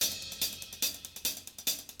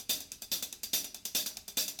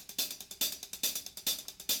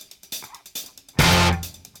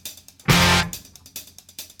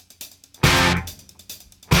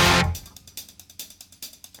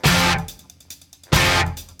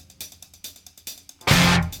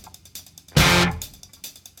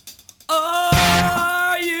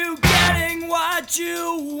what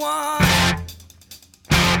you want.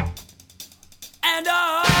 And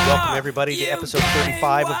welcome everybody to episode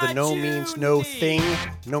 35 of the No Means No Thing,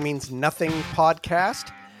 No Means Nothing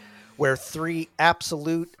podcast, where three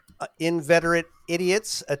absolute inveterate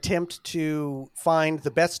idiots attempt to find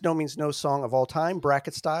the best No Means No song of all time,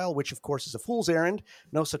 bracket style, which of course is a fool's errand.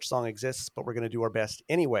 No such song exists, but we're going to do our best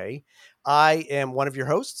anyway. I am one of your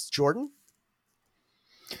hosts, Jordan.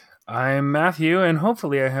 I'm Matthew, and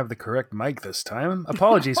hopefully I have the correct mic this time.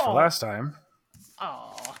 Apologies for last time.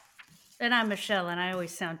 Oh, and I'm Michelle, and I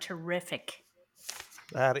always sound terrific.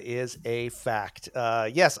 That is a fact.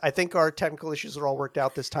 Yes, I think our technical issues are all worked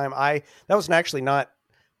out this time. That was actually not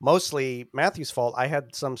mostly Matthew's fault. I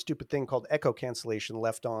had some stupid thing called echo cancellation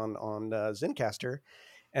left on Zencastr,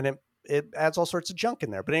 and it adds all sorts of junk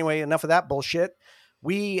in there. But anyway, enough of that bullshit.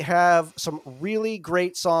 We have some really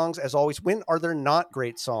great songs, as always. When are there not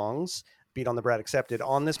great songs? Beat on the Brad accepted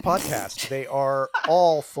on this podcast. They are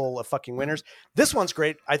all full of fucking winners. This one's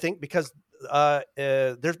great, I think, because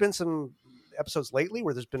there's been some episodes lately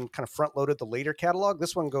where there's been kind of front loaded the later catalog.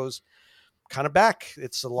 This one goes kind of back.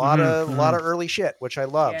 It's a lot of early shit, which I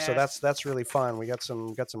love. Yes. So that's really fun. We got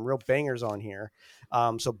some real bangers on here.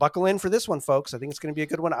 So buckle in for this one, folks. I think it's going to be a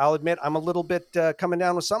good one. I'll admit I'm a little bit coming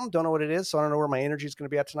down with something. Don't know what it is, so I don't know where my energy is going to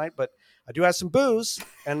be at tonight. But I do have some booze,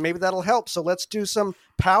 and maybe that'll help. So let's do some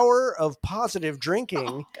power of positive drinking.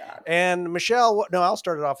 Oh, and Michelle, no, I'll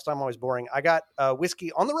start it off. So I'm always boring. I got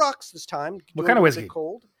whiskey on the rocks this time. What kind of whiskey?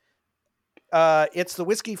 Cold. It's the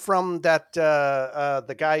whiskey from that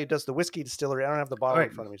the guy who does the whiskey distillery. I don't have the bottle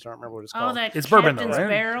in front of me, so I don't remember what it's called. That it's Captain's bourbon, though, right?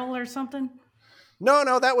 Barrel or something.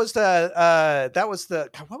 No, that was the God,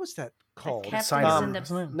 what was that called?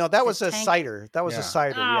 Cider. No, that was a tank. Cider. That was a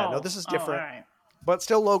cider. Yeah, no, this is different, right. but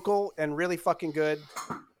still local and really fucking good.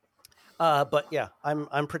 But yeah,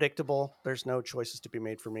 I'm predictable. There's no choices to be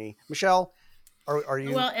made for me. Michelle, are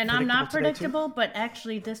you? Well, and I'm not predictable, but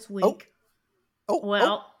actually this week.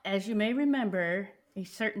 As you may remember, a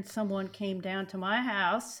certain someone came down to my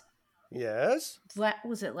house. Yes.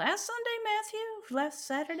 Was it last Sunday, Matthew? Last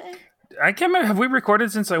Saturday? I can't remember. Have we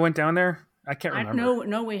recorded since I went down there? I can't remember.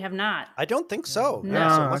 No, we have not. I don't think so. No.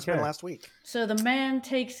 Yeah, so it must have been last week. So the man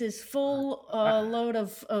takes his full load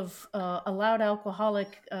of allowed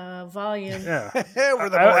alcoholic volume. Yeah.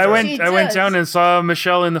 I went down and saw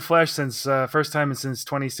Michelle in the flesh since first time since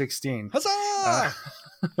 2016. Huzzah!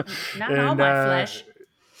 Not all my flesh.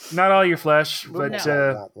 Not all your flesh, but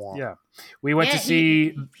yeah. We went to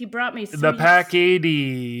see he brought me the Pack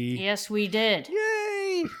 80. Yes, we did.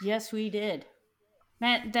 Yay! Yes, we did.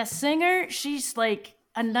 Man, the singer, she's like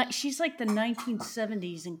the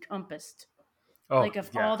 1970s encompassed.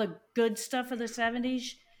 All the good stuff of the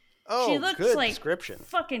 70s. Oh, she looks good like description.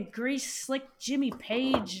 Fucking grease slick Jimmy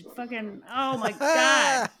Page. Fucking, oh my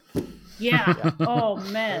God. Yeah. Oh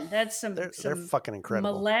man, that's they're fucking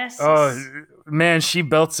incredible. Molasses. Oh man, she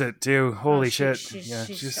belts it too. Holy shit! She's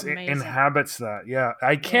just amazing. Inhabits that. Yeah,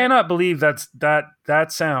 I cannot believe that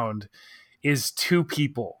sound is two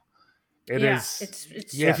people. It is.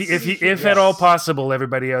 It's if at all possible,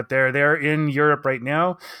 everybody out there, they're in Europe right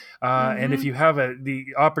now, and if you have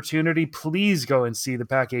the opportunity, please go and see the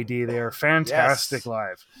Pack AD. They are fantastic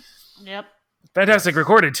live. Yep. Fantastic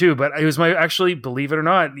recorded too, but it was actually, believe it or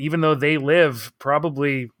not, even though they live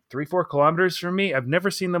probably 3-4 kilometers from me, I've never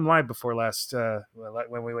seen them live before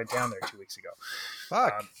when we went down there 2 weeks ago.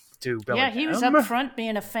 Fuck. To Bellingham. Yeah, he was up front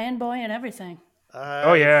being a fanboy and everything.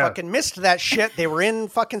 I fucking missed that shit. They were in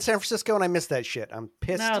fucking San Francisco and I missed that shit. I'm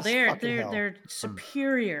pissed. No, they're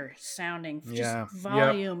superior sounding. Yeah. Just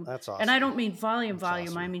volume. Yep. That's awesome. And I don't mean volume.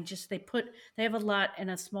 Awesome. I mean just they have a lot in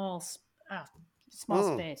a small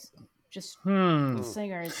space. Just the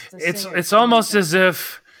singer. It's almost as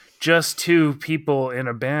if just two people in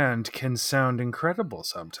a band can sound incredible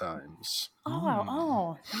sometimes.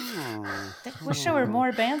 I wish there were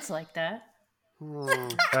more bands like that.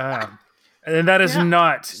 And that is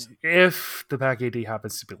not, if the Pack AD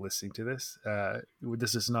happens to be listening to this,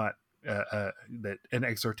 this is not an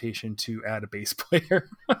exhortation to add a bass player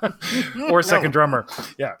or second drummer.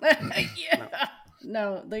 Yeah.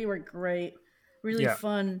 No, they were great. Really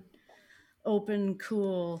fun, open,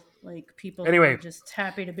 cool, like people anyway, were just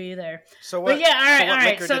happy to be there. So what? But yeah, all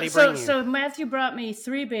right. So So Matthew brought me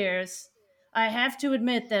 3 beers. I have to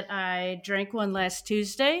admit that I drank one last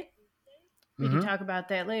Tuesday. We can talk about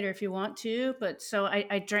that later if you want to. But so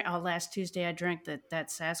I drank. Last Tuesday I drank that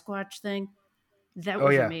Sasquatch thing. That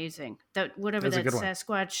was amazing. That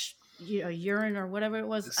Sasquatch urine or whatever it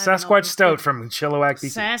was. Sasquatch Stout from Chilliwack,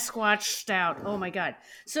 BC. Sasquatch Stout. Oh my God.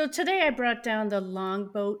 So today I brought down the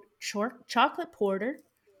Longboat Chocolate Porter,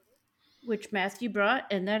 which Matthew brought,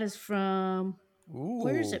 and that is from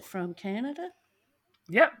Where is it from? Canada?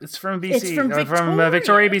 Yep, it's from BC. It's from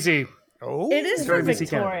Victoria, BC. Oh, It is from BC,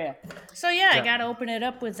 Victoria. So yeah, Yeah. I got to open it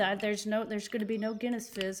up with that. There's going to be no Guinness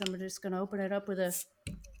Fizz. I'm just going to open it up with a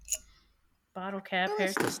bottle cap here.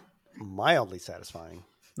 That's just mildly satisfying.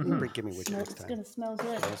 Give me which Smell- next it's time. going to smell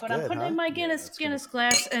good. Smells But I'm good, putting huh? in my Guinness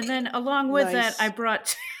glass, and then along with Nice. that, I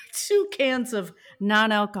brought 2 cans of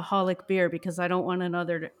non-alcoholic beer because I don't want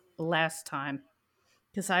another last time.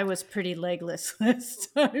 Because I was pretty legless last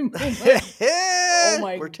time. Oh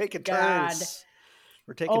my We're taking God. turns.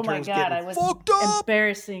 We're taking Oh my turns God, getting I was fucked up.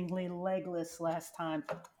 embarrassingly legless last time.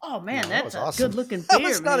 Oh man, No, that that's was a awesome. good-looking beer. That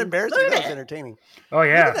was not man. embarrassing. Look at That was that. entertaining. Oh Look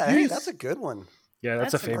yeah, at that. Hey, that's a good one. yeah,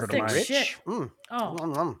 that's a That's some favorite of thick mine. Rich. shit. Mm. Oh,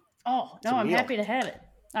 Nom, nom. oh no, a I'm meal. happy to have it.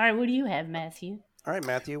 All right, what do you have, Matthew? All right,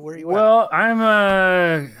 Matthew, where are you Well, I'm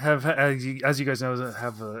have as you guys know,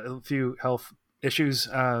 have a few health issues,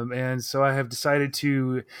 and so I have decided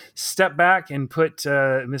to step back and put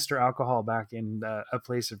Mr. Alcohol back in a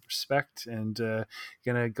place of respect, and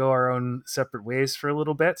gonna go our own separate ways for a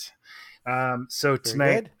little bit. So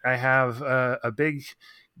tonight good. I have a big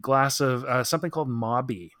glass of something called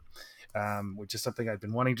Mobby, which is something I've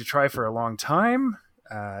been wanting to try for a long time.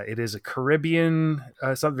 It is a Caribbean,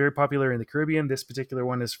 something very popular in the Caribbean. This particular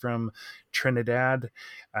one is from Trinidad,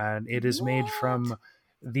 and it is made from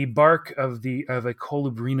the bark of a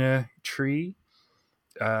colubrina tree.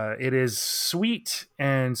 It is sweet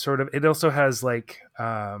and sort of. It also has like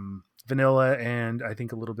vanilla and I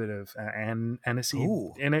think a little bit of aniseed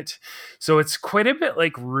Ooh. in it. So it's quite a bit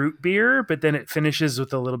like root beer, but then it finishes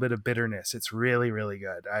with a little bit of bitterness. It's really, really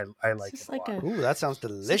good. I like Is it this a like lot. a Ooh, that sounds is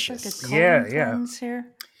this delicious. like a Yeah, colon yeah. cleanse here?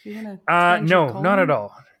 You're gonna cleanse your No, not colon? at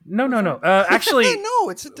all. No. Actually, no,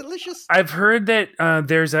 it's a delicious. I've heard that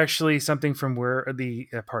there's actually something from where the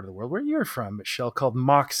part of the world where you're from, Michelle, called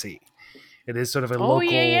Moxie. It is sort of a Oh, local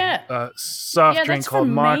yeah. soft Yeah, drink that's called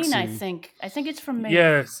from Moxie. Maine, I think. I think it's from Maine.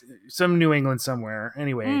 Yeah, some New England somewhere.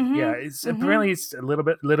 Anyway, Mhm, yeah, it's apparently it's a little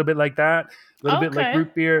bit like that. A little bit like Okay.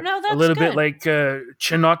 root beer. No, a that's little bit good. like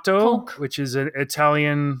Chinotto, Coke. which is an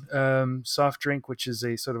Italian soft drink, which is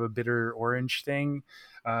a sort of a bitter orange thing.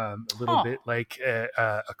 A little Huh. bit like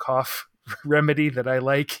a cough remedy that I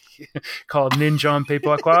like called Ninjon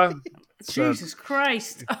Pepoaqua. So, Jesus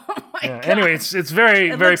Christ! Oh my yeah. God! Anyway, it's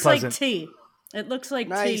very it very looks pleasant. like tea. It looks like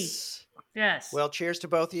tea. Nice. Yes. Well, cheers to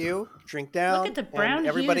both of you. Drink down. look at the and brown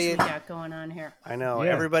everybody. hues we got going on here. I know.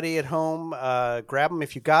 Yeah. Everybody at home, grab them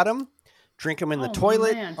if you got them. Drink them in the Oh,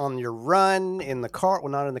 toilet, man. on your run, in the car.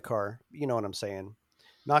 Well, not in the car. You know what I'm saying.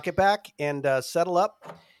 Knock it back and settle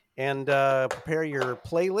up and prepare your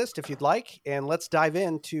playlist if you'd like. And let's dive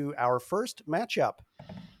into our first matchup.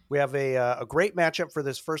 We have a great matchup for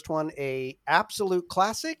this first one. A absolute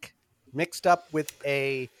classic mixed up with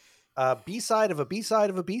a B-side of a B-side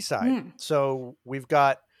of a B-side. So we've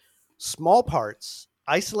got Small Parts,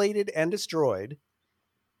 Isolated and Destroyed,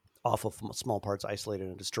 off of Small Parts, Isolated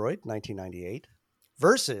and Destroyed, 1998,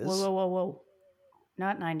 versus Whoa!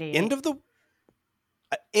 Not 98. End of the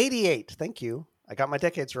 88. Thank you. I got my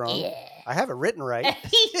decades wrong. Yeah. I have it written right. I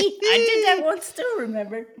did that once too.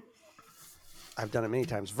 Remember? I've done it many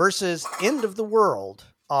times. Versus End of the World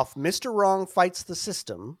off Mr. Wrong Fights the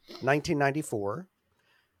System, 1994,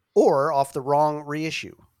 or off the Wrong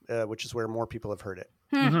reissue, which is where more people have heard it.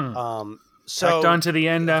 Mhm. So Tacked on to the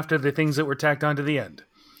end after the things that were tacked on to the end.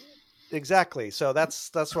 exactly. So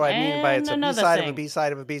that's what I mean by And it's a another B-side of a thing.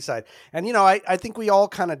 B-side of a B-side. And, you know, I think we all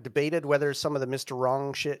kind of debated whether some of the Mr.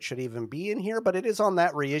 Wrong shit should even be in here, but it is on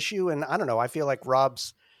that reissue. And I don't know. I feel like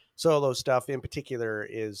Rob's solo stuff in particular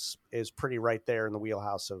is pretty right there in the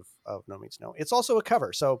wheelhouse of No Means No. It's also a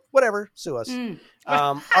cover. So whatever, sue us.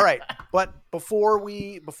 All right. But before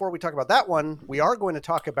we talk about that one, we are going to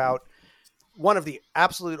talk about one of the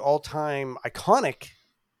absolute all-time iconic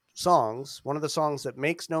songs, one of the songs that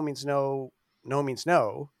makes No Means No, No Means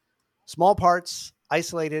No, Small Parts,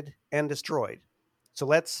 Isolated, and Destroyed. So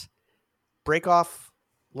let's break off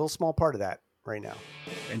a little small part of that right now.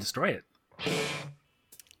 And destroy it.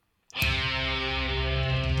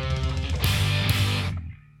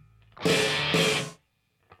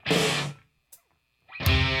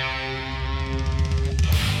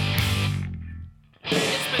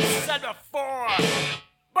 It's been said before,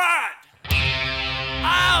 but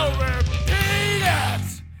I'll repeat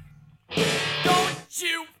it. Don't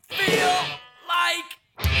you feel like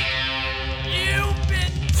you've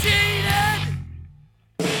been cheated?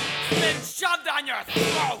 It's been shoved down your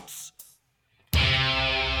throats.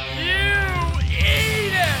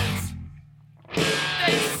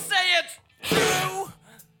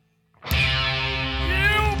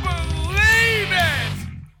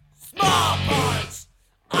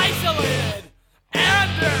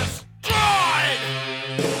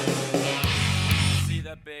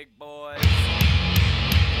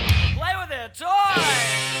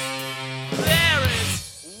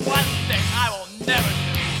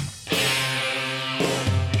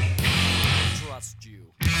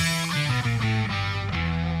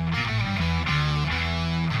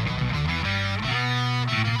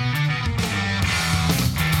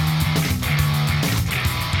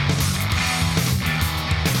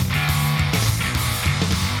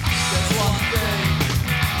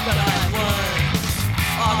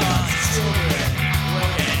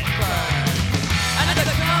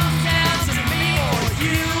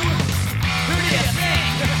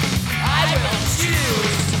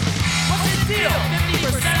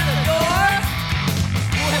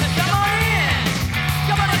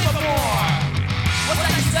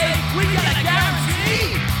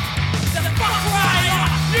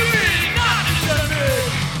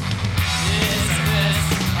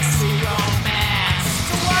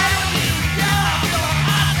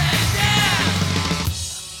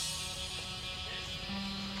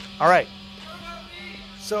 All right.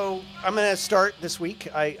 So I'm going to start this week.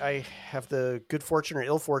 I have the good fortune or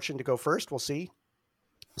ill fortune to go first. We'll see.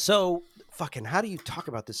 So fucking, how do you talk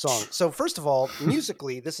about this song? So first of all,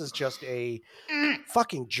 musically, this is just a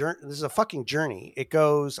fucking journey. This is a fucking journey. It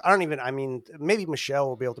goes, I mean, maybe Michelle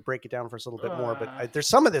will be able to break it down for us a little bit more, but there's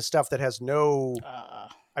some of this stuff that has no,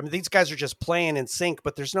 I mean, these guys are just playing in sync,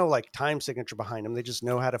 but there's no like time signature behind them. They just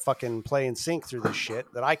know how to fucking play in sync through this shit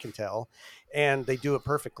that I can tell. And they do it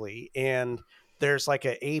perfectly. And there's like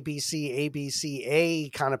a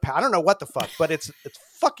ABCA kind of, I don't know what the fuck, but it's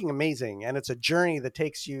fucking amazing. And it's a journey that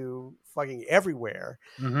takes you fucking everywhere.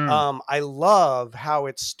 Mm-hmm. I love how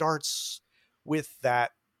it starts with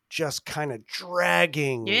that just kind of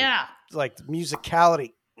dragging, like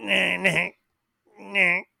musicality,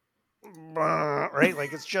 right?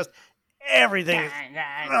 Like it's just everything is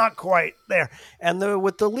not quite there. And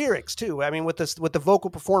with the lyrics too. I mean, with the vocal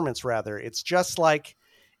performance rather, it's just like,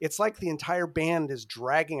 it's like the entire band is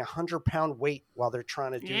dragging 100-pound weight while they're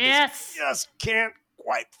trying to do this. Just can't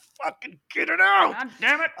quite fucking get it out. God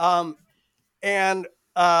damn it.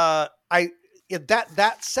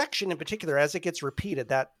 That section in particular, as it gets repeated,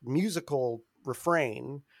 that musical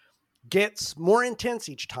refrain gets more intense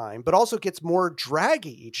each time, but also gets more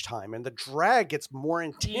draggy each time. And the drag gets more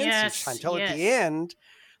intense each time. Till at the end,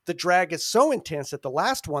 the drag is so intense at the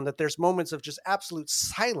last one that there's moments of just absolute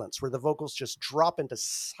silence where the vocals just drop into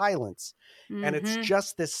silence. Mm-hmm. And it's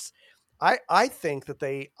just this, I think that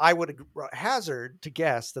I would hazard to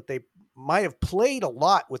guess that they might have played a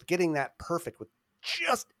lot with getting that perfect, with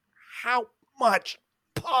just how much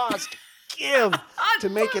pause to give to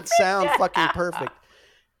make it sound fucking perfect.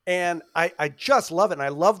 And I just love it. And I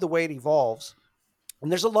love the way it evolves.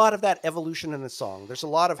 And there's a lot of that evolution in the song. There's a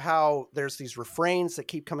lot of how there's these refrains that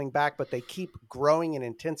keep coming back, but they keep growing in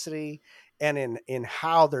intensity and in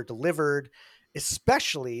how they're delivered,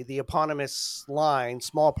 especially the eponymous line,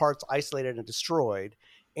 small parts isolated and destroyed.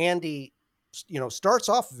 Andy, starts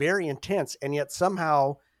off very intense and yet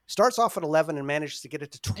somehow starts off at 11 and manages to get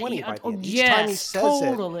it to 20 by the end. Each time he says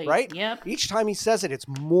it, right? Yep. Each time he says it, it's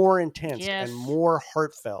more intense and more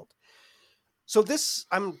heartfelt. So this,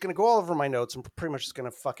 I'm going to go all over my notes. I'm pretty much just going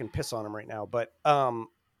to fucking piss on them right now. But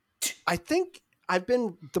I think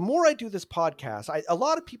the more I do this podcast, a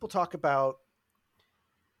lot of people talk about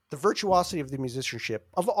the virtuosity of the musicianship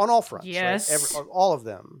on all fronts. Yes. Right? All of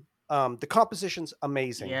them. The composition's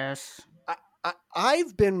amazing. Yes.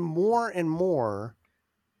 I've been more and more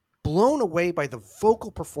blown away by the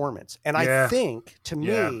vocal performance. And I think, to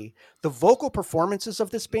me, the vocal performances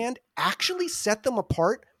of this band actually set them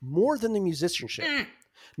apart more than the musicianship.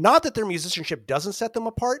 Not that their musicianship doesn't set them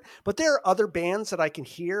apart, but there are other bands that I can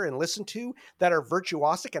hear and listen to that are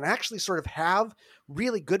virtuosic and actually sort of have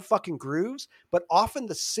really good fucking grooves. But often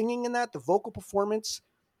the singing in that, the vocal performance,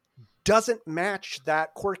 doesn't match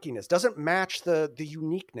that quirkiness, doesn't match the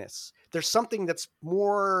uniqueness. There's something that's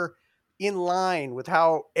more in line with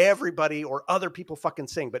how everybody or other people fucking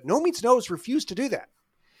sing. But No Means No has refused to do that.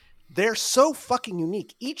 They're so fucking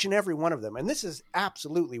unique, each and every one of them. And this is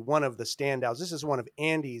absolutely one of the standouts. This is one of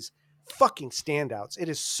Andy's fucking standouts. It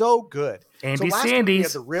is so good. Andy so last Sandys. week we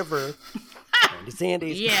had the river. Andy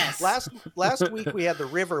Sandys. Yes. Last week we had the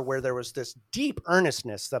river where there was this deep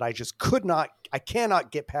earnestness that I just I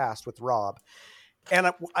cannot get past with Rob.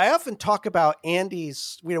 And I often talk about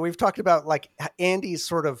Andy's, we've talked about like Andy's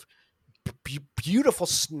sort of beautiful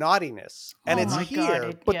snottiness, and it's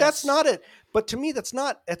here, but that's not it. But to me, that's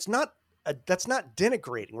not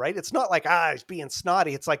denigrating, right? It's not like he's being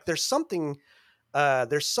snotty. It's like there's something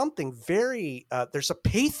very there's a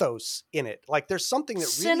pathos in it. Like there's something that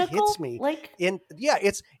cynical, really hits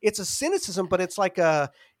me. It's a cynicism, but it's like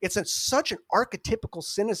such an archetypical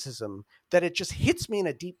cynicism that it just hits me in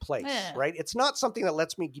a deep place, right? It's not something that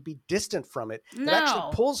lets me be distant from it. No. It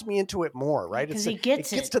actually pulls me into it more, right? Because it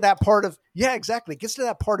gets to that part of exactly. It gets to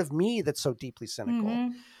that part of me that's so deeply cynical.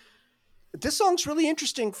 Mm-hmm. This song's really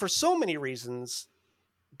interesting for so many reasons,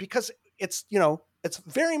 because it's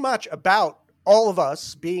very much about all of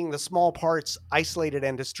us being the small parts isolated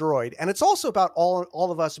and destroyed. And it's also about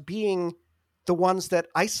all of us being the ones that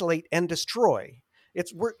isolate and destroy.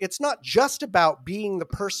 It's not just about being the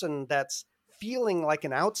person that's feeling like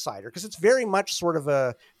an outsider, because it's very much sort of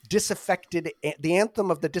a disaffected, the anthem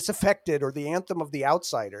of the disaffected or the anthem of the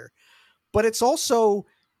outsider. But it's also,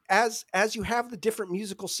 as you have the different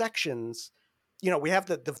musical sections, we have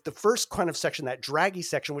the first kind of section, that draggy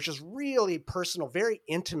section, which is really personal, very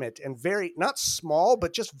intimate, and very not small,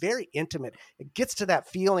 but just very intimate. It gets to that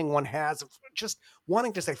feeling one has of just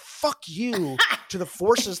wanting to say fuck you to the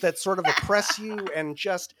forces that sort of oppress you, and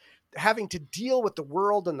just having to deal with the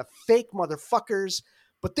world and the fake motherfuckers.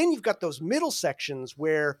 But then you've got those middle sections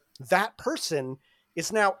where that person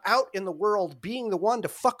is now out in the world being the one to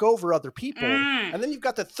fuck over other people. And then you've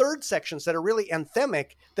got the third sections that are really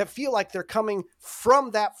anthemic that feel like they're coming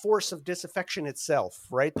from that force of disaffection itself,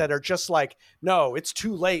 right? That are just like, no, it's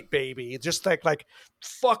too late, baby. It's just like,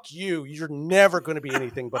 fuck you. You're never going to be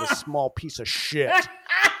anything but a small piece of shit.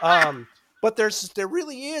 But there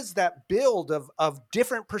really is that build of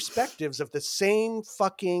different perspectives of the same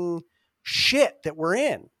fucking shit that we're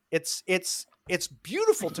in. It's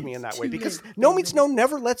beautiful to me in that way because No Means No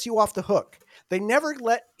never lets you off the hook. They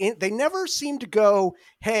never seem to go,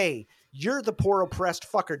 hey, you're the poor oppressed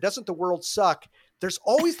fucker. Doesn't the world suck? There's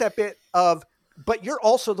always that bit of, but you're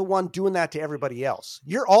also the one doing that to everybody else.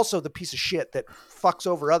 You're also the piece of shit that fucks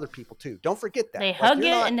over other people too. Don't forget that. They hug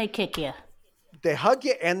you and they kick you. They hug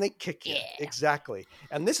you and they kick you. Yeah. Exactly.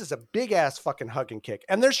 And this is a big ass fucking hug and kick.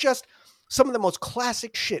 And there's just some of the most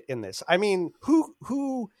classic shit in this. I mean,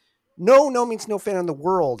 who No Means No fan in the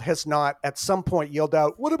world has not at some point yelled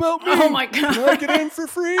out, what about me? Oh my God. Can I get in for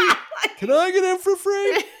free? Can I get in for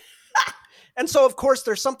free? And so, of course,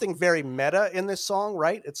 there's something very meta in this song,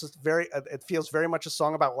 right? It's just it feels very much a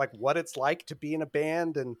song about like what it's like to be in a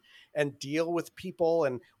band and deal with people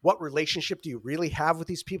and what relationship do you really have with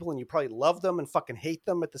these people, and you probably love them and fucking hate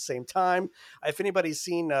them at the same time. If anybody's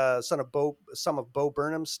seen some of Bo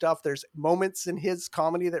Burnham's stuff, there's moments in his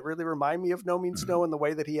comedy that really remind me of No Means No in the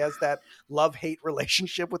way that he has that love-hate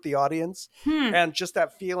relationship with the audience, and just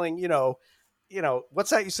that feeling, you know,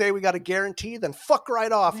 what's that you say? We got a guarantee? Then fuck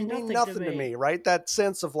right off. You mean nothing to me, right? That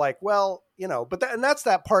sense of like, well, you know, but that's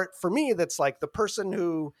that part for me. That's like the person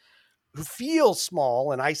who feels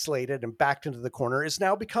small and isolated and backed into the corner is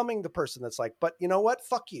now becoming the person that's like, but you know what?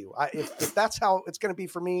 Fuck you. If that's how it's going to be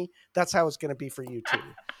for me, that's how it's going to be for you too.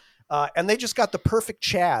 And they just got the perfect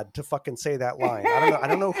Chad to fucking say that line. I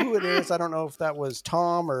don't know who it is. I don't know if that was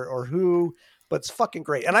Tom or who. But it's fucking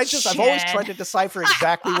great. And I've always tried to decipher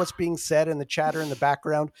exactly what's being said in the chatter in the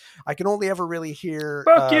background. I can only ever really hear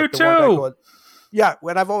fuck you too. Going, yeah,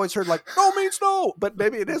 when I've always heard like no means no, but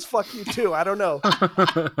maybe it is fuck you too. I don't know.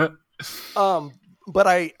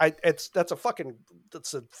 But that's a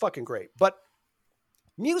fucking great. But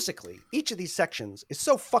musically, each of these sections is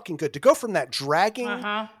so fucking good. To go from that dragging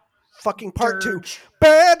fucking part to it's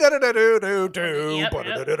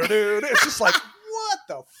just like, what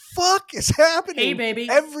the fuck is happening? Hey, baby.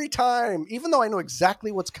 Every time, even though I know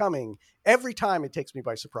exactly what's coming, every time it takes me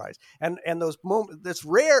by surprise. And those moments, that's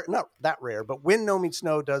rare, not that rare, but when No Means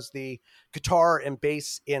No does the guitar and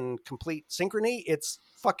bass in complete synchrony, it's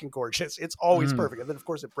fucking gorgeous. It's always perfect. And then, of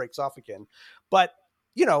course, it breaks off again. But,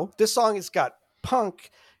 you know, this song has got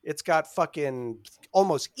punk. It's got fucking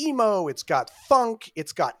almost emo. It's got funk.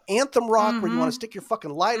 It's got anthem rock where you want to stick your fucking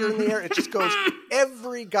lighter in the air. It just goes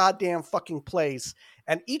every goddamn fucking place.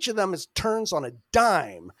 And each of them turns on a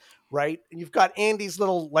dime, right? And you've got Andy's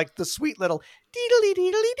little, like the sweet little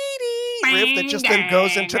dee-dee-dee-dee-dee riff that just then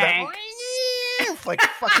goes into that like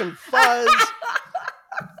fucking fuzz.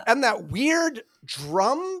 And that weird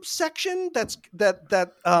drum section that's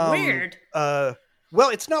weird. Well,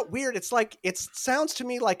 it's not weird. It's like, it sounds to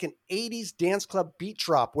me like an 80s dance club beat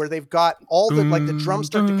drop where they've got all the, like the drums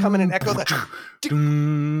start to come in and echo the,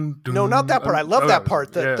 no, not that part. I love that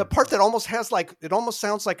part. The part that almost has like, it almost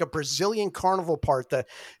sounds like a Brazilian carnival part. The,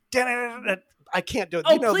 I can't do it.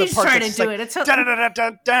 Oh, you know, please the part try to that's do like, it. It's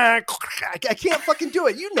I can't fucking do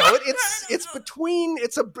it. You know it. It's between.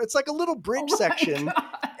 It's like a little bridge section,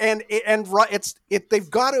 and they've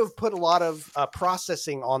got to have put a lot of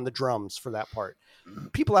processing on the drums for that part.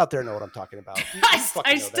 People out there know what I'm talking about.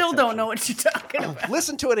 I still don't know what you're talking about.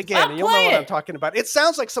 Listen to it again, and you'll know what I'm talking about. It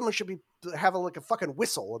sounds like someone should have like a fucking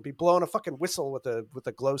whistle and be blowing a fucking whistle with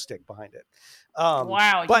a glow stick behind it.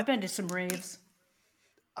 Wow, you've been to some raves.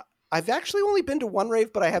 I've actually only been to one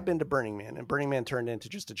rave, but I have been to Burning Man, and Burning Man turned into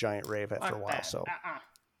just a giant rave after a while. So,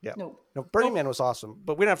 yeah, no, Burning Man was awesome,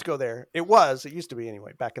 but we don't have to go there. It used to be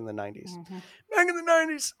anyway, back in the 90s. Back in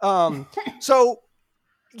the 90s. So,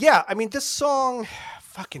 yeah, I mean, this song,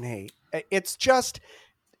 fucking hate. It's just,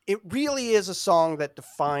 it really is a song that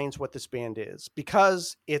defines what this band is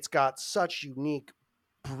because it's got such unique,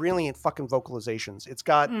 brilliant fucking vocalizations. It's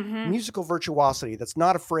got musical virtuosity that's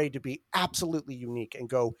not afraid to be absolutely unique and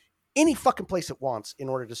go any fucking place it wants in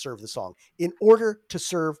order to serve the song.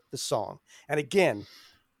 And again,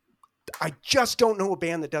 I just don't know a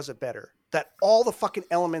band that does it better. That all the fucking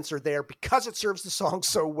elements are there because it serves the song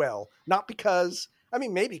so well. Not because, I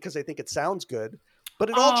mean, maybe because I think it sounds good, but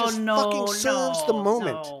it all just fucking serves the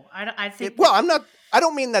moment. No. I think. Well, I'm not. I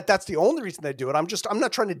don't mean that that's the only reason they do it. I'm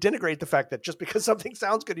not trying to denigrate the fact that just because something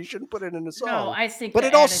sounds good, you shouldn't put it in a song. No, I think but the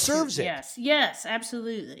it all attitude- serves it. Yes,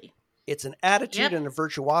 absolutely. It's an attitude Yep. and a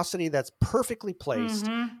virtuosity that's perfectly placed.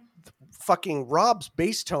 Mhm. Fucking Rob's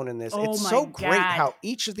bass tone in this. Oh It's my so great God. how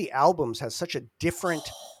each of the albums has such a different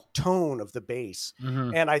tone of the bass.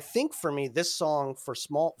 Mhm. And I think for me, this song for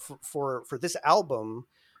this album,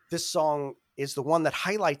 this song is the one that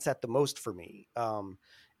highlights that the most for me.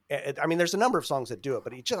 I mean, there's a number of songs that do it,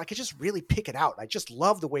 but I could just really pick it out. I just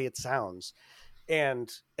love the way it sounds.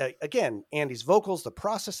 And again, Andy's vocals, the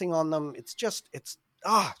processing on them, it's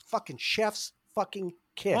fucking chef's fucking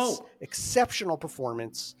kiss. Oh. Exceptional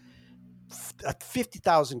performance.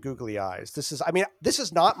 50,000 googly eyes. This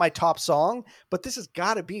is not my top song, but this has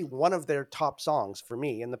got to be one of their top songs for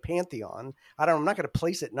me in the pantheon. I'm not going to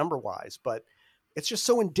place it number wise, but it's just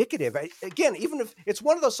so indicative. Again, even if it's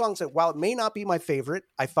one of those songs that while it may not be my favorite,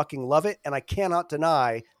 I fucking love it. And I cannot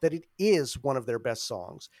deny that it is one of their best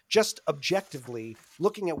songs. Just objectively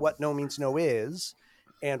looking at what No Means No is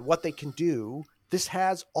and what they can do, this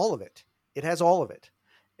has all of it. It has all of it.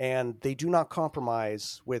 And they do not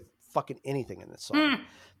compromise with fucking anything in this song.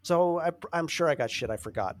 So I'm sure I got shit I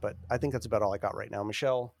forgot, but I think that's about all I got right now.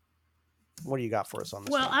 Michelle, what do you got for us on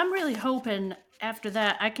this? Well, one? I'm really hoping after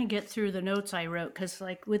that I can get through the notes I wrote, because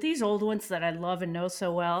like with these old ones that I love and know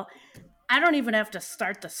so well, I don't even have to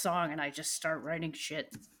start the song and I just start writing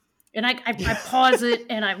shit. And I pause it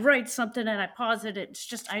and I write something and I pause it. It's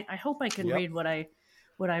just I hope I can read what I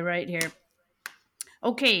write here.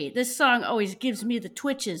 Okay, this song always gives me the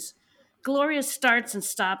twitches. Gloria starts and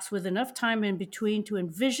stops with enough time in between to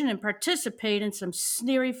envision and participate in some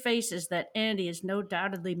sneery faces that Andy is no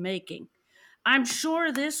doubtedly making. I'm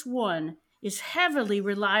sure this one is heavily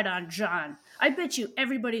relied on John. I bet you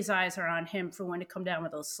everybody's eyes are on him for when to come down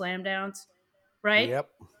with those slam downs, right? Yep.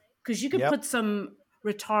 Because you could put some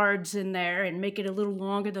retards in there and make it a little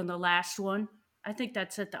longer than the last one. I think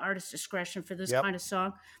that's at the artist's discretion for this kind of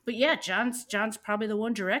song. But yeah, John's probably the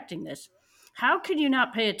one directing this. How can you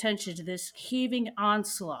not pay attention to this heaving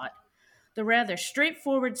onslaught? The rather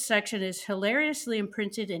straightforward section is hilariously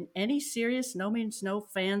imprinted in any serious No Means No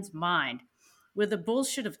fan's mind. With the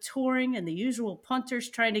bullshit of touring and the usual punters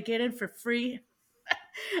trying to get in for free,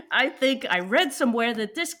 I think I read somewhere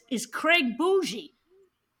that this is Craig Bougie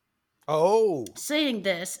Oh. saying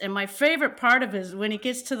this, and my favorite part of it is when he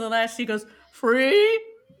gets to the last, he goes, free?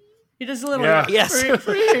 He does a little, Yes.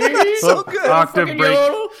 free. So good. Octave Fucking break.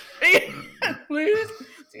 yodel. Please.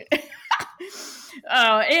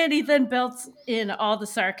 Andy then belts in all the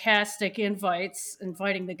sarcastic invites,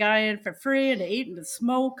 inviting the guy in for free and to eat and to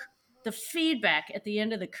smoke. The feedback at the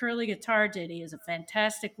end of the curly guitar ditty is a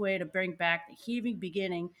fantastic way to bring back the heaving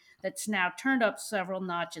beginning that's now turned up several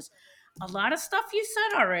notches. A lot of stuff you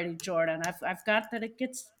said already, Jordan. I've got that it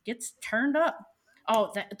gets turned up.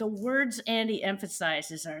 Oh, the words Andy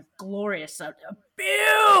emphasizes are glorious.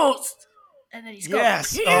 Abused! And then he's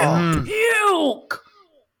going, puke!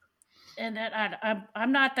 And that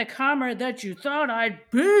I'm not the comrade that you thought I'd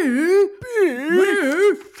be.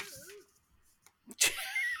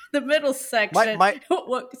 The middle section.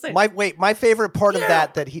 My favorite part of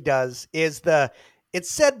that he does is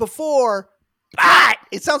it's said before, but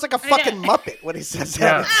it sounds like a fucking Muppet when he says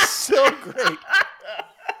that. It's so great.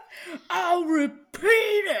 I'll repeat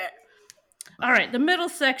it. All right, the middle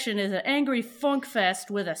section is an angry funk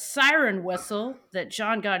fest with a siren whistle that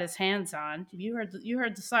John got his hands on. You heard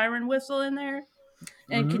the siren whistle in there?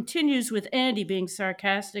 And continues with Andy being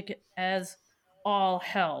sarcastic as all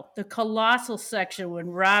hell. The colossal section when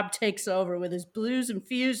Rob takes over with his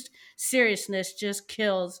blues-infused seriousness just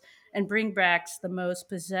kills and brings back the most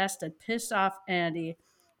possessed and pissed off Andy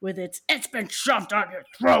with it's been shoved on your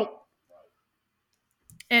throat.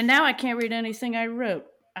 And now I can't read anything I wrote.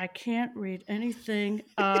 I can't read anything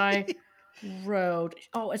I wrote.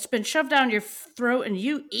 Oh, it's been shoved down your throat and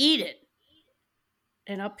you eat it.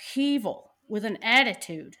 An upheaval with an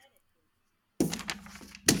attitude.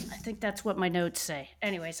 I think that's what my notes say.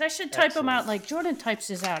 Anyways, I should type them out like Jordan types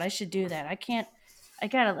his out. I should do that. I can't. I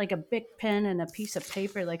got like a big pen and a piece of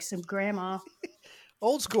paper like some grandma.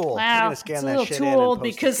 Old school. Wow, it's a little too old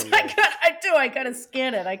because I gotta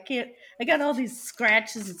scan it. I can't. I got all these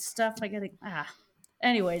scratches and stuff. I gotta.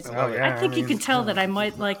 Anyways, I think you can tell that I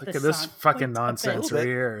might like this. Look at this song fucking quite a nonsense bit. right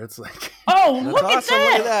here. It's like, Oh, look awesome. at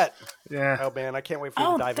Look at that! that. yeah. Oh man, I can't wait for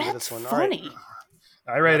you to dive into this one. Funny.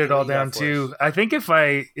 I write Matthew, it all what you got down for too. us? I think if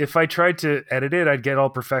I tried to edit it, I'd get all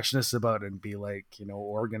perfectionist about it and be like,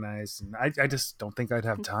 organized. And I just don't think I'd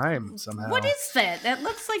have time somehow. What is that? That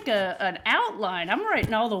looks like an outline. I'm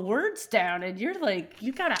writing all the words down, and you're like,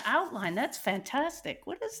 you got an outline. That's fantastic.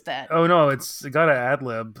 What is that? Oh no, it's got an ad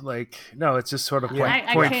lib. Like, no, it's just sort of Yeah. point,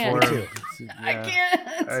 I point can't. form. Me too. I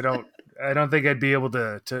can't. I don't think I'd be able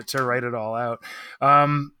to write it all out.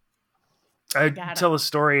 I'd Got it. tell a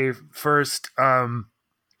story first.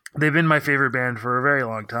 They've been my favorite band for a very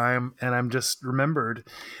long time, and I'm just remembered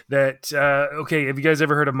that. Okay, have you guys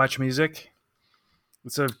ever heard of Much Music?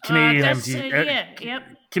 It's a Canadian MTV. Yep.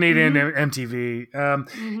 Canadian MTV,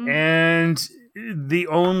 and the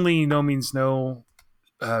only No Means No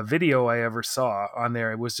video I ever saw on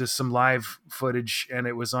there, it was just some live footage, and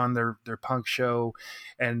it was on their punk show,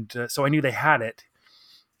 and so I knew they had it,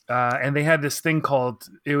 and they had this thing called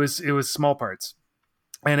it was Small Parts,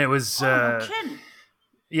 and it was No kidding.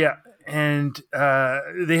 yeah, and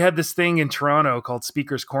they had this thing in Toronto called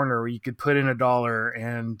Speaker's Corner where you could put in $1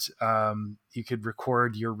 and you could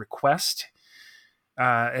record your request.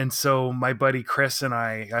 And so my buddy Chris and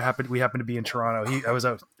we happened to be in Toronto.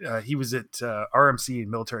 He was at RMC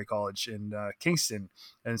Military College in Kingston,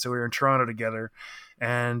 and so we were in Toronto together.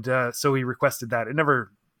 And so we requested that. It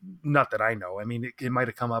never, not that I know. I mean, it might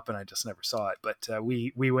have come up and I just never saw it. But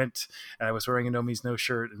we went, and I was wearing a No Means No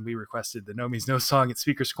shirt, and we requested the No Means No song at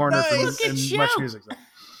Speaker's Corner from Look at you. Much Music.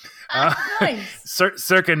 Nice.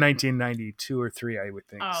 Circa 1992 or 3, I would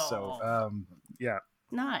think. Oh. So yeah.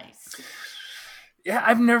 Nice. Yeah,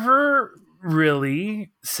 I've never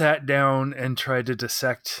really sat down and tried to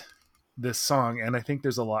dissect this song, and I think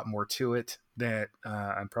there's a lot more to it that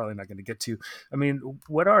I'm probably not going to get to. I mean,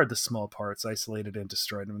 what are the small parts, isolated and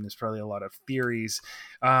destroyed? I mean, there's probably a lot of theories,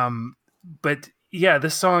 but yeah,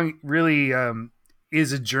 this song really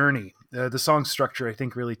is a journey. The song structure, I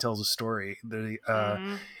think, really tells a story.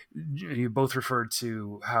 You both referred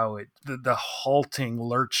to how the halting,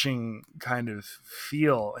 lurching kind of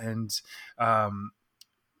feel, and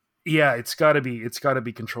yeah, it's got to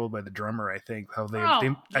be controlled by the drummer. I think how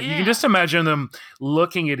you can just imagine them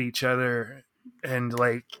looking at each other and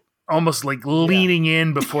like almost like leaning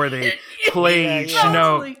in before they play each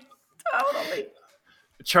note. Totally.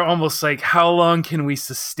 Almost like, how long can we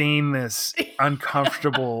sustain this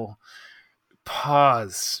uncomfortable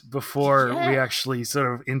pause before we actually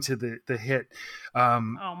sort of into the hit? Oh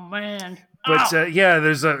man. But yeah,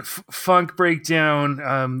 there's a funk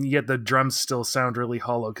breakdown. Yet the drums still sound really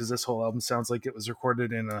hollow because this whole album sounds like it was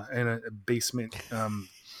recorded in a basement,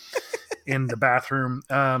 in the bathroom.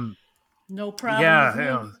 No problem.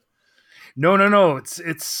 Yeah. No.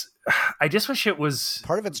 It's. I just wish it was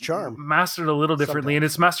Part of its charm. mastered a little differently, and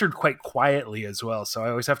it's mastered quite quietly as well. So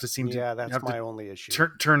I always have to that's my only issue.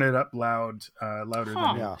 turn it up louder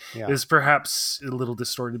than Yeah. is perhaps a little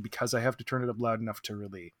distorted because I have to turn it up loud enough to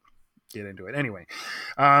really get into it. Anyway,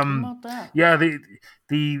 About that. yeah,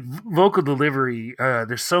 the vocal delivery,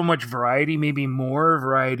 there's so much variety, maybe more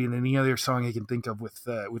variety than any other song I can think of with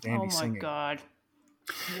Andy singing. Oh my god.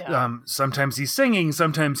 Yeah. Sometimes he's singing,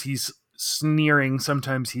 sometimes he's sneering,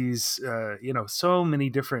 sometimes he's so many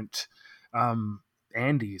different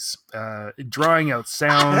Andys, drawing out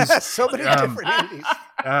sounds. So many different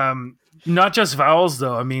Andes. Not just vowels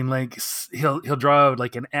though. I mean, like he'll draw out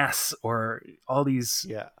like an S or all these.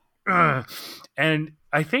 Yeah. And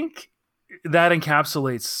I think that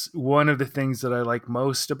encapsulates one of the things that I like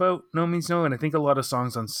most about No Means No, and I think a lot of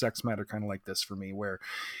songs on Sex Matter kind of like this for me, where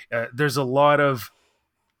there's a lot of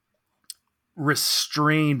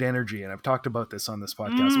restrained energy, and I've talked about this on this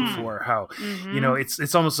podcast before, how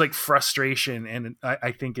it's almost like frustration, and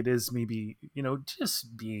I think it is maybe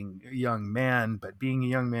just being a young man, but being a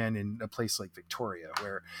young man in a place like Victoria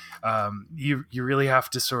where you really have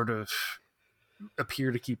to sort of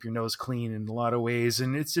appear to keep your nose clean in a lot of ways,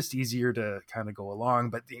 and it's just easier to kind of go along,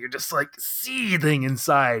 but you're just like seething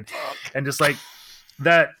inside and just like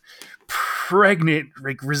that pregnant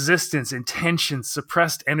like resistance, intention,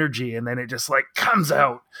 suppressed energy, and then it just like comes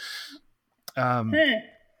out.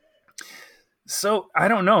 So I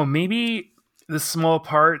don't know, maybe the small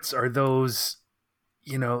parts are those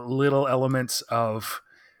little elements of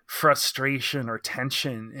frustration or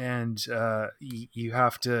tension, and you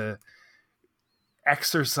have to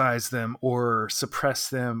exercise them or suppress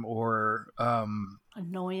them or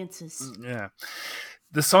Annoyances. yeah.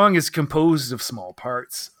 The song is composed of small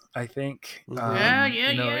parts, I think. Yeah.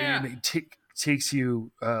 And it takes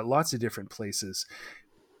you lots of different places.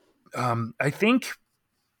 I think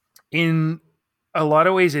in a lot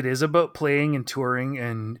of ways it is about playing and touring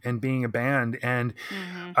and being a band. And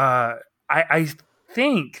I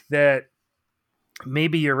think that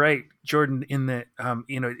maybe you're right, Jordan, in that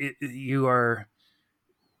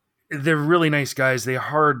they're really nice guys. They're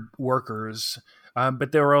hard workers,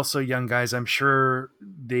 but they were also young guys. I'm sure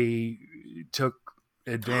they took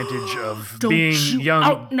advantage of being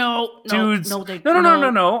young dudes.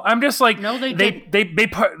 No. I'm just like, No, they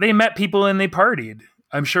they met people and they partied.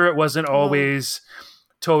 I'm sure it wasn't always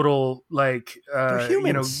total like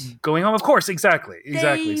going home. Of course, exactly.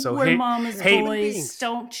 They So were mama's boys. beings.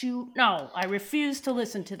 Don't you? No, I refuse to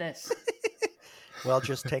listen to this. Well,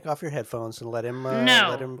 just take off your headphones and let him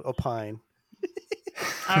opine.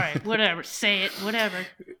 All right, whatever. Say it. Whatever.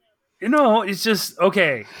 It's just,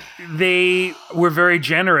 okay. They were very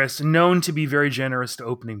generous, known to be very generous to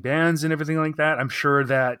opening bands and everything like that. I'm sure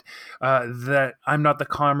that that I'm not the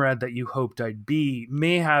comrade that you hoped I'd be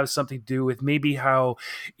may have something to do with maybe how,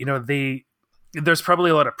 there's probably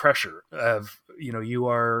a lot of pressure of, you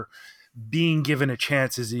are being given a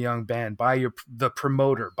chance as a young band by the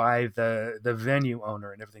promoter, by the venue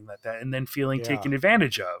owner and everything like that, and then feeling taken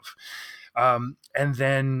advantage of. And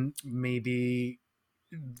then maybe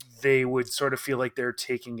they would sort of feel like they're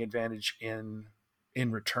taking advantage in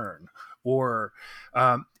return, or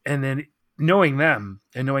and then knowing them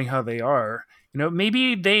and knowing how they are,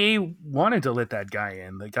 maybe they wanted to let the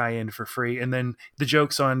guy in for free, and then the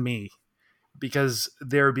joke's on me because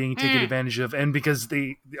they're being taken advantage of, and because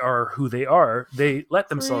they are who they are, they let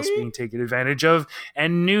themselves being taken advantage of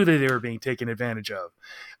and knew that they were being taken advantage of.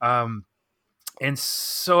 And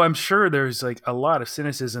so I'm sure there's like a lot of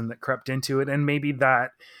cynicism that crept into it. And maybe that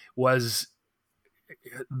was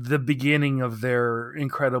the beginning of their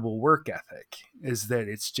incredible work ethic, is that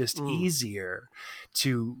it's just easier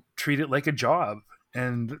to treat it like a job.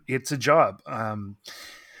 And it's a job.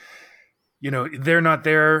 They're not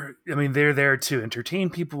there. I mean, they're there to entertain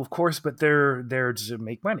people, of course, but they're there to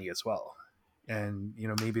make money as well. And,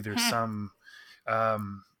 maybe there's some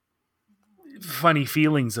funny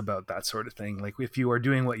feelings about that sort of thing. Like if you are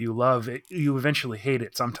doing what you love, you eventually hate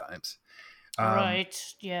it sometimes. Right.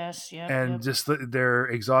 Yes. Yeah. And just they're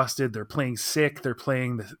exhausted. They're playing sick. They're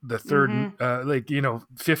playing the third,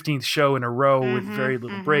 15th show in a row with very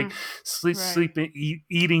little break. Sleeping,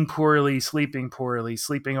 eating poorly, sleeping poorly,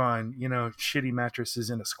 sleeping on shitty mattresses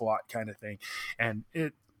in a squat kind of thing. And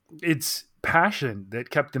it's passion that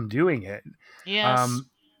kept them doing it. Yes.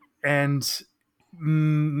 And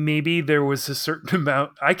maybe there was a certain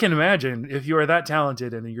amount. I can imagine if you are that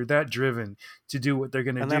talented and you're that driven to do what they're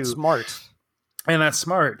going to do, and that's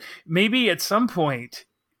smart. Maybe at some point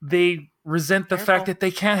they resent the fact that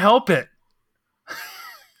they can't help it.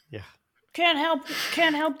 Yeah, can't help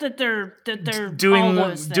that they're doing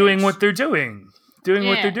what they're doing.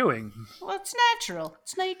 What they're doing. Well, it's natural.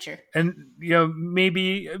 It's nature. And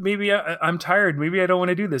maybe I'm tired. Maybe I don't want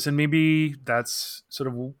to do this. And maybe that's sort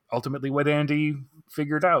of ultimately what Andy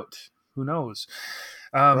figured out. Who knows?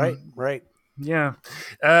 Right. Yeah.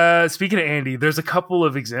 Speaking of Andy, there's a couple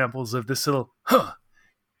of examples of this little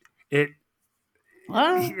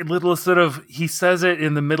little sort of, he says it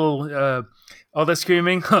in the middle. All that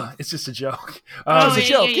screaming, it's just a joke. It's a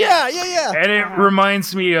joke. Yeah. And it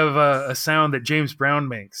reminds me of a sound that James Brown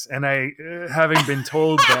makes. And I, having been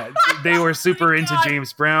told that they were super into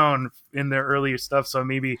James Brown in their earlier stuff, so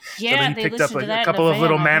maybe he picked up a couple of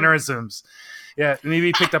little mannerisms. Yeah, maybe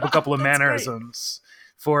he picked up a couple of mannerisms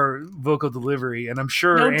for vocal delivery. And I'm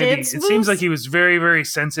sure Andy, it seems like he was very, very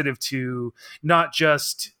sensitive to not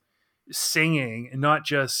just singing and not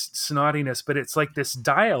just snottiness, but it's like this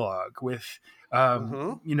dialogue with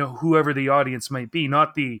whoever the audience might be,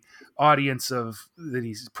 not the audience that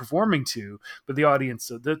he's performing to, but the audience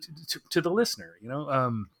to the listener,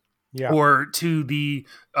 or to the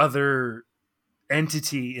other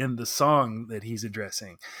entity in the song that he's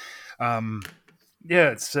addressing.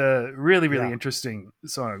 It's a really, really interesting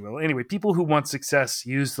song. Well, anyway, people who want success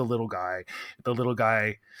use the little guy. The little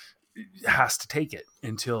guy has to take it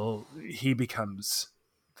until he becomes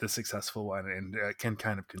the successful one and can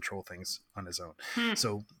kind of control things on his own.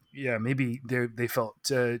 So maybe they felt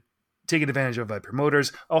taken advantage of by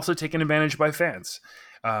promoters, also taken advantage by fans.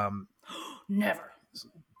 Never.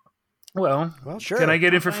 Well, sure. Can I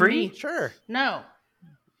get in for free? Sure. No.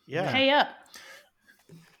 Yeah. Pay up.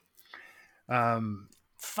 $5.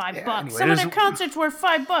 Anyway, some of their concerts were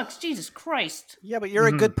 $5. Jesus Christ. Yeah, but you're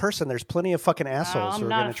a good person. There's plenty of fucking assholes who are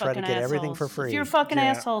going to try to get everything for free. If you're a fucking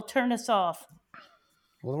asshole, turn us off.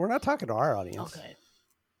 Well, we're not talking to our audience. Okay.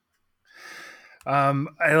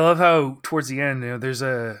 I love how towards the end, there's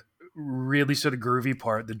a really sort of groovy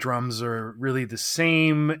part. The drums are really the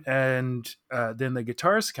same, and then the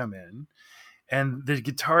guitars come in, and the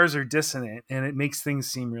guitars are dissonant, and it makes things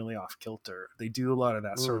seem really off kilter. They do a lot of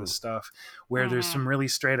that sort of stuff where there's some really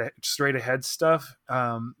straight ahead stuff,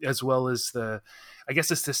 as well as I guess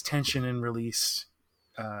it's this tension and release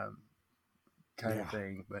kind of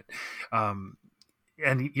thing. But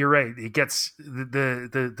and you're right, it gets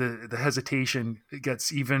the hesitation, it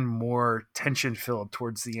gets even more tension filled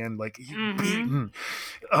towards the end, like beaten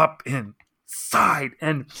up inside,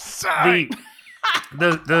 and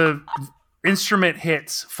the instrument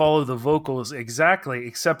hits follow the vocals exactly,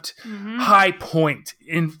 except high point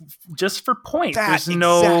in just for point. There's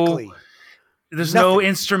no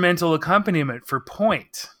instrumental accompaniment for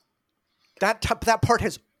point. That part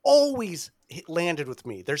has always landed with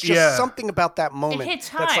me. There's just something about that moment. It hits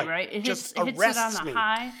high, high, right? It hits it on the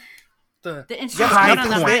high. The instrument high on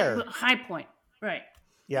point. the high point, right?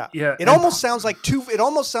 Yeah. Yeah. It almost sounds like It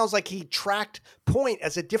almost sounds like he tracked point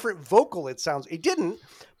as a different vocal. It didn't,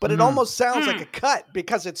 but it almost sounds like a cut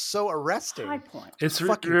because it's so arresting. High point. It's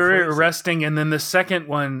fucking very crazy. arresting, and then the second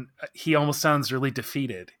one, he almost sounds really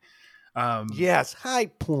defeated. Yes, high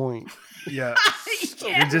point. Yeah.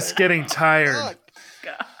 You're just getting tired. Fuck.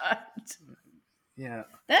 God. Yeah.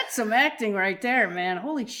 That's some acting right there, man.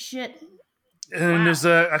 Holy shit. And there's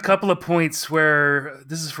a couple of points where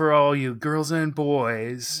this is for all you girls and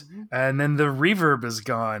boys, and then the reverb is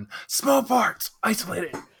gone. Small parts,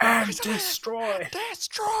 isolated, and destroyed.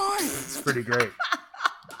 It's pretty great.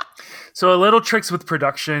 So a little tricks with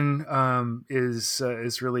production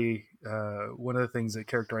is really one of the things that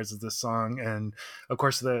characterizes this song, and of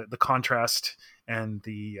course the contrast and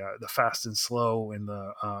the fast and slow and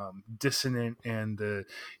the dissonant and the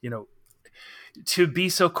to be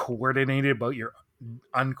so coordinated about your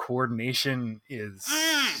uncoordination is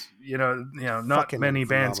not Fucking many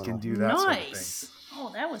bands phenomenal. can do that sort of thing. Nice.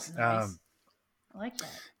 Oh, that was nice. I like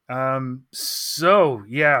that. So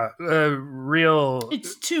yeah, real.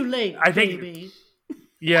 It's too late, I think- baby.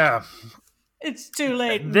 Yeah, It's too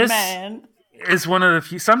late, This- man. is one of the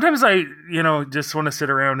few. Sometimes I, just want to sit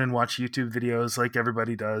around and watch YouTube videos like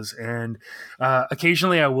everybody does, and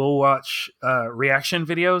occasionally I will watch reaction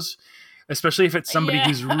videos, especially if it's somebody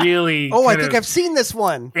who's really. Oh, I kind think of I've seen this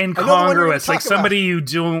one. I know the one you're incongruous, gonna like talk about. somebody you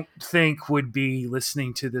don't think would be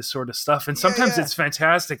listening to this sort of stuff, and sometimes yeah. it's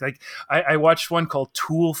fantastic. Like I watched one called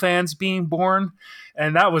Tool Fans Being Born,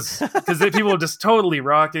 and that was because people were just totally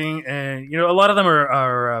rocking, and a lot of them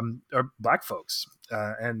are black folks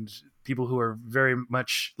and people who are very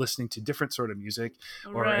much listening to different sort of music,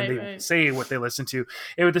 and they say what they listen to.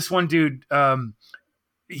 And with this one dude,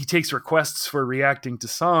 he takes requests for reacting to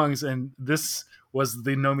songs, and this was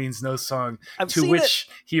the No Means No song to which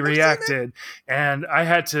he reacted. And I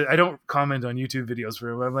don't comment on YouTube videos for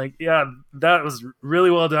him. I'm like, yeah, that was really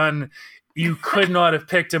well done. You could not have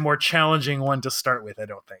picked a more challenging one to start with, I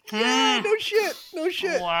don't think. Yeah, no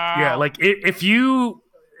shit. Wow. Yeah, like if you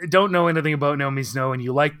don't know anything about No Means No and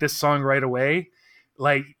you like this song right away,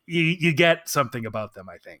 like you get something about them,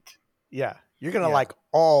 I think. Yeah, you're gonna like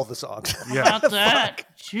all the songs. Yeah. About that.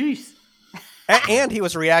 Jeez. And he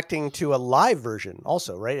was reacting to a live version,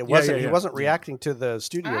 also, right? It wasn't. He wasn't reacting to the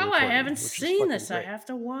studio. Oh, I recording, haven't which is seen fucking this. great. I have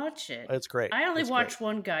to watch it. It's great. I only It's watched great.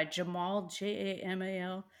 one guy, Jamal,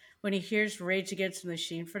 Jamal, when he hears Rage Against the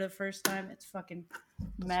Machine for the first time. It's fucking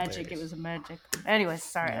magic. It was a magic. Anyway,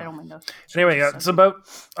 sorry, I don't mean to. Anyway, that's about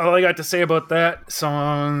all I got to say about that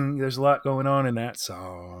song. There's a lot going on in that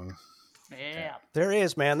song. Yeah. There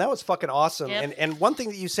is, man. That was fucking awesome. Yep. And one thing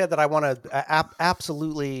that you said that I want to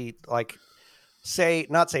absolutely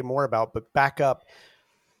not say more about, but back up.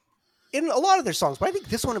 In a lot of their songs, but I think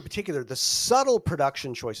this one in particular, the subtle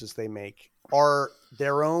production choices they make are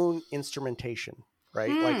their own instrumentation, right?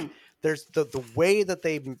 Like there's the way that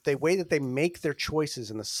they make their choices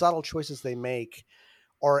and the subtle choices they make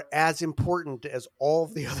are as important as all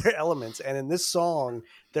of the other elements. And in this song,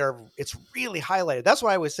 it's really highlighted. That's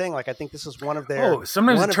why I was saying, like, I think this is one of their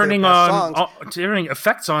sometimes turning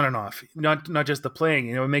effects on and off, not just the playing.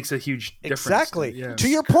 It makes a huge difference. Exactly. Yeah. To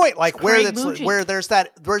your point, like where Craig there's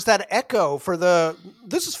that echo for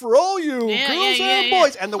this is for all you girls and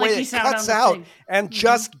boys, and the way it cuts out and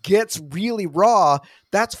just gets really raw.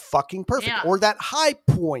 That's fucking perfect. Yeah. Or that high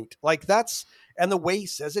point, like and the way he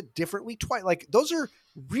says it differently twice. Like those are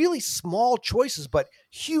really small choices, but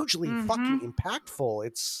hugely fucking impactful.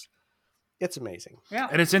 It's amazing. Yeah.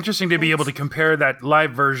 And it's interesting to be able to compare that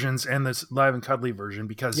live versions and this live and cuddly version,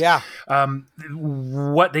 because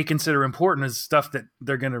what they consider important is stuff that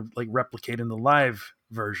they're going to like replicate in the live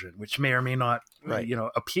version, which may or may not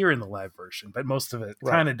appear in the live version, but most of it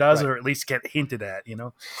kind of does, or at least get hinted at. Yeah.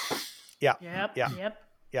 Yep. Yeah. Yep.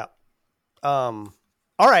 Yeah. All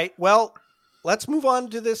right. Well, let's move on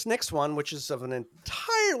to this next one, which is of an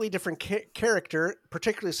entirely different character,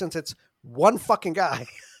 particularly since it's one fucking guy.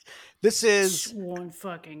 This is one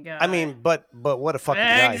fucking guy. I mean, but what a fucking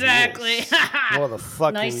guy. Exactly. He is. What a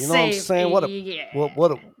fucking, Nice you know what I'm save. saying? Yeah.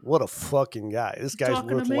 What a fucking guy. This guy's Talking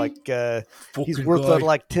to worth me? like he's Fucking worth guy.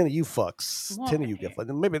 like 10 of you fucks. 10 of you get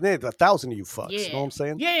maybe 1,000 of you fucks. You know what I'm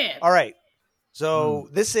saying? Yeah. All right. So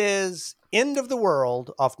this is End of the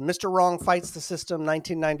World off Mr. Wrong Fights the System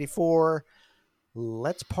 1994.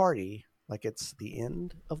 Let's party like it's the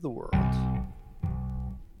end of the world.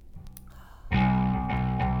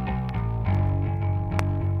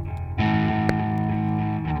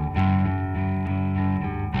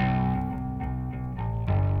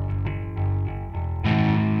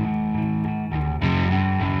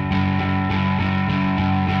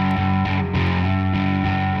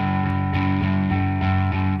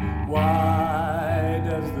 Why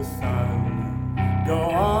does the sun go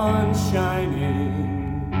on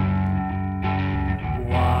shining?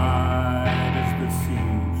 Why does the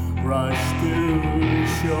sea rush to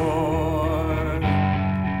shore?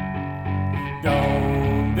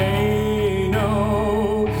 Don't they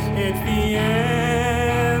know it's the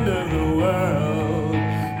end of the world?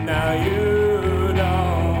 Now you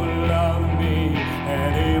don't love me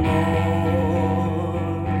anymore.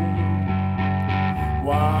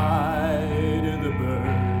 Why do the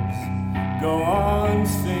birds go on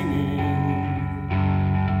singing?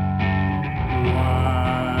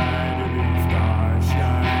 Why do the stars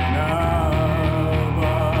shine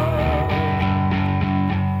above?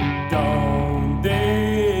 Don't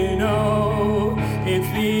they know it's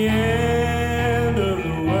the end of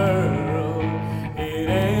the world? It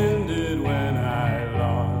ended when I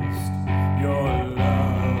lost your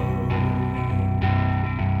love.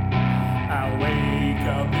 I wake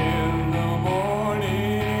up in the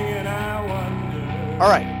morning and I wonder. All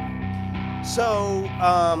right. So,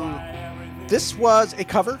 this was a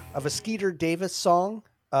cover of a Skeeter Davis song,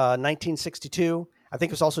 1962. I think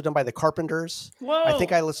it was also done by the Carpenters. Whoa. I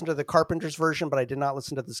think I listened to the Carpenters version, but I did not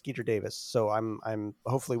listen to the Skeeter Davis. So I'm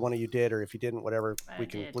hopefully one of you did, or if you didn't, whatever, we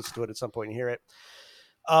can did. listen to it at some point and hear it.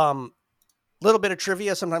 Little bit of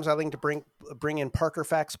trivia. Sometimes I like to bring in Parker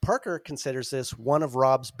facts. Parker considers this one of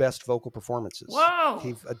Rob's best vocal performances. Whoa.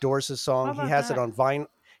 He adores his song. How He about has it that? on vinyl.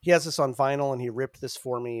 He has this on vinyl, and he ripped this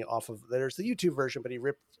for me off of. There's the YouTube version, but he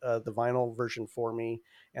ripped the vinyl version for me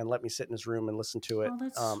and let me sit in his room and listen to it. Oh,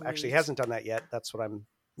 that's Actually, sweet. he hasn't done that yet. That's what I'm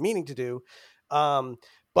meaning to do.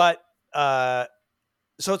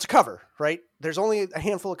 So it's a cover, right? There's only a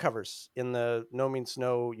handful of covers in the No Means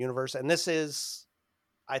No universe, and this is,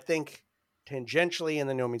 I think, tangentially in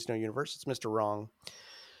the No Means No universe. It's Mr. Wrong.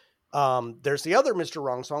 There's the other Mr.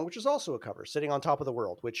 Wrong song, which is also a cover, Sitting on Top of the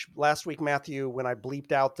World, which last week, Matthew, when I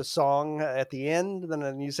bleeped out the song at the end,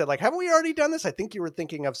 then you said, like, haven't we already done this? I think you were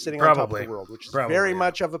thinking of Sitting on Top of Probably. the World, which is Probably, very yeah.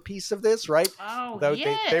 much of a piece of this, right? Oh, Though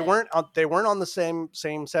yeah. they weren't on the same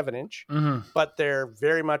 7-inch, but they're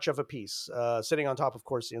very much of a piece. Sitting on Top, of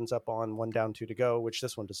course, ends up on One Down, Two to Go, which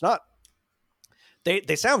this one does not.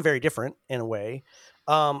 They sound very different in a way.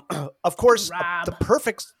 Of course, Rob.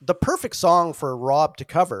 the perfect song for Rob to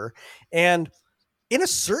cover, and in a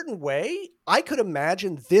certain way, I could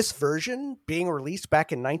imagine this version being released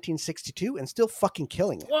back in 1962 and still fucking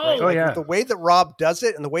killing it. Whoa. Right? Oh, Like, yeah. with the way that Rob does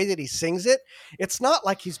it and the way that he sings it, it's not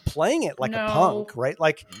like he's playing it like a No. punk, right?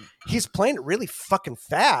 Like he's playing it really fucking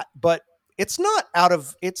fat, but it's not out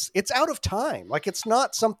of it's out of time. Like it's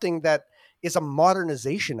not something that is a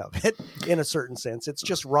modernization of it in a certain sense. It's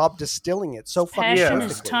just Rob distilling it so fucking Passion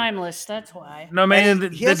is perfectly. timeless. That's why. No, man,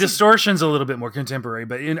 And he the has a- distortion's a little bit more contemporary,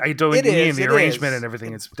 but I don't It mean is, the it arrangement is. and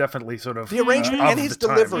everything. It's definitely sort of The arrangement of and his the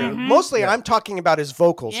time, delivery. yeah. Mostly, Yeah. I'm talking about his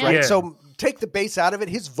vocals, Yeah. right? Yeah. So take the bass out of it.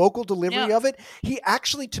 His vocal delivery Yeah. of it, he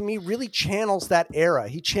actually, to me, really channels that era.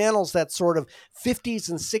 He channels that sort of 50s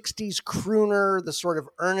and 60s crooner, the sort of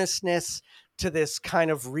earnestness to this kind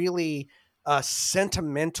of really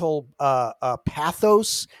sentimental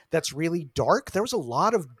pathos that's really dark. There was a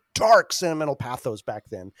lot of dark sentimental pathos back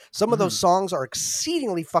then. Some of those songs are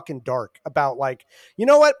exceedingly fucking dark about, like, you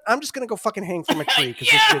know what? I'm just gonna go fucking hang from a tree because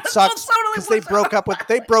this shit sucks. that's totally Because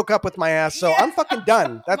they broke up with my ass. So I'm fucking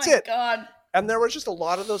done. That's oh my it. God. And there was just a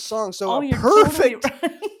lot of those songs. So Oh, a you're perfect,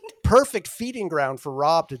 totally right. perfect feeding ground for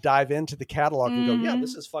Rob to dive into the catalog and go, yeah,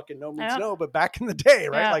 this is fucking No Means Yeah. No, but back in the day,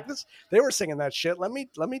 right? Yeah. Like this, they were singing that shit. Let me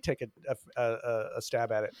take a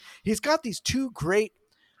stab at it. He's got these two great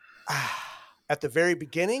at the very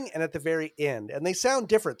beginning and at the very end, and they sound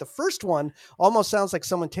different. The first one almost sounds like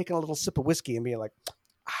someone taking a little sip of whiskey and being like,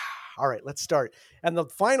 all right, let's start. And the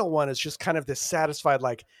final one is just kind of this satisfied,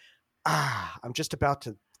 like, I'm just about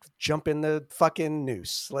to jump in the fucking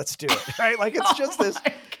noose. Let's do it. Right? Like it's just this. my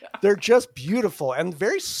God. They're just beautiful and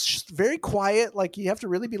very quiet. Like you have to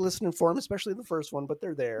really be listening for them, especially the first one, but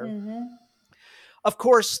they're there. Mm-hmm. Of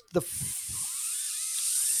course, the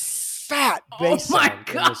fat bass my sound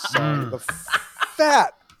in this song. God. The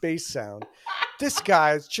fat bass sound. This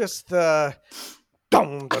guy is just the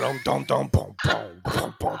dum dum dum dum boom boom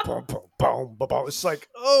boom boom boom boom boom boom. It's like,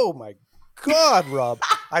 oh my God, Rob.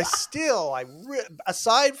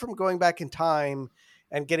 Aside from going back in time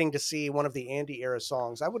and getting to see one of the Andy era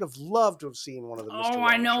songs, I would have loved to have seen one of the Mr. Oh,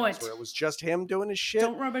 I Wrong know shows it. where it was just him doing his shit.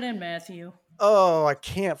 Don't rub it in, Matthew. Oh, I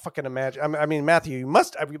can't fucking imagine. I mean, Matthew, you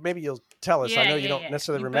must. Maybe you'll tell us. I Yeah, know you yeah, don't yeah.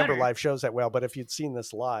 necessarily You remember better. live shows that well, but if you'd seen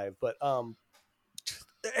this live, but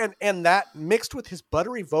and that mixed with his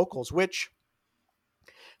buttery vocals, which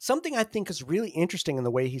something I think is really interesting in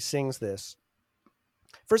the way he sings this.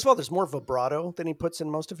 First of all, there's more vibrato than he puts in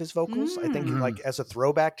most of his vocals. I think, like as a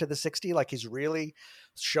throwback to the '60s, like he's really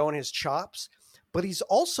showing his chops. But he's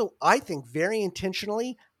also, I think, very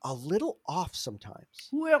intentionally a little off sometimes.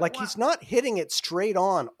 Well, Like he's not hitting it straight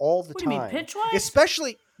on all the What do you time. mean, pitch-wise?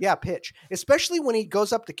 Especially, yeah, pitch. Especially when he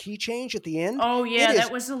goes up the key change at the end. Oh, yeah, It that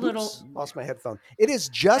is- was a little. Oops, lost my headphone. It is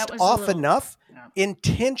just That was a off little- enough Yeah.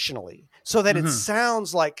 intentionally so that it Mhm.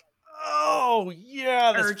 sounds like, oh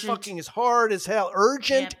yeah, this Urgent. fucking is hard as hell,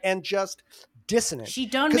 urgent Yep. and just dissonant. She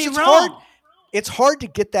done 'Cause me it's wrong. hard- It's hard to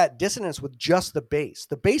get that dissonance with just the bass.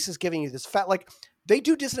 The bass is giving you this fat, like they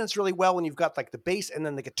do dissonance really well when you've got like the bass and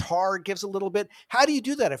then the guitar gives a little bit. How do you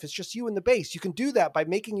do that if it's just you and the bass? You can do that by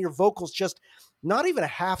making your vocals just not even a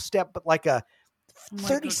half step, but like a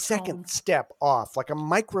 30-second Microtone. step off, like a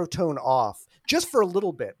microtone off, just for a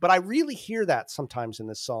little bit. But I really hear that sometimes in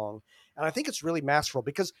this song. And I think it's really masterful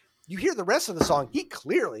because you hear the rest of the song, he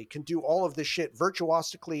clearly can do all of this shit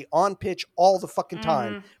virtuosically on pitch all the fucking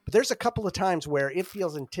time. Mhm. But there's a couple of times where it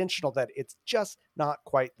feels intentional that it's just not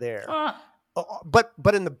quite there.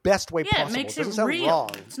 But in the best way Yeah, possible. it makes doesn't it sound real.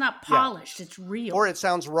 wrong. It's not polished. It's real. Or it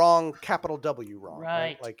sounds wrong, capital W wrong.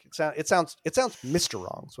 Right. Like it sounds Mr.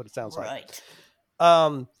 Wrong is what it sounds like.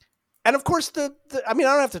 right. And of course, I mean,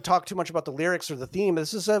 I don't have to talk too much about the lyrics or the theme.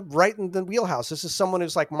 This is right in the wheelhouse. This is someone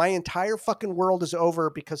who's like, my entire fucking world is over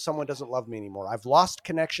because someone doesn't love me anymore. I've lost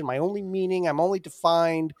connection, my only meaning. I'm only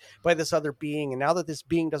defined by this other being. And now that this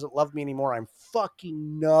being doesn't love me anymore, I'm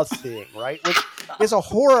fucking nothing, right? Which is a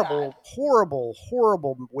horrible, horrible,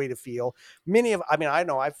 horrible way to feel. I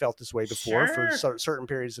know I've felt this way before for certain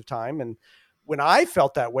periods of time. And when I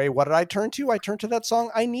felt that way, what did I turn to? I turned to that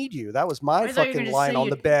song, I Need You. That was my I thought you were fucking gonna line say on you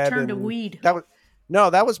the bed. turned to and weed. that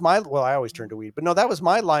was my, well, I always turn to weed, but no, that was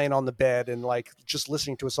my lying on the bed and like just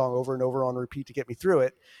listening to a song over and over on repeat to get me through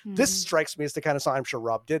it. This Mm-hmm. strikes me as the kind of song, I'm sure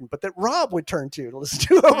Rob didn't, but that Rob would turn to listen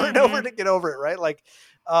to over and over Mhm. to get over it. Right. Like,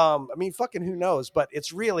 I mean, fucking who knows, but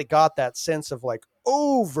it's really got that sense of like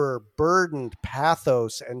overburdened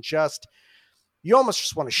pathos and just, you almost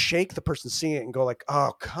just want to shake the person singing it and go like,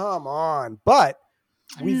 oh, come on. But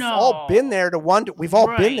we've all been there to one, we've all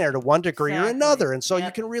been Right. there to one degree or Exactly. another. And so you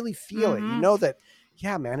Yep. can really feel it. You Mhm. know that,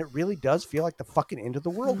 yeah, man, it really does feel like the fucking end of the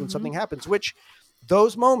world when something happens, which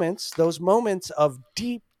those moments of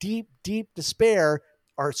deep, deep, deep despair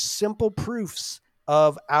are simple proofs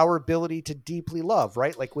of our ability to deeply love,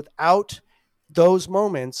 right? Like without those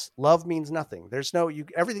moments, love means nothing. There's no,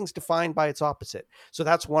 everything's defined by its opposite. So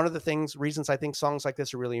that's one of the reasons I think songs like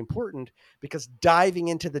this are really important, because diving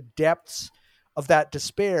into the depths of that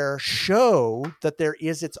despair show that there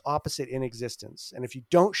is its opposite in existence. And if you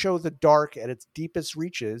don't show the dark at its deepest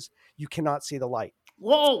reaches, you cannot see the light.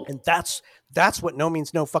 Whoa. And that's what No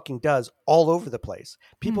Means No fucking does all over the place.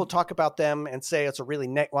 People talk about them and say it's a really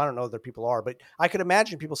well, I don't know if there people are, but I could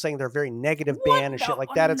imagine people saying they're a very negative band and shit like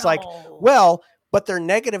that. It's like, well, but they're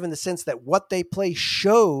negative in the sense that what they play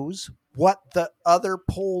shows what the other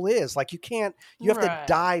pole is. Like you have to Right.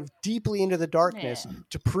 dive deeply into the darkness Yeah.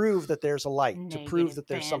 to prove that there's a light, to prove Negative that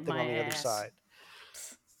there's band, something my on the other ass. side.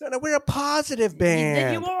 No, we're a positive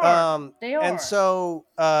band. You are. They are. And so,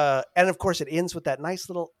 and of course, it ends with that nice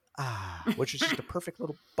little which is just a perfect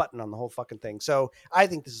little button on the whole fucking thing. So I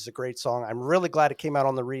think this is a great song. I'm really glad it came out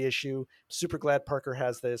on the reissue. Super glad Parker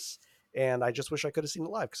has this, and I just wish I could have seen it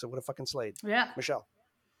live because it would have fucking slayed. Yeah. Michelle.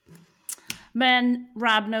 Man,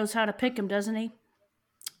 Rob knows how to pick 'em, doesn't he?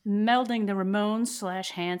 Melding the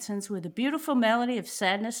Ramones/Hansons with a beautiful melody of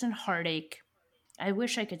sadness and heartache. I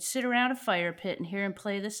wish I could sit around a fire pit and hear him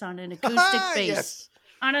play this on an acoustic bass. Yes.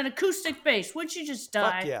 On an acoustic bass. Would you just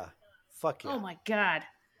die? Fuck yeah. Fuck yeah. Oh my God.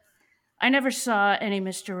 I never saw any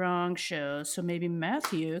Mr. Wrong shows, so maybe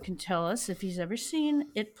Matthew can tell us if he's ever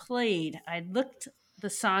seen it played. I looked the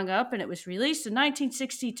song up and it was released in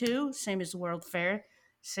 1962, same as the World Fair.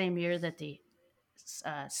 same year that the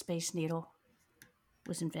Space Needle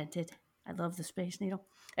was invented. I love the Space Needle.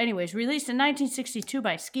 Anyways, released in 1962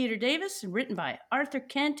 by Skeeter Davis and written by Arthur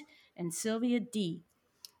Kent and Sylvia D.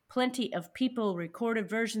 Plenty of people recorded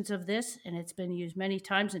versions of this, and it's been used many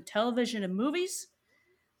times in television and movies.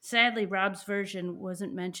 Sadly, Rob's version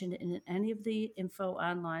wasn't mentioned in any of the info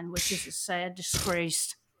online, which is a sad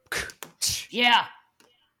disgrace. Yeah.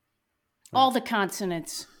 All the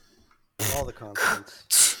consonants. All the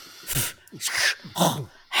consonants.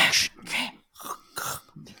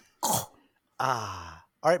 Ah.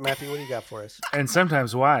 All right, Matthew, what do you got for us? And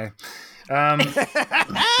sometimes why.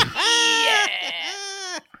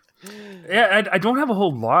 Yeah, I don't have a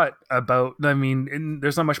whole lot about. I mean,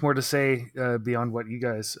 there's not much more to say beyond what you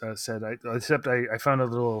guys said. Except I found a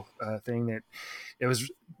little thing that it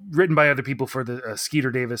was written by other people for the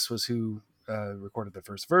Skeeter Davis was who recorded the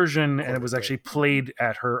first version, and it was actually played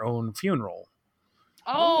at her own funeral.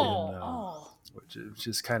 Which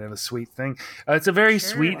is kind of a sweet thing. It's a very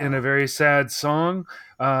sweet and a very sad song.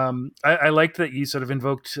 I liked that you sort of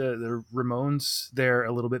invoked the Ramones there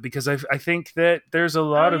a little bit because I think that there's a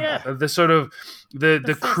lot of the sort of the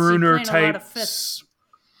crooner types.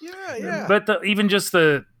 Yeah. But even just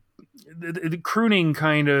the crooning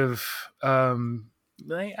kind of I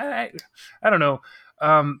don't know.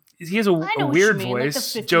 He has a weird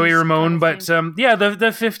voice, like Joey Ramone, but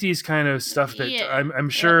the 50s kind of stuff that I'm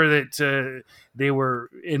sure that they were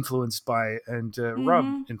influenced by, and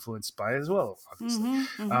Rob influenced by as well, obviously.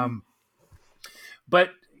 But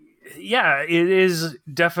yeah, it is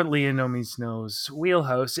definitely in No Means No's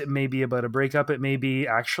wheelhouse. It may be about a breakup. It may be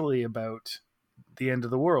actually about the end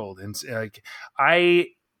of the world, and like I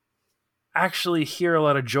actually hear a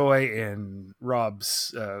lot of joy in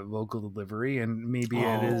Rob's vocal delivery, and maybe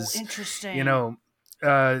it is interesting.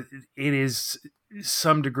 It is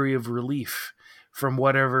some degree of relief from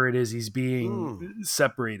whatever it is he's being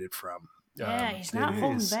separated from. Yeah, he's not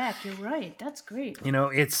holding back. You're right. That's great.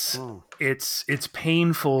 It's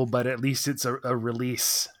painful, but at least it's a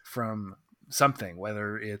release from something,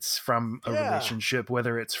 whether it's from a relationship,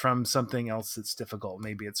 whether it's from something else that's difficult,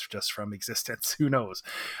 maybe it's just from existence, who knows.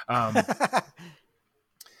 But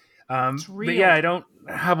yeah, I don't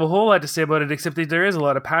have a whole lot to say about it, except that there is a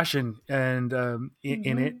lot of passion and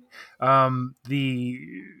in it.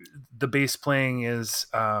 The bass playing is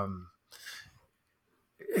I'd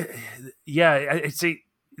say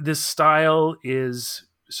this style is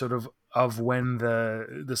sort of when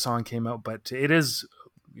the song came out, but it is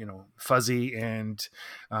fuzzy, and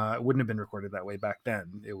it wouldn't have been recorded that way back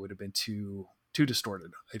then. It would have been too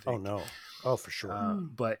distorted, I think. Oh no. Oh, for sure.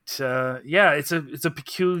 But it's a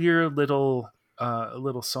peculiar little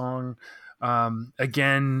song.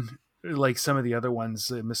 Again, like some of the other ones,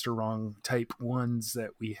 Mr. Wrong type ones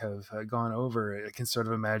that we have gone over, I can sort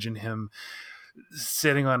of imagine him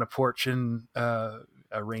sitting on a porch in a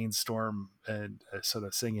rainstorm and sort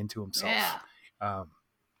of singing to himself.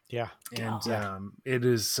 It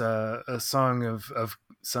is a song of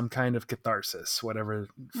some kind of catharsis, whatever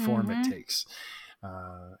form it takes.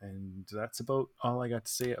 And that's about all I got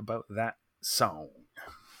to say about that song.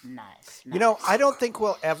 Nice. I don't think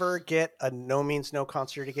we'll ever get a No Means No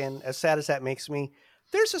concert again, as sad as that makes me.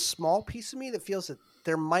 There's a small piece of me that feels that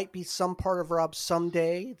there might be some part of Rob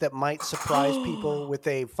someday that might surprise people with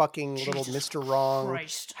a fucking little Mr. Wrong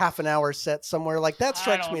half an hour set somewhere. Like that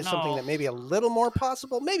strikes me as something that may be a little more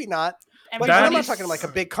possible. Maybe not. But I'm not talking like a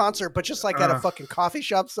big concert, but just like at a fucking coffee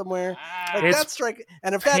shop somewhere. Like that strike.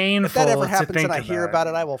 And if that ever happens and I hear about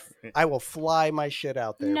it, I will fly my shit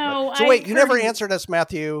out there. No, so wait, you never answered us,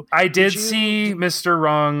 Matthew. I did see Mr.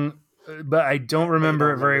 Wrong, but I don't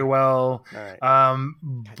remember it very well. Right.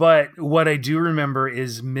 But what I do remember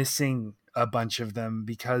is missing a bunch of them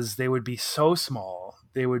because they would be so small.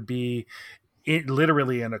 They would be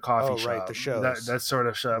literally in a coffee shop. Right, the shows. That sort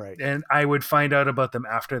of shop. Right. And I would find out about them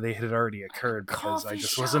after they had already occurred because I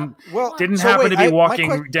just didn't so happen wait, to be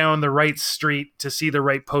walking down the right street to see the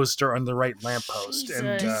right poster on the right lamppost.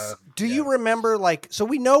 And do you remember, so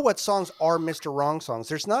we know what songs are Mr. Wrong songs.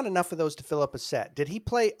 There's not enough of those to fill up a set. Did he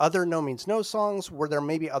play other No Means No songs? Were there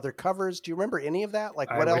maybe other covers? Do you remember any of that?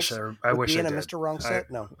 Like what else would be in a Mr. Wrong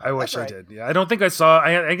set? No. I wish I did. Yeah, I don't think I saw,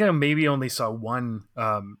 I maybe only saw one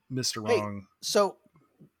Mr. Wrong. So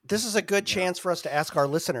this is a good chance for us to ask our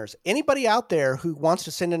listeners. Anybody out there who wants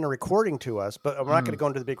to send in a recording to us, but we're not going to go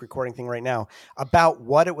into the big recording thing right now, about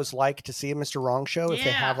what it was like to see a Mr. Wrong show, if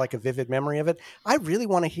they have like a vivid memory of it. I really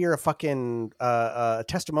want to hear a fucking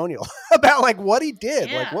testimonial about like what he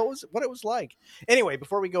did, like what it was like. Anyway,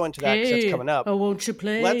 before we go into that, 'cause that's coming up. Oh, won't you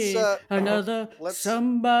play let's,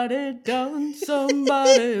 somebody done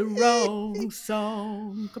somebody wrong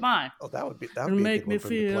song? Come on. Oh, that would be Make me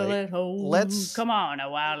feel at home. Come on, a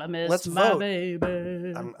while I miss my vote.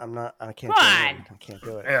 baby. I'm not. I can't. Come do on. it. I can't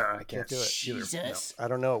do it. Yeah, I can't do it. Jesus. No, I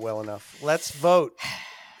don't know it well enough. Let's vote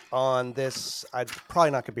on this. I'd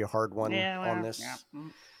probably not going to be a hard one on this. Yeah.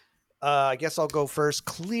 I guess I'll go first.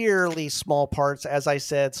 Clearly, Small Parts. As I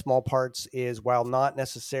said, Small Parts is, while not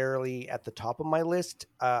necessarily at the top of my list,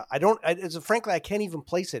 frankly, I can't even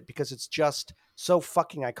place it because it's just so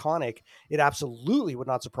fucking iconic. It absolutely would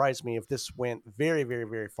not surprise me if this went very, very,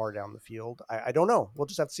 very far down the field. I don't know. We'll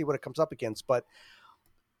just have to see what it comes up against. But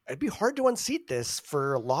it'd be hard to unseat this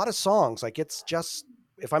for a lot of songs. Like, it's just,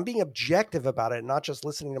 if I'm being objective about it, not just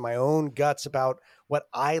listening to my own guts about what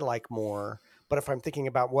I like more, but if I'm thinking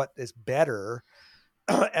about what is better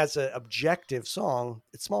as an objective song,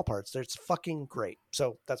 it's Small Parts. It's fucking great.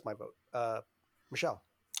 So that's my vote. Michelle.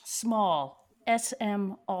 Small.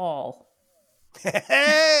 SM All.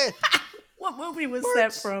 Hey! What movie was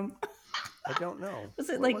that from? I don't know. Was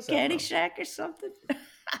it What like that from? Caddyshack or something?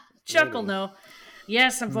 Chuckle, Maybe. no.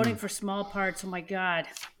 Yes, I'm voting for Small Parts. Oh my God.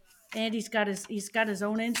 And he's got his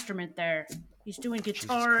own instrument there. He's doing Jesus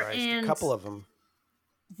guitar Christ. and A couple of them.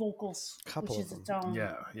 vocals, Couple which of is its them. own.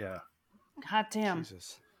 Yeah. Hot damn.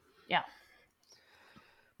 Jesus. Yeah.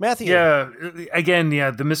 Matthew. Yeah, again, the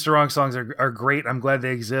Mr. Wrong songs are great. I'm glad they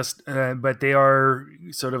exist, but they are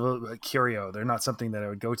sort of a curio. They're not something that I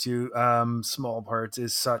would go to. Small Parts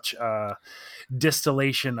is such a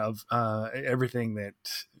distillation of everything that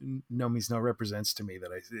No Means No represents to me that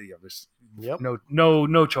there's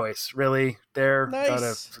no choice really there.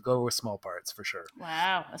 Nice. Gotta go with Small Parts for sure.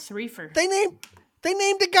 Wow. A threefer. They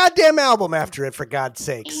named a goddamn album after it, for God's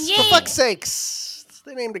sakes. For fuck's sakes.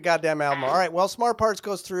 They named a goddamn album. All right. Well, Smart Parts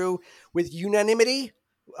goes through with unanimity,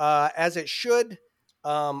 as it should.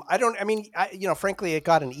 Frankly, it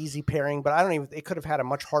got an easy pairing, but it could have had a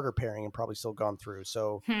much harder pairing and probably still gone through.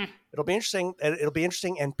 So it'll be interesting. It'll be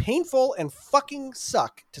interesting and painful and fucking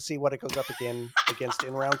suck to see what it goes up against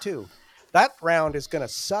in round 2. That round is going to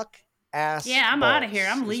suck ass. Yeah, I'm out of here.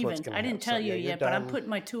 I'm is what's leaving. gonna I didn't happen. tell So, you yeah, yet, you're but I'm done. putting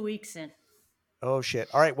my 2 weeks in. Oh shit!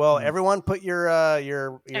 All right, well, everyone, put your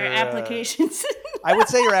applications. I would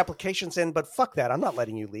say your applications in, but fuck that. I'm not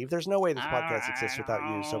letting you leave. There's no way this podcast exists without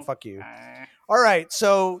you. So fuck you. All right,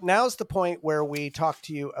 so now's the point where we talk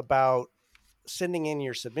to you about sending in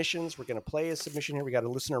your submissions. We're going to play a submission here. We got a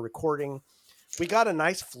listener recording. We got a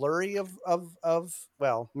nice flurry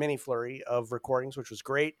mini flurry of recordings, which was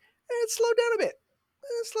great. And it slowed down a bit.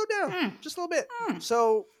 Slow down just a little bit.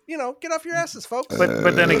 So, get off your asses, folks. But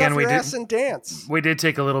then Get again, off we your did ass and dance. we did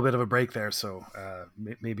take a little bit of a break there, so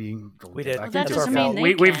maybe We did. Well, that That's doesn't our mean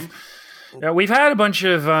fault. they can. We've had a bunch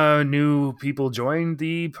of new people join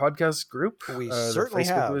the podcast group. We the certainly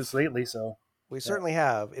Facebook have. was lately, so We certainly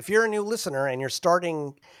have. If you're a new listener and you're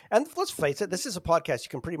starting, and let's face it, this is a podcast you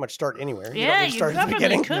can probably start anywhere. You don't Yeah, need to you start at the probably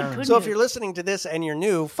beginning. could, couldn't So if you? you're listening to this and you're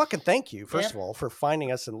new, fucking thank you, first Yep. of all, for finding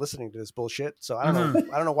us and listening to this bullshit. So I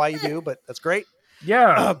don't know why you do, but that's great.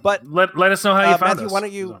 yeah. But let us know how you found Matthew, us. why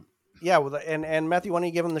don't you? Yeah, and Matthew, why don't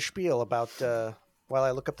you give them the spiel about while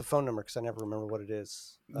I look up the phone number because I never remember what it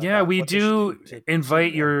is. Yeah, about we what they do should do to invite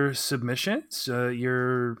send in. your submissions,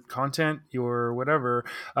 your content, your whatever.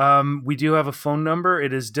 We do have a phone number.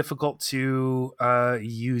 It is difficult to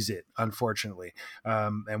use it, unfortunately.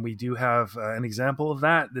 And we do have an example of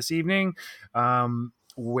that this evening.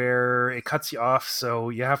 Where it cuts you off, so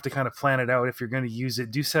you have to kind of plan it out. If you're going to use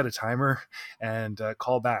it, do set a timer and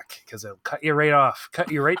call back because it'll cut you right off,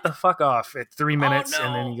 cut you right the fuck off at 3 minutes,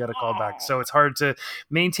 and then you got to call back. So it's hard to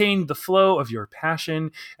maintain the flow of your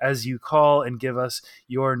passion as you call and give us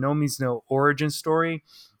your No Means No origin story,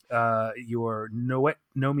 your No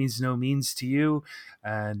Means No means to you,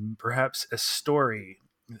 and perhaps a story,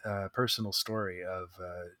 personal story of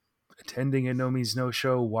attending a No Means No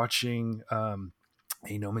show, watching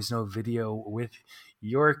a No Means No video with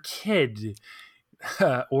your kid,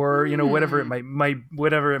 or whatever it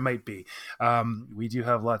might be. We do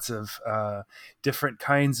have lots of different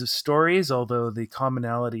kinds of stories, although the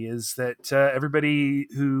commonality is that everybody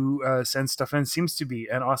who sends stuff in seems to be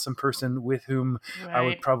an awesome person with whom I would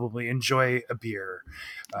Right. probably enjoy a beer.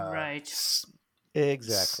 Right.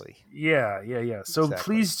 Exactly. Yeah. So Exactly.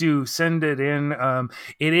 please do send it in.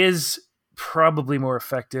 It is probably more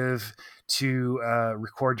effective to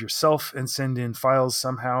record yourself and send in files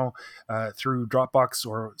somehow through Dropbox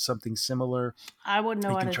or something similar. I wouldn't know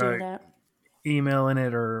You how can to try do that. emailing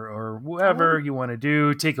it or whatever you want to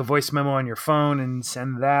do. Take a voice memo on your phone and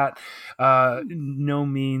send that. No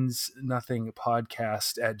means nothing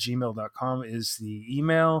podcast at gmail.com is the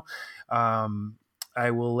email. I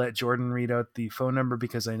will let Jordan read out the phone number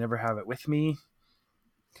because I never have it with me.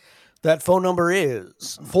 That phone number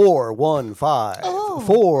is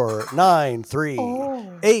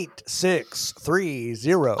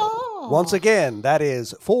 415-493-8630. Once again, that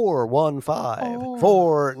is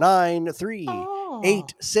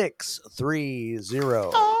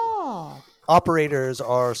 415-493-8630. Operators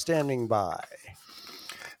are standing by.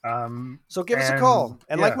 So give us a call.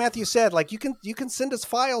 And like Matthew said, like you can send us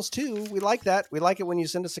files too. We like that. We like it when you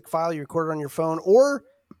send us a file, you record it on your phone or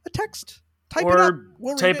a text. Type it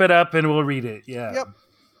up and we'll read it. Yeah.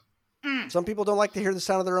 Yep. Some people don't like to hear the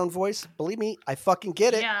sound of their own voice. Believe me, I fucking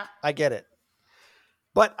get it. Yeah. I get it.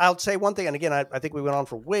 But I'll say one thing, and again, I think we went on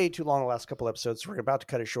for way too long the last couple episodes. So we're about to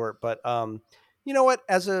cut it short. But you know what?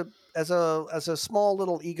 As a small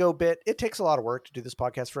little ego bit, it takes a lot of work to do this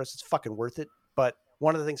podcast for us. It's fucking worth it. But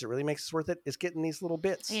one of the things that really makes it worth it is getting these little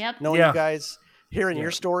bits. Yep. Knowing you guys, hearing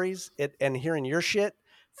your stories, and hearing your shit.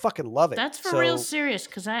 Fucking love it. That's for real serious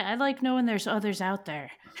because I like knowing there's others out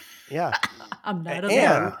there. Yeah. I'm not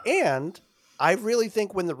alone. And I really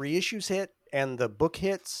think when the reissues hit and the book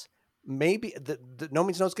hits, maybe the No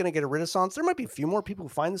Means No is going to get a renaissance. There might be a few more people who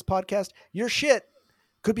find this podcast. Your shit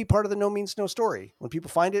could be part of the No Means No story. When people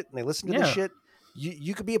find it and they listen to this shit,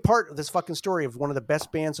 you could be a part of this fucking story of one of the best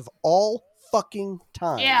bands of all fucking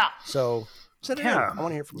time. Yeah. So send it in. I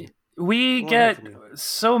want to hear from you. We get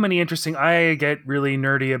so many interesting. I get really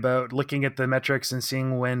nerdy about looking at the metrics and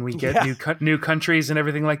seeing when we get new countries and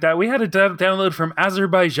everything like that. We had a download from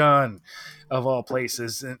Azerbaijan, of all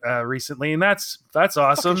places, recently, and that's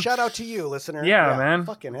awesome. Fucking shout out to you, listener. Yeah, man.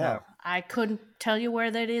 Fucking hell. I couldn't tell you where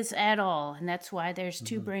that is at all, and that's why there's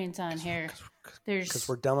two brains on here. There's because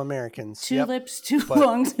we're dumb Americans. Two lips, two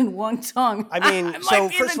lungs, and one tongue. I mean, so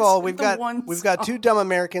first of all, we've got two dumb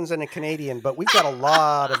Americans and a Canadian, but we've got a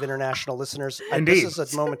lot of international listeners. And this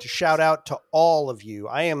is a moment to shout out to all of you.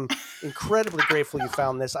 I am incredibly grateful you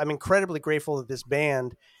found this. I'm incredibly grateful that this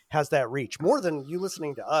band has that reach more than you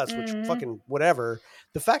listening to us, which fucking whatever.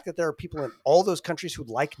 The fact that there are people in all those countries who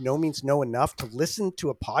like No Means No enough to listen to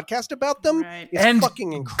a podcast about them is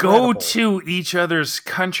fucking incredible. Go to each other's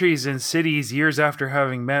countries and cities years after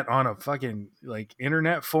having met on a fucking like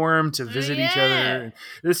internet forum to visit each other.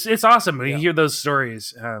 It's awesome when you hear those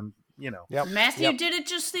stories. Matthew did it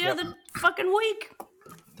just the other fucking week.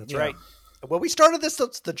 That's right. Well, we started this.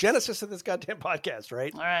 That's the genesis of this goddamn podcast,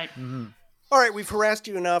 right? All right. Mm-hmm. All right, we've harassed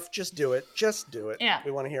you enough. Just do it. Just do it. Yeah.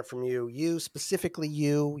 We want to hear from you. You, specifically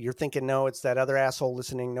you. You're thinking, no, it's that other asshole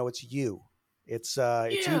listening. No, it's you. It's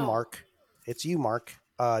you, Mark. It's you, Mark.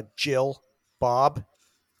 Jill, Bob,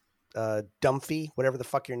 Dumphy, whatever the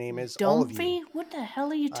fuck your name is. Dumphy? All of you. What the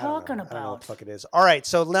hell are you talking about? I don't know what the fuck it is. All right,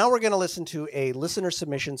 so now we're going to listen to a listener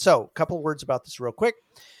submission. So, a couple of words about this real quick.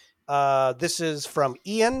 This is from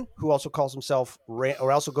Ian, who also calls himself, or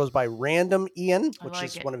also goes by Random Ian, which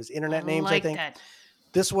is one of his internet names, I think. That.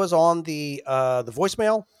 This was on the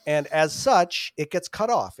voicemail, and as such, it gets cut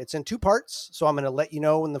off. It's in two parts, so I'm going to let you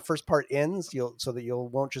know when the first part ends, so that you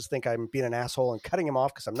won't just think I'm being an asshole and cutting him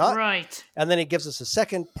off, because I'm not. Right. And then it gives us a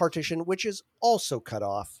second partition, which is also cut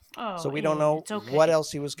off. So we don't know what else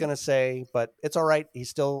he was going to say, but it's all right. He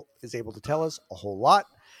still is able to tell us a whole lot.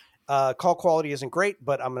 Call quality isn't great,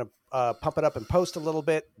 but I'm going to pump it up and post a little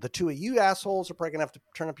bit. The two of you assholes are probably going to have to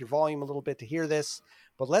turn up your volume a little bit to hear this.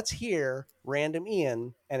 But let's hear Random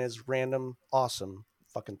Ian and his random, awesome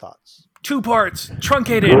fucking thoughts. 2 parts,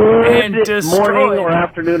 truncated and destroyed. Morning or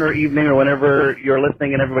afternoon or evening or whenever you're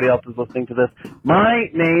listening and everybody else is listening to this. My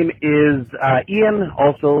name is Ian,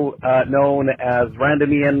 also known as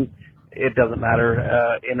Random Ian. It doesn't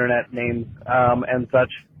matter, internet names and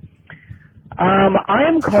such. I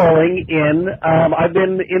am calling in. I've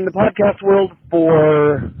been in the podcast world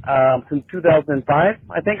for since 2005.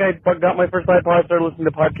 I think I got my first iPod, started listening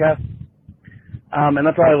to podcasts, and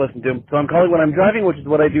that's all I listen to. So I'm calling when I'm driving, which is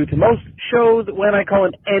what I do to most shows. When I call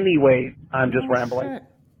in anyway, I'm just rambling.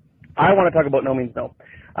 I want to talk about No Means No.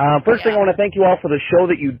 First thing, I want to thank you all for the show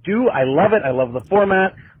that you do. I love it. I love the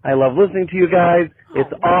format. I love listening to you guys.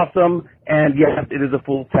 It's awesome. And yes, it is a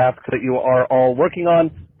full task that you are all working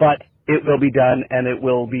on, but it will be done, and it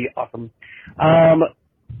will be awesome.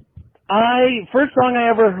 First song I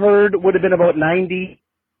ever heard would have been about 90,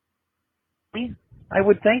 I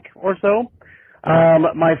would think, or so.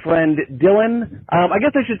 my friend Dylan. I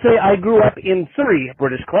guess I should say I grew up in Surrey,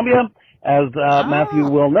 British Columbia, as Matthew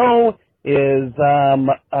will know, is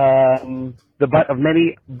the butt of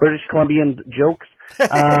many British Columbian jokes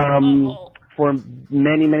for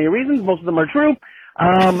many, many reasons. Most of them are true.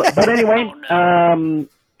 But anyway,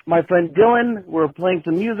 my friend Dylan, we're playing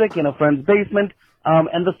some music in a friend's basement,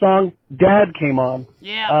 and the song Dad came on.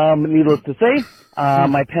 Yeah. Needless to say,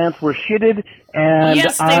 my pants were shitted, and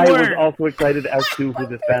Yes, they I were. was also excited as to who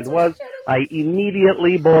this band was. I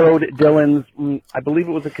immediately borrowed Dylan's, I believe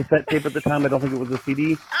it was a cassette tape at the time, I don't think it was a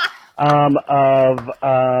CD,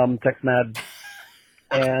 of Tex Mad,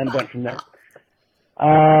 and went from there.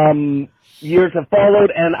 Years have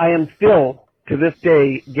followed, and I am still, to this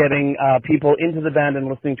day, getting people into the band and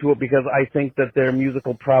listening to it because I think that their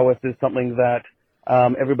musical prowess is something that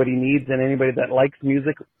everybody needs, and anybody that likes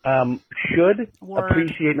music should Word.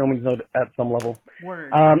 appreciate No Means No at some level.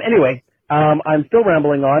 Word. Anyway, I'm still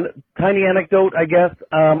rambling on. Tiny anecdote, I guess.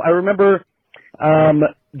 I remember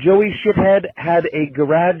Joey Shithead had a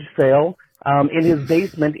garage sale in his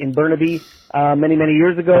basement in Burnaby many, many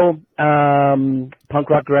years ago. Punk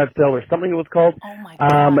Rock Garage Sale or something it was called. Oh my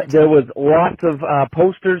God. There was lots of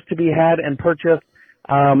posters to be had and purchased,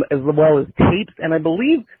 as well as tapes. And I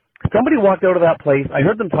believe somebody walked out of that place. I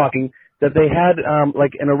heard them talking that they had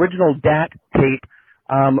like an original DAT tape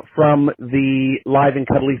from the Live and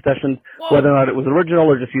Cuddly sessions, whether or not it was original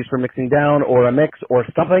or just used for mixing down or a mix or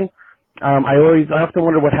something. I often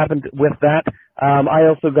wonder what happened with that. I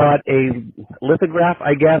also got a lithograph,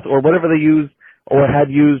 I guess, or whatever they used or had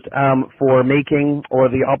used for making, or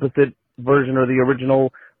the opposite version or the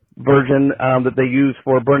original version that they used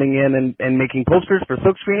for burning in and making posters for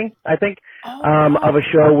silk screening, I think, of a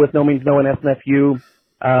show with No Means No and SNFU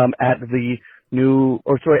at the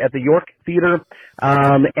at the York Theater.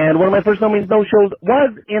 And one of my first No Means No shows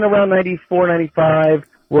was in around 94, 95,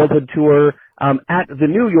 Worldhood Tour at the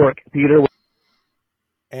New York Theater.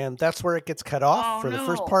 And that's where it gets cut off for the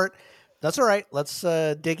first part. That's all right. Let's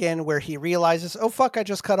dig in where he realizes, oh, fuck, I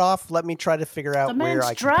just cut off. Let me try to figure out where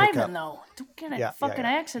I can pick up. The man's driving, though. Don't get a fucking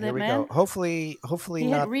accident, Here we man. go. Hopefully He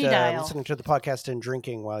not hit redial. listening to the podcast and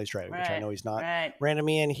drinking while he's driving, which I know he's not. Right. Random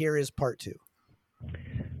Ian, here is part 2.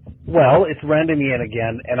 Well, it's Random Ian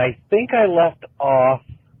again, and I think I left off,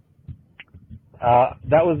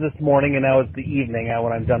 that was this morning, and now it's the evening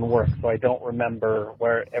when I'm done work, so I don't remember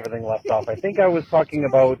where everything left off. I think I was talking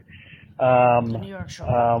about The New York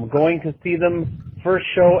show. going to see them first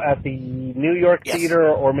show at the New York Theater,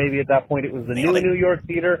 or maybe at that point it was the New York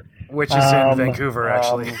Theater. Which is in Vancouver,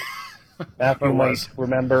 actually. Matthew Or might was.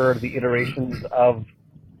 remember the iterations of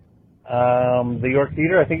the York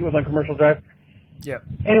Theater. I think it was on Commercial Drive. Yeah.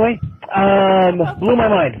 Anyway, blew my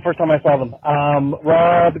mind first time I saw them.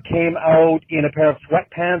 Rob came out in a pair of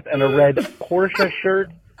sweatpants and a red Porsche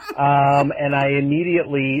shirt, and I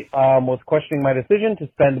immediately was questioning my decision to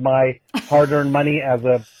spend my hard-earned money as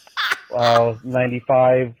a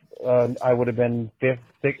 95. I would have been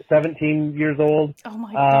 17 years old. Oh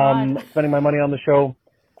my God. Spending my money on the show.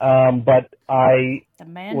 But I The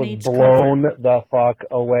man was needs blown comfort. the fuck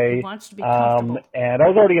away. He wants to be comfortable. And I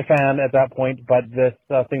was already a fan at that point, but this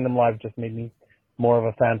seeing them live just made me more of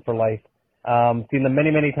a fan for life. Seen them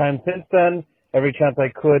many, many times since then, every chance I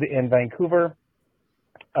could in Vancouver.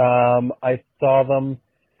 I saw them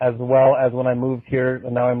as well as when I moved here,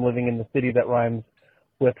 and now I'm living in the city that rhymes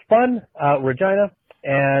with fun, Regina,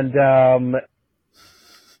 and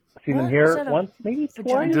seen them What? here Was that a once, maybe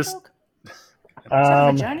Vagina twice. Just- joke? Is that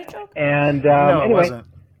a vagina joke? And No, it anyway,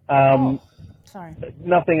 wasn't. Sorry.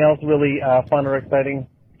 nothing else really fun or exciting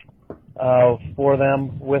for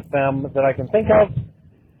them, with them, that I can think of.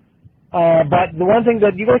 But the one thing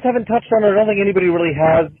that you guys haven't touched on, or I don't think anybody really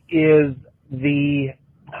has, is the,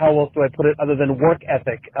 how else do I put it, other than work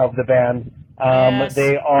ethic of the band. Yes.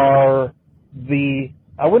 They are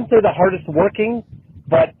I wouldn't say the hardest working,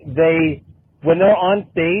 but when they're on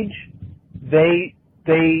stage,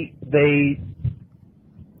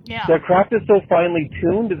 Yeah. their craft is so finely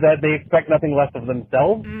tuned that they expect nothing less of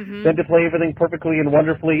themselves than to play everything perfectly and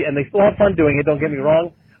wonderfully, and they still have fun doing it, don't get me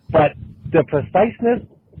wrong, but the preciseness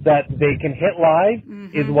that they can hit live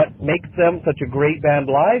is what makes them such a great band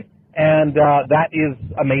live, and that is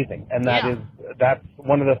amazing, and that's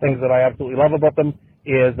one of the things that I absolutely love about them,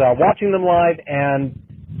 is watching them live and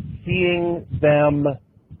seeing them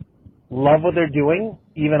love what they're doing,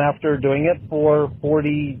 even after doing it for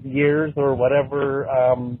 40 years or whatever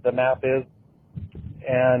the math is,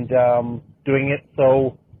 and doing it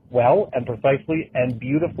so well and precisely and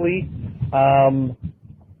beautifully.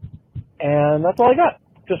 And that's all I got.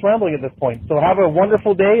 Just rambling at this point. So have a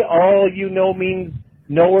wonderful day, all you know means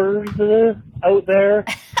knowers. out there.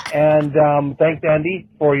 And thanks, Andy,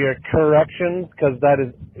 for your corrections, because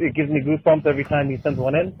it gives me goosebumps every time he sends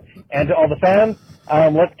one in. And to all the fans,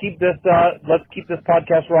 let's keep this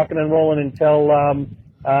podcast rocking and rolling until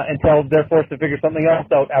they're forced to figure something else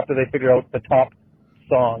out after they figure out the top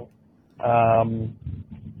song.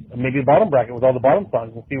 Maybe a bottom bracket with all the bottom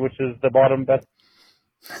songs and see which is the bottom best.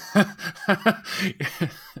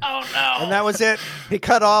 Oh no! And that was it. He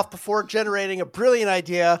cut off before generating a brilliant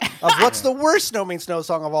idea of what's the worst No Means No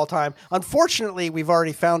song of all time. Unfortunately, we've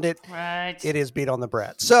already found it. Right. It is Beat on the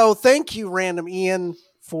Brat. So thank you, Random Ian,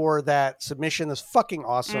 for that submission. That's fucking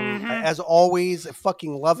awesome. As always, I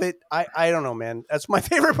fucking love it. I don't know, man. That's my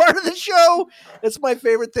favorite part of the show. It's my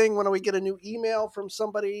favorite thing when we get a new email from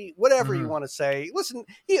somebody, whatever you want to say. Listen,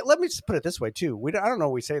 let me just put it this way, too. I don't know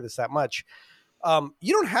if we say this that much.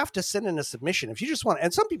 You don't have to send in a submission if you just want,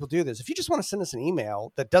 and some people do this. If you just want to send us an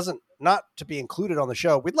email that doesn't not to be included on the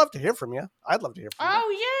show, we'd love to hear from you. I'd love to hear from you.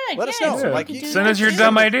 Oh yeah, Let us know. Yeah. Like, Send us your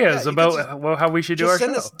dumb ideas about how we should do our show.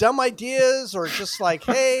 Send us dumb ideas, or just like,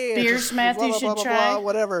 hey, Beers just Matthew blah, blah, should blah, blah, try. blah,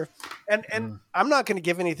 whatever. And I'm not going to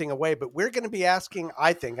give anything away, but we're going to be asking,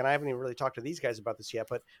 I think, and I haven't even really talked to these guys about this yet,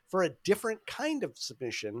 but for a different kind of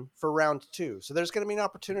submission for round 2. So there's going to be an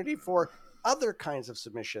opportunity for other kinds of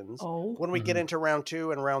submissions when we get into round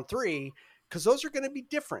 2 and round 3, because those are going to be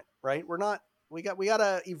different, right? We got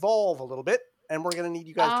to evolve a little bit, and we're going to need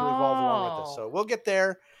you guys to evolve along with us. So we'll get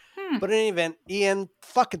there. But in any event, Ian,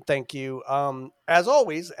 fucking thank you. As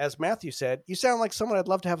always, as Matthew said, you sound like someone I'd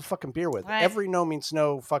love to have a fucking beer with. Right. Every No Means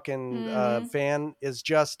No fucking fan is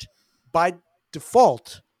just by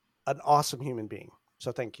default an awesome human being.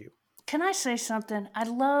 So thank you. Can I say something? I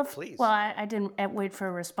love. Please. Well, I didn't wait for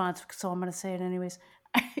a response, so I'm going to say it anyways.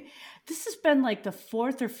 This has been like the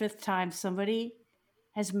 4th or 5th time somebody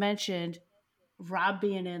has mentioned Rob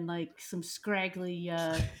being in like some scraggly,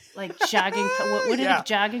 like jogging. What are they,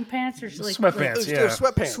 jogging pants or like Sweatpants? They're Yeah.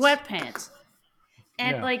 Sweatpants.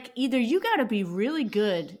 And Yeah. like either you got to be really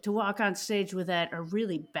good to walk on stage with that, or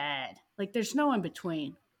really bad. Like there's no in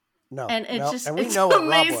between. No. And it's no. just and we it's know what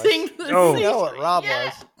Rob was. amazing. to Oh. We see. know what Rob Yeah.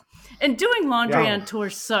 was. And doing laundry Yeah. on tour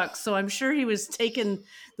sucks, so I'm sure he was taking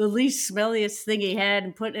the least smelliest thing he had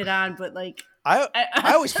and putting it on. But like, I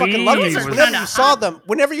always fucking loved it because was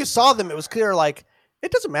whenever you saw them, it was clear like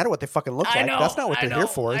it doesn't matter what they fucking look I like. know, That's not what I they're know, here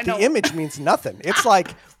for. I The know. image means nothing. It's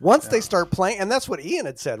like once they start playing, and that's what Ian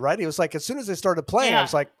had said, right? He was like, as soon as they started playing, I Yeah.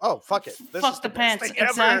 was like, oh fuck it, this Fuck is the the best pants. thing ever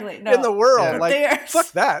Exactly. No. in the world. Yeah. Like They are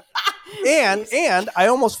fuck that. And I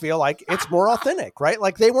almost feel like it's more authentic, right?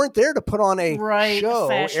 Like they weren't there to put on a Right, show,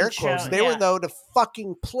 fashion air quotes. show, They were yeah. though to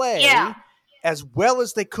fucking play. Yeah. As well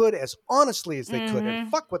as they could, as honestly as they could, and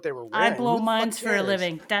fuck what they were wearing. I blow Who the fuck minds for a cares?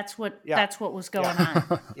 living. That's what. Yeah. That's what was going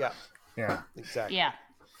on. Yeah, Yeah. exactly. Yeah.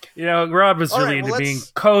 You know, Rob was All really right, into well, being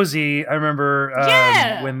let's- cozy. I remember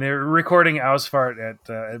Yeah. when they were recording Ausfart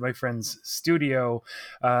at my friend's studio.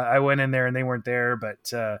 I went in there and they weren't there,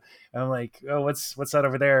 but I'm like, oh, what's that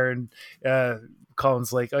over there? And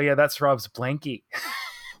Colin's like, oh yeah, that's Rob's blankie.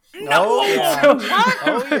 Oh yeah.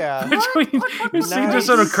 Oh yeah. Between, he just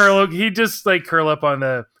sort of he'd just like curl up on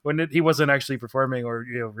the when he wasn't actually performing or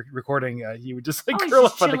recording. He would just like Oh, he's curl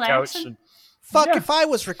just up on the couch. chillaxing? And, Fuck, Yeah. if I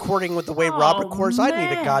was recording with the way Rob Oh, records, I'd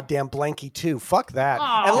need a man. goddamn blankie too. Fuck that.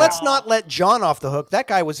 Oh. And let's not let John off the hook. That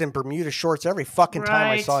guy was in Bermuda shorts every fucking time I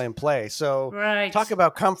Right. saw him play. So Right. talk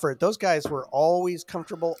about comfort. Those guys were always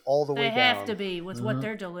comfortable all the They way down. have to be with what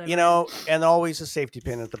they're delivering. You know, and always a safety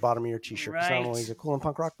pin at the bottom of your t-shirt. 'Cause Not Right. only is it cool and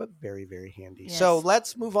punk rock, but very, very handy. Yes. So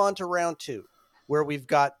let's move on to round 2, where we've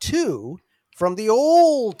got 2 from the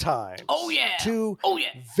old times. Oh yeah. 2 Oh yeah.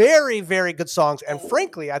 very, very good songs. And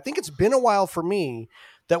frankly, I think it's been a while for me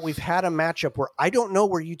that we've had a matchup where I don't know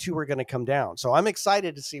where you two are going to come down. So I'm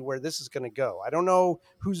excited to see where this is going to go. I don't know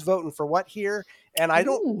who's voting for what here. And I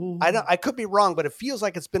could be wrong, but it feels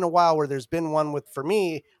like it's been a while where there's been one with, for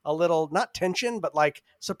me, a little, not tension, but like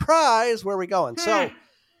surprise, where are we going? So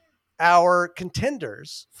our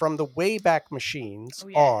contenders from the Wayback Machines Oh,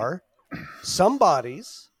 yeah. are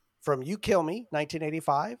Somebodies from You Kill Me,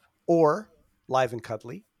 1985, or Live and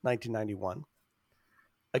Cuddly, 1991,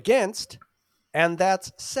 against And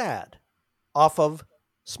That's Sad, off of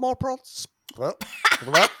Small Parts.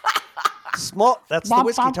 Small. That's the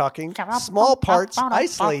whiskey talking. Small Parts,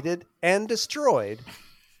 Isolated and Destroyed,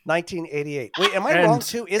 1988. Wait, am I and wrong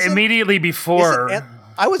too? immediately before.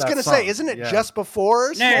 I was that going to say, song. isn't it Yeah. just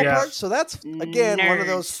before Small Nerds. Yeah. Parts? So that's again one of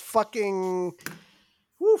those Nerds. fucking.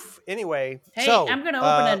 Woof. Anyway, Hey, so I'm going to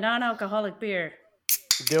open a non-alcoholic beer.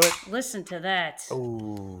 do it. Listen to that.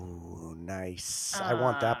 Ooh, nice. I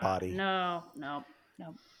want that body. No.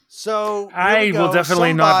 So here I we will go.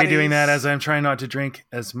 definitely not be doing that, Somebody's- as I'm trying not to drink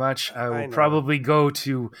as much. I will know. probably go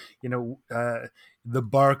to, the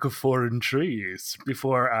bark of foreign trees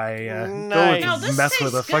before I Nice. No, go this mess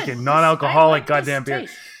with a tastes good. fucking This- non-alcoholic I like goddamn beer.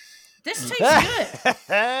 taste. This tastes good.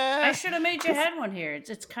 I should have made you had one here.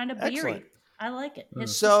 It's kind of beery. Excellent. I like it.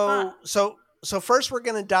 It's the So spot. so first we're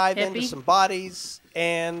going to dive into Hippie. some bodies,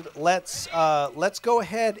 and let's go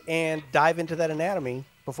ahead and dive into that anatomy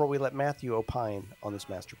before we let Matthew opine on this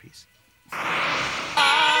masterpiece. I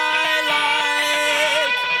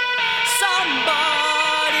like somebody's.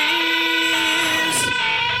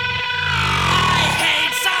 I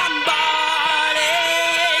hate somebody's.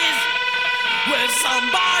 With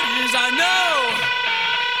somebody's I know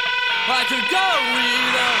I could go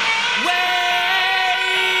either way.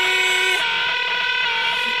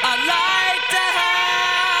 I like to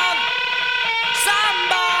have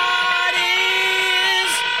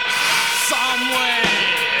somebody's somewhere.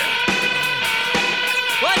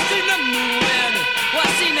 I've seen them moving,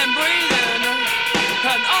 I've seen them breathing,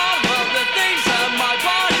 and all of the things that my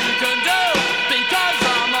body can do. Because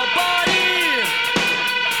I'm a body,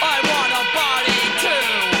 I want a body too.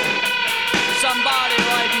 Somebody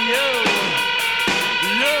like you.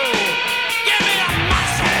 Give me a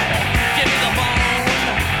muscle, give me the bone,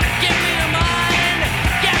 give me the mind,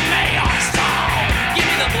 give me your soul, give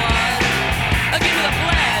me the blood, give me the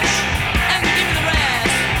flesh, and give me the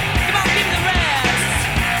rest. Come on, give me the rest.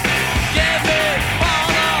 Give me all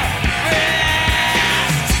the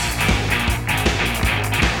rest.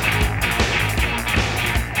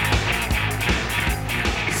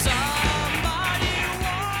 Somebody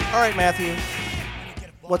wants. All right, Matthew.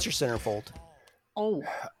 What's your centerfold? Oh,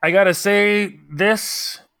 I gotta say,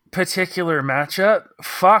 this particular matchup,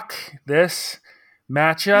 fuck this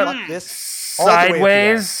matchup. Fuck this all the way up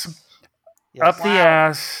the Sideways, Yes. up the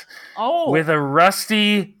ass, oh. with a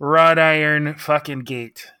rusty wrought iron fucking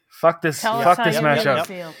gate. Fuck this. Tell us Fuck how this you really matchup.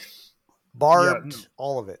 feel. Barbed, Yeah.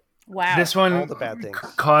 all of it. Wow. This one All the bad things.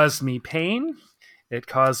 caused me pain. It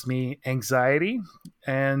caused me anxiety,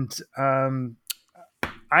 and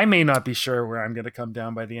I may not be sure where I'm going to come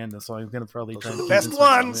down by the end, so I'm going to probably try Those to are the best convince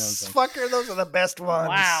myself ones. the other Fucker, those are the best ones.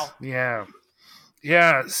 Wow. thing.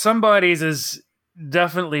 Yeah. Somebody's is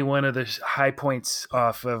definitely one of the high points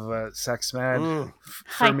off of Sex Mad for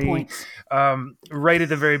High me. points. Right at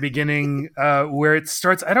the very beginning, where it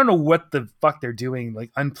starts. I don't know what the fuck they're doing,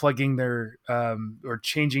 like unplugging their or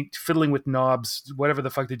changing, fiddling with knobs, whatever the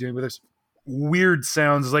fuck they're doing with this weird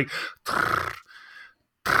sounds, like.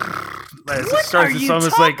 As it What starts, are it's you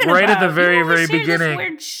almost like talking right at the about? very, You always very say this beginning.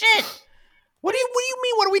 Weird shit. What do you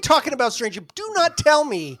mean? What are we talking about, stranger? Do not tell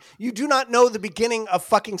me you do not know the beginning of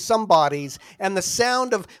fucking Somebody's and the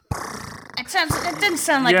sound of. It didn't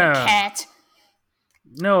sound like Yeah. a cat.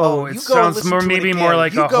 No, you it go sounds listen more, to it maybe again. more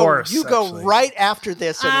like you a go, horse. You go actually. right after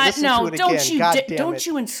this and listen No, to it don't again. you God damn don't it.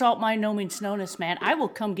 you insult my no means knowness, man. I will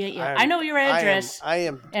come get you. I am- I know your address. I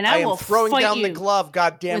am. and I will throwing fight down the you glove.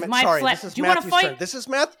 God damn with it! my Sorry, flat- this is Do you wanna Matthew's fight? turn. This is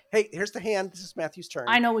Matt. Hey, here's the hand. This is Matthew's turn.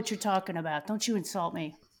 I know what you're talking about. Don't you insult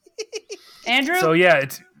me. Andrew? So yeah,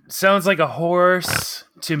 it sounds like a horse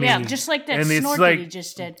to me. yeah, just like that and it's snort like that he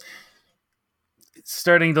just did.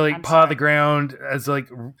 starting to like I'm paw sorry. the ground as like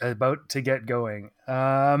about to get going.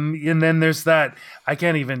 And then there's that. I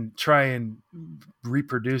can't even try and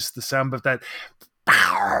reproduce the sound, but that.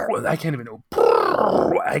 I can't even.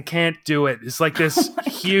 I can't do it. It's like this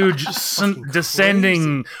huge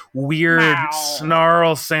descending weird Wow.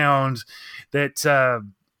 snarl sound that.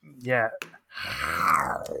 Yeah.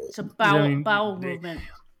 It's a bowel, I mean, bowel movement.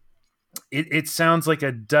 It sounds like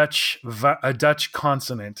a Dutch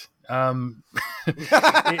consonant. Oh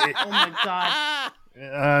my god.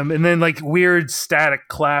 And then like weird static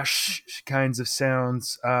clash kinds of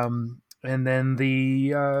sounds. And then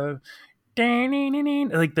the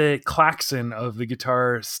like the klaxon of the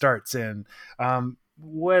guitar starts in.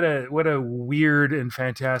 What a weird and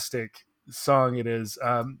fantastic song it is.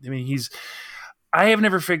 I mean, I have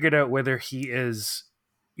never figured out whether he is,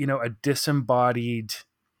 a disembodied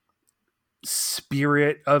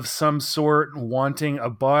spirit of some sort wanting a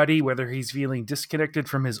body, whether he's feeling disconnected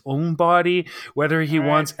from his own body, whether he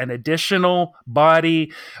wants an additional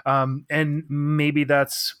body, and maybe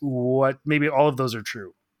maybe all of those are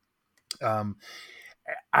true.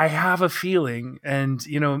 I have a feeling, and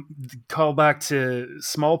call back to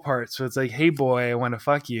Small Parts, so it's like, hey boy, I want to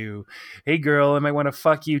fuck you, hey girl, I might want to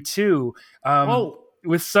fuck you too. Whoa.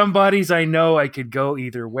 With some bodies, I know I could go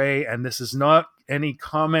either way, and this is not any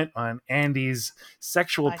comment on Andy's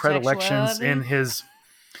sexual predilections in his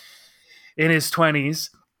 20s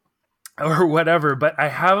or whatever. But I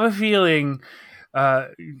have a feeling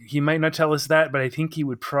He might not tell us that, but I think he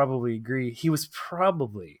would probably agree. He was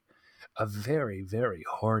probably a very, very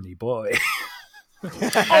horny boy. Oh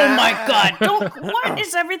my God! What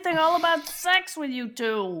is everything all about sex with you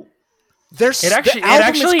two? The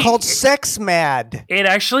album is called Sex Mad. It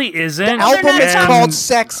actually isn't. The album is and- called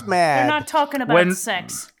Sex Mad. They're not talking about When-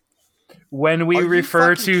 sex. When we Are you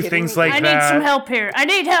refer fucking to kidding things me? like I that, need some help here. I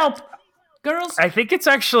need help, girls. I think it's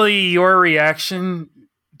actually your reaction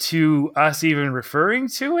to us even referring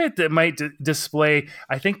to it that might display.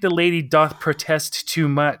 I think the lady doth protest too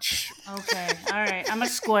much. Okay, all right. I'm a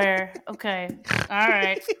square. Okay, all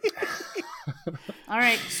right. All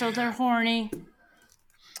right, so they're horny.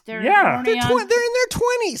 They're Yeah. horny They're on, in their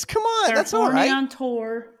 20s. Come on, they're that's all horny right. on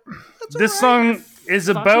tour. This song is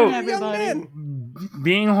Fucking about everybody. Young man.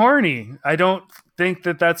 being horny. I don't think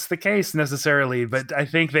that that's the case necessarily, but I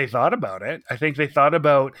think they thought about it. I think they thought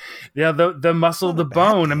about the muscle, the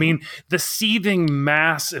bone. I mean, the seething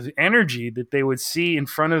mass of energy that they would see in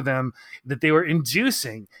front of them that they were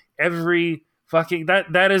inducing every fucking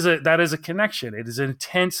that is a connection. It is an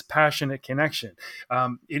intense, passionate connection.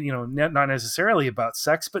 Not necessarily about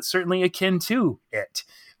sex, but certainly akin to it.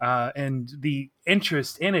 And the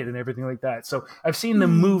interest in it and everything like that. So I've seen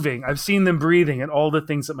them moving, I've seen them breathing, and all the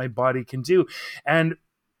things that my body can do. And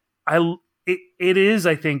it is,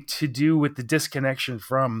 I think, to do with the disconnection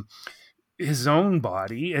from his own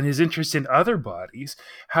body and his interest in other bodies.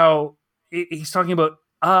 How he's talking about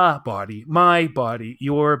a body, my body,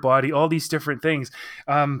 your body, all these different things.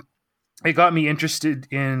 It got me interested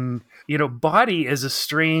in, body as a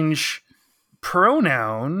strange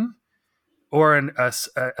pronoun. Or a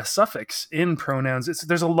suffix in pronouns.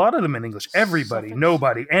 There's a lot of them in English. Everybody, Suffix.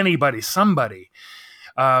 nobody, anybody, somebody.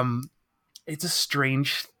 It's a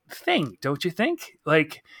strange thing, don't you think?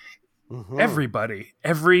 Like everybody,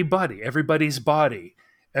 everybody's body,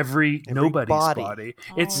 nobody's body.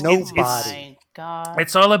 It's Nobody. my God.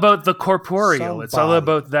 It's all about the corporeal. It's all Somebody.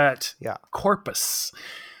 about that Yeah. corpus.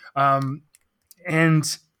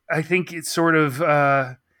 And I think it sort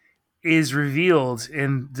of is revealed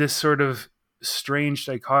in this sort of strange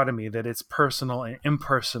dichotomy that it's personal and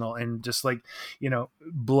impersonal, and just like,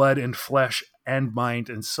 blood and flesh and mind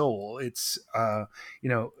and soul. It's,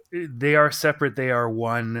 they are separate. They are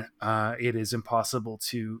one. It is impossible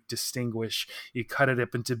to distinguish. You cut it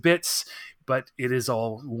up into bits, but it is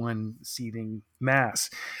all one seething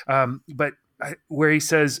mass. Where he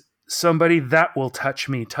says, somebody that will touch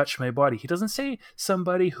me, touch my body. He doesn't say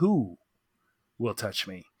somebody who will touch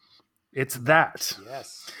me. It's that.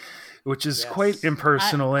 Yes. Which is Yes. quite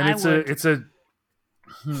impersonal, and I it's would.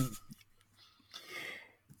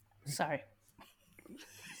 Sorry.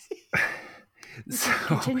 So,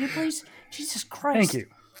 Continue, please. Jesus Christ. thank you.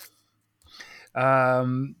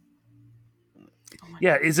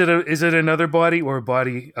 Yeah, is it another body or a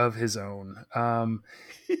body of his own?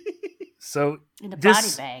 So In the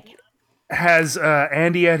this body bag. has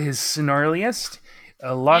Andy at his snarliest,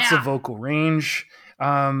 lots Yeah. of vocal range,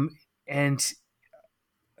 and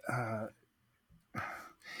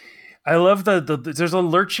I love the there's a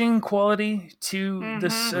lurching quality to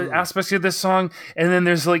this aspect of this song, and then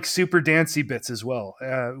there's like super dancey bits as well,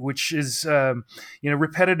 which is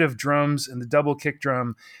repetitive drums and the double kick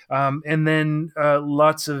drum, and then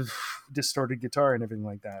lots of distorted guitar and everything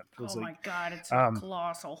like that. Feels Oh like, my God, it's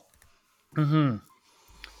colossal.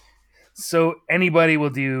 So anybody will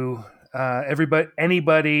do.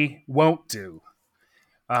 Anybody won't do.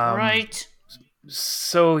 Right.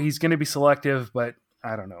 So he's going to be selective, but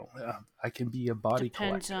I don't know. I can be a body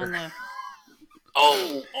Depends collector. on the.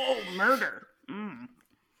 Oh, murder.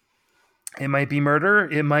 It might be murder.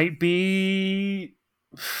 It might be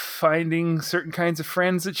finding certain kinds of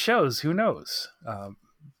friends at shows. Who knows?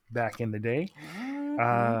 Back in the day.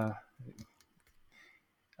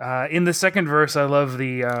 In the second verse, I love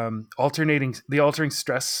the altering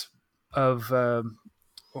stress of,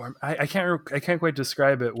 or I can't quite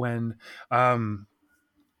describe it when,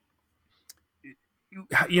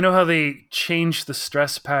 you know how they change the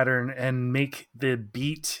stress pattern and make the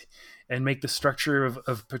beat and make the structure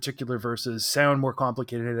of particular verses sound more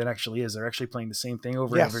complicated than it actually is. They're actually playing the same thing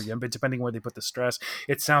over and over again, but depending where they put the stress,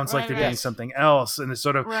 it sounds like they're doing something else, and it's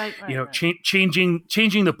sort of changing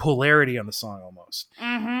the polarity on the song almost.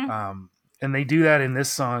 And they do that in this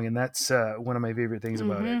song, and that's one of my favorite things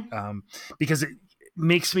about it, because it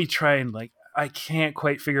makes me try and I can't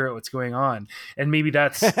quite figure out what's going on, and maybe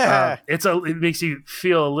that's it makes you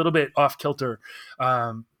feel a little bit off kilter,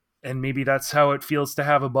 and maybe that's how it feels to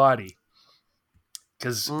have a body.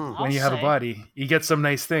 Because when you have a body, you get some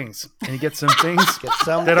nice things, and you get some things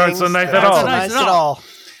that aren't so nice at all.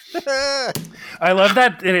 I love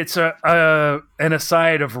that it's an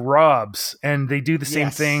aside of Rob's, and they do the same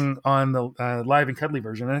Yes. thing on the Live and Cuddly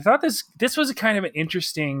version. And I thought this was a kind of an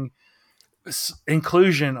interesting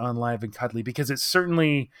inclusion on Live and Cuddly, because it's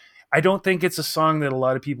certainly, I don't think it's a song that a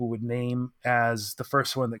lot of people would name as the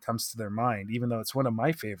first one that comes to their mind, even though it's one of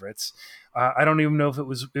my favorites. I don't even know if it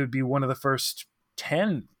would be one of the first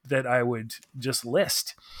 10 that I would just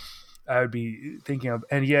list. I would be thinking of,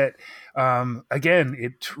 and yet, again,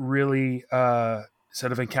 it really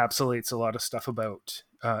sort of encapsulates a lot of stuff about,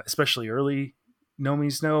 especially early No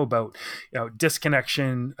Means No, about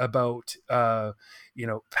disconnection, about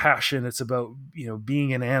passion. It's about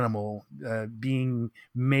being an animal, being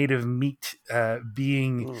made of meat,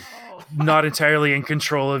 being not entirely in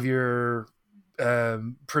control of your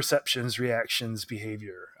perceptions, reactions,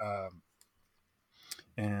 behavior.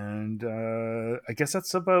 And I guess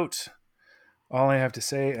that's about all I have to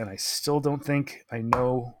say, and I still don't think I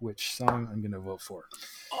know which song I'm going to vote for.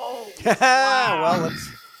 Well, let's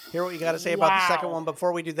hear what you got to say about the second one.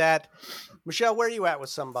 Before we do that, Michelle, where are you at with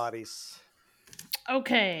Somebodies?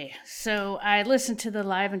 Okay, so I listened to the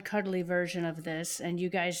Live and Cuddly version of this, and you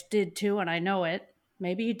guys did too, and I know it.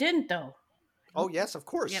 Maybe you didn't, though. Oh, yes, of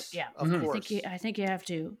course. Yep, yeah. Of course. I think you have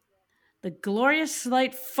to. The glorious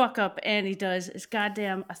slight fuck up Andy does is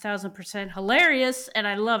goddamn 1,000% hilarious, and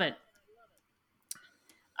I love it.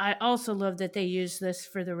 I also love that they use this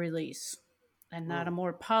for the release and not a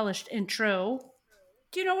more polished intro.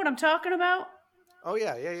 Do you know what I'm talking about? Oh,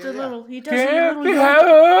 yeah. The little, he does I'm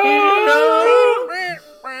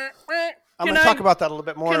going to talk about that a little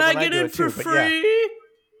bit more Can when I get do in it too. for But free?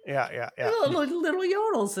 yeah. Little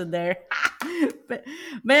yodels in there. But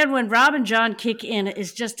man, when Rob and John kick in,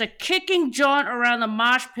 it's just a kicking jaunt around the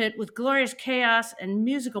mosh pit with glorious chaos and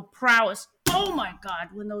musical prowess. Oh my God,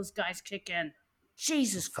 when those guys kick in.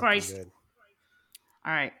 Jesus Christ. Good.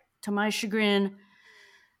 All right, to my chagrin,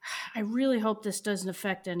 I really hope this doesn't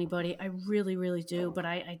affect anybody. I really, really do. But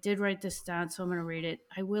I did write this down, so I'm going to read it.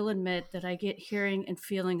 I will admit that I get hearing and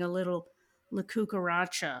feeling a little La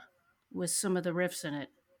Cucaracha with some of the riffs in it.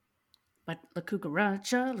 But La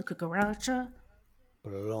Cucaracha.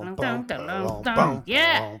 Yeah,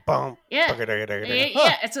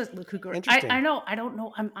 it's a La Cucaracha. Interesting. I know. I don't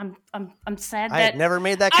know. I'm sad that I had never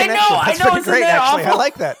made that I connection. know, That's I know, pretty isn't great, that actually. awful? I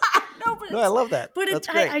like that. No, I love that. But That's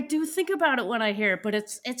great. I do think about it when I hear it, but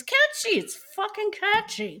it's catchy. It's fucking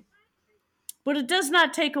catchy. But it does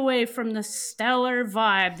not take away from the stellar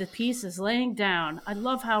vibe the piece is laying down. I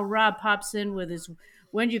love how Rob pops in with his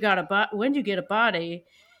when you get a body,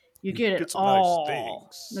 you get it some all. nice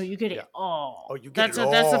things. No, you get it all. Oh, you get that's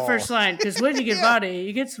it That's the all. first line, because when you get a body,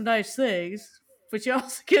 you get some nice things, but you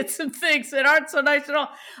also get some things that aren't so nice at all.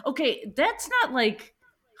 Okay, that's not like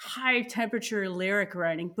high temperature lyric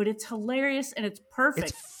writing, but it's hilarious and it's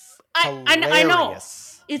perfect. I know.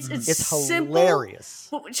 It's simple, hilarious.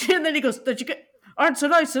 But, and then he goes, "That you get aren't so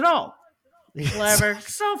nice at all." Clever,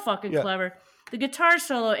 so fucking clever. The guitar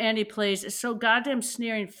solo Andy plays is so goddamn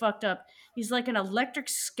sneering, fucked up. He's like an electric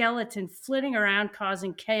skeleton flitting around,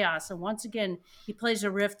 causing chaos. And once again, he plays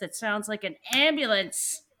a riff that sounds like an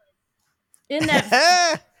ambulance. In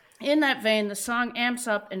that vein, the song amps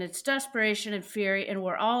up in its desperation and fury, and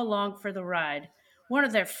we're all along for the ride. One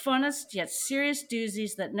of their funnest yet serious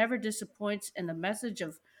doozies that never disappoints, and the message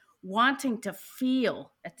of wanting to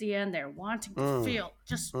feel at the end there, wanting to feel,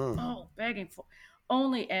 just begging for,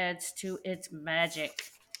 only adds to its magic.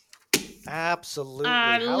 Absolutely.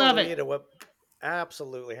 I love it.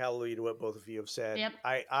 Absolutely, hallelujah to what both of you have said. Yep.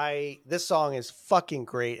 This song is fucking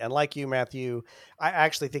great, and like you, Matthew, I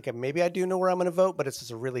actually think maybe I do know where I'm going to vote, but it's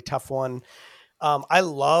just a really tough one. I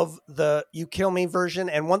love the "You Kill Me" version,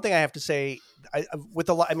 and one thing I have to say, with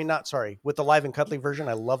the Live and Cuddly version,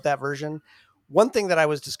 I love that version. One thing that I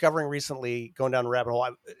was discovering recently, going down a rabbit hole,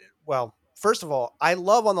 first of all, I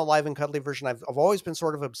love on the Live and Cuddly version. I've always been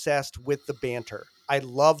sort of obsessed with the banter. I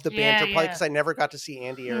love the banter, probably because I never got to see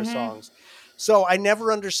Andy era songs. So I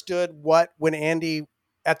never understood when Andy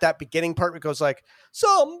at that beginning part it goes like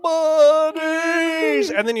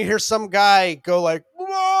 "somebody's," and then you hear some guy go like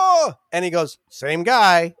 "whoa," and he goes "same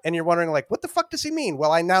guy," and you're wondering like what the fuck does he mean?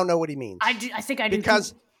 Well, I now know what he means. I think I do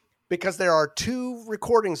because there are two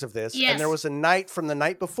recordings of this, and there was a night from the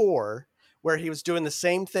night before where he was doing the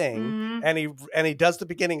same thing, and he does the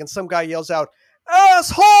beginning, and some guy yells out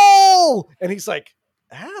 "asshole," and he's like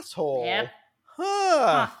 "asshole." Yep.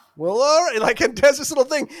 Huh. Well, all right. Like, it does this little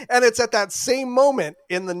thing. And it's at that same moment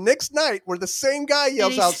in the next night where the same guy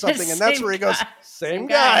yells out something. And that's where he goes, same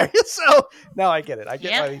guy. So now I get it. I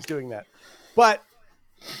get why he's doing that. But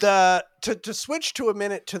To switch to a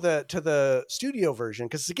minute to the studio version,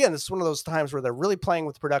 because again, this is one of those times where they're really playing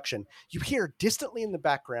with production. You hear distantly in the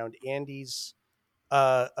background Andy's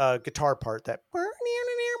guitar part, that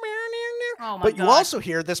Oh my but you God. also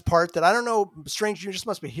hear this part that I don't know, Strange, you just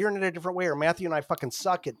must be hearing it a different way, or Matthew and I fucking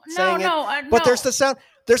suck at saying it. But no.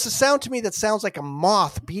 there's a sound to me that sounds like a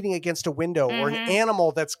moth beating against a window, or an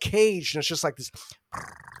animal that's caged, and it's just like this,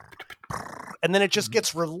 and then it just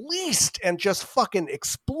gets released and just fucking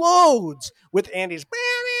explodes with Andy's,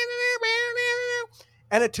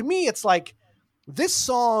 and to me it's like this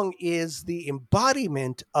song is the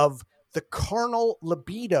embodiment of the carnal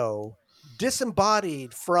libido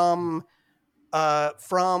disembodied from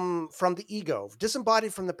the ego,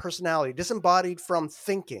 disembodied from the personality, disembodied from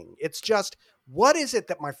thinking. It's just, what is it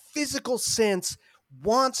that my physical sense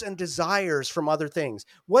wants and desires from other things?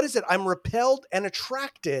 What is it? I'm repelled and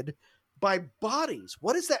attracted by bodies.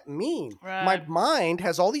 What does that mean? Right. My mind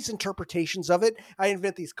has all these interpretations of it. I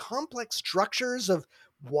invent these complex structures of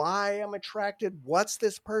why I'm attracted, what's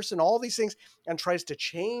this person, all these things, and tries to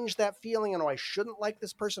change that feeling. And I shouldn't like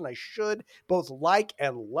this person. I should both like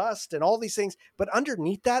and lust and all these things. But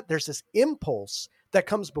underneath that, there's this impulse that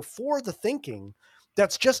comes before the thinking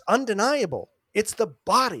that's just undeniable. It's the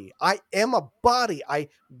body. I am a body. I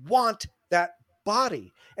want that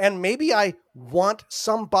body. And maybe I want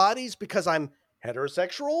some bodies because I'm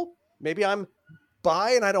heterosexual. Maybe I'm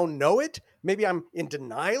bi and I don't know it. Maybe I'm in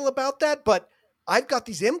denial about that. But I've got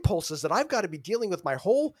these impulses that I've got to be dealing with my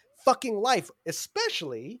whole fucking life,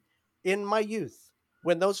 especially in my youth,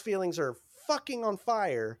 when those feelings are fucking on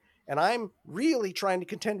fire and I'm really trying to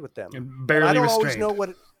contend with them. And barely I don't always restrained. know what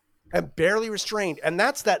and barely restrained. And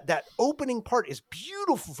that's that opening part is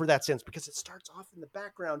beautiful for that sense, because it starts off in the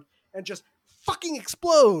background and just fucking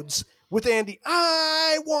explodes with Andy.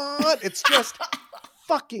 I want, it's just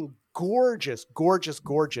fucking gorgeous, gorgeous,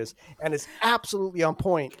 gorgeous. And it's absolutely on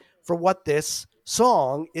point for what this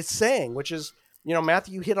song is saying, which is, you know,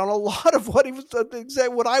 Matthew hit on a lot of what he was,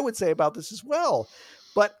 what I would say about this as well.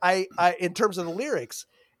 But I in terms of the lyrics,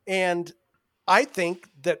 and I think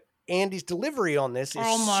that Andy's delivery on this is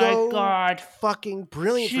Oh my so God. fucking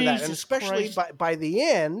brilliant for that. And Jesus especially Christ. by the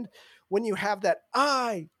end, when you have that,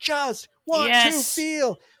 I just want Yes. to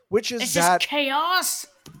feel, which is It's that just chaos.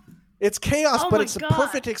 it's chaos, Oh but my it's a God.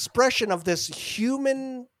 perfect expression of this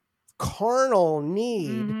human carnal need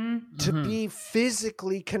Mhm. to be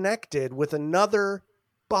physically connected with another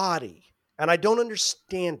body. And I don't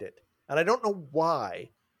understand it. And I don't know why.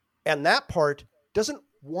 And that part doesn't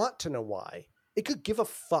want to know why. It could give a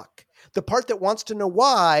fuck. The part that wants to know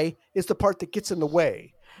why is the part that gets in the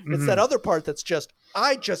way. It's that other part that's just,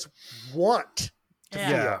 I just want to Yeah.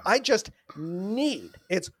 feel. Yeah. I just need.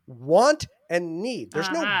 It's want and need. There's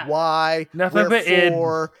no Uh-huh. why, Nothing but id.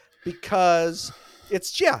 wherefore, because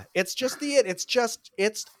it's just the it. It's just,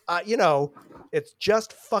 it's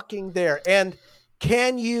just fucking there. And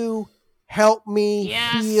can you help me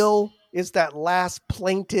Yes. feel is that last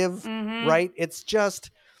plaintive, Mhm. right? It's just,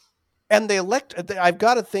 and I've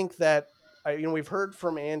got to think that, we've heard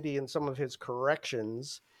from Andy in some of his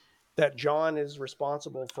corrections that John is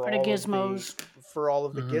responsible for For the all gizmos. for all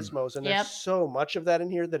of the gizmos. And Yep. there's so much of that in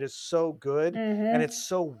here that is so good, and it's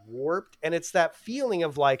so warped. And it's that feeling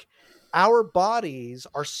of like, our bodies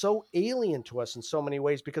are so alien to us in so many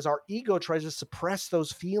ways because our ego tries to suppress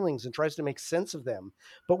those feelings and tries to make sense of them,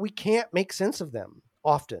 but we can't make sense of them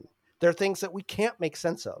often. There are things that we can't make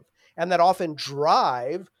sense of, and that often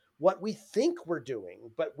drive what we think we're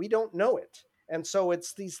doing, but we don't know it. And so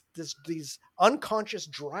it's these unconscious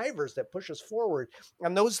drivers that push us forward.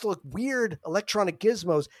 And those look weird electronic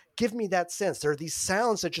gizmos give me that sense. There are these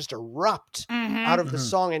sounds that just erupt out of the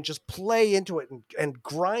song and just play into it and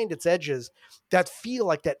grind its edges that feel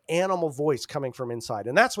like that animal voice coming from inside.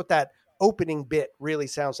 And that's what that opening bit really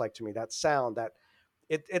sounds like to me. That sound, that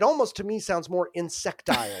it almost to me sounds more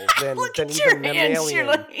insectile than Look even at your hands. You're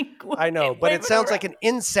mammalian. like, I know, but it sounds like an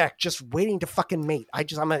insect just waiting to fucking mate.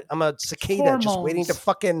 I'm a cicada just waiting to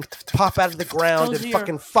fucking pop out of the ground Those and are your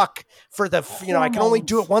fucking fuck for the, I can only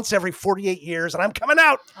do it once every 48 years and I'm coming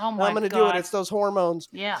out. Oh And my I'm going to do God. it. It's those hormones.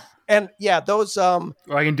 Yeah. And yeah, those, Or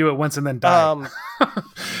I can do it once and then die.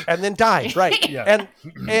 and then die. Right. Yeah.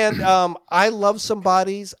 And I love some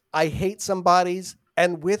bodies. I hate some bodies.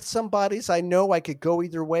 And with some bodies, I know I could go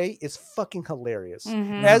either way. Is fucking hilarious.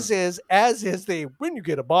 As is the, when you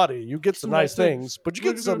get a body, you get some nice things, but you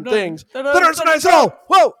get some things that aren't so nice at all.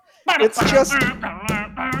 Whoa. It's just,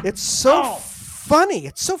 it's so funny.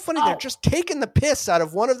 It's so funny. They're just taking the piss out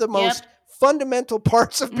of one of the most fundamental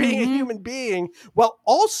parts of being a human being, while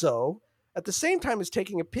also at the same time as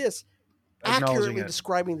taking a piss, acknowledging accurately it.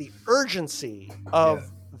 describing the urgency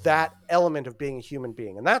of that element of being a human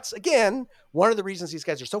being. And that's, again, one of the reasons these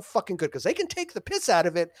guys are so fucking good, because they can take the piss out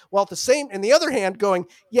of it while at the same, in the other hand, going,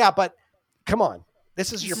 yeah, but come on,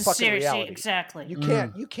 this is your fucking seriously, reality. exactly.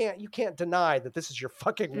 You can't deny that this is your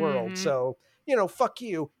fucking world. Mhm. So, fuck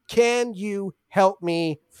you. Can you help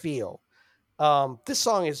me feel? This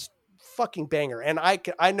song is fucking banger. And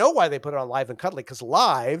I know why they put it on Live and Cuddly, because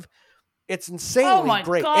live, it's insanely Oh my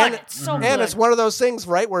great. god, And it's so and good. it's one of those things,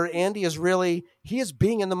 right, where Andy he is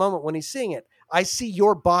being in the moment when he's singing it. I see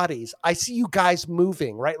your bodies. I see you guys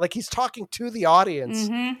moving, right? Like he's talking to the audience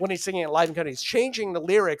Mhm. when he's singing it live and country. He's changing the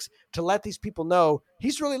lyrics to let these people know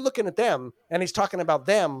he's really looking at them, and he's talking about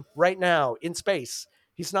them right now in space.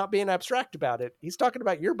 He's not being abstract about it. He's talking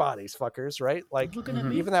about your bodies, fuckers, right? Like Looking at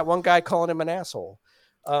me. even that one guy calling him an asshole.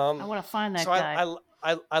 I want to find that So guy.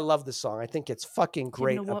 I love this song. I think it's fucking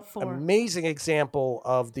great. know what for. Amazing example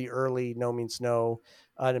of the early No Means No.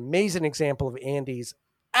 An amazing example of Andy's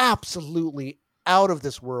absolutely out of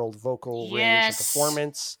this world vocal range and Yes.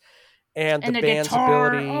 performance, and the the band's guitar.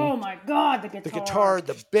 ability. Oh my god, the guitar. The guitar,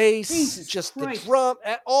 the bass, Jesus just Christ. the drum,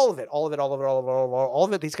 all of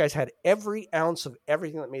it. These guys had every ounce of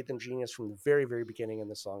everything that made them genius from the very, very beginning. And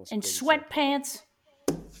the song is a And great example. sweatpants.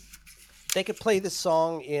 They could play this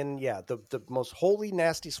song in the most holy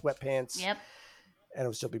nasty sweatpants. Yep. And it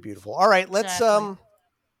would still be beautiful. All right, Exactly.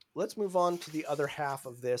 let's move on to the other half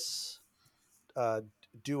of this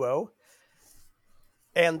duo,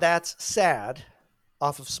 and that's Sad,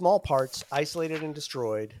 off of Small Parts, Isolated and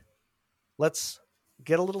Destroyed. Let's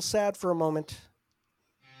get a little sad for a moment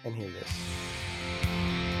and hear this.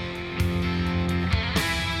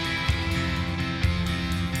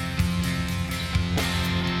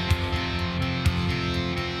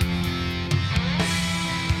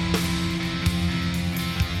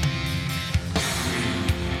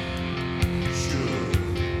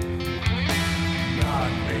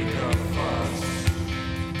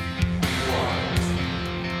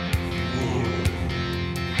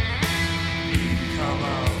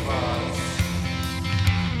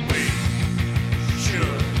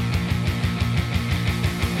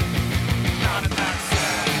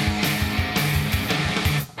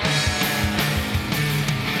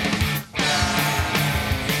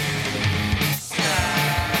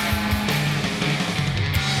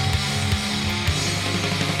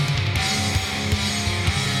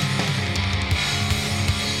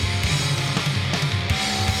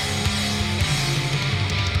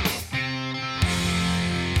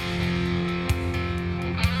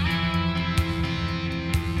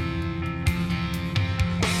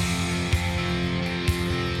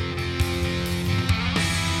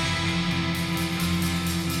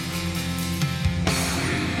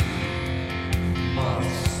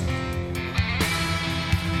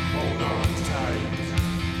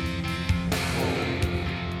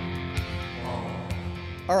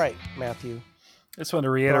 All right, Matthew. I just want to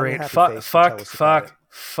reiterate, happy fuck, face to tell us about it.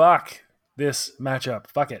 fuck this matchup.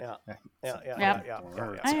 Fuck it. Yeah. It's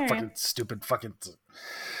I hear fucking ya. stupid fucking.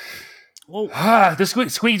 The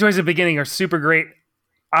squeaky toys at the beginning are super great.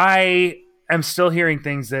 I am still hearing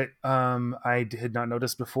things that I had not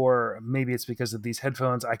noticed before. Maybe it's because of these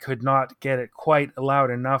headphones. I could not get it quite loud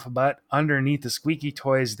enough, but underneath the squeaky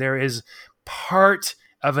toys, there is part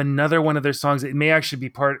of another one of their songs. It may actually be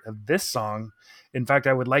part of this song. In fact,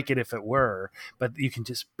 I would like it if it were, but you can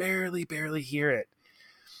just barely hear it.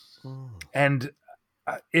 And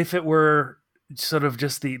if it were sort of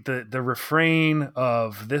just the refrain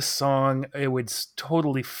of this song, it would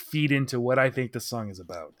totally feed into what I think the song is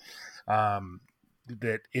about.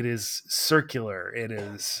 That it is circular. It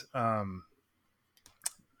is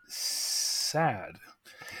sad.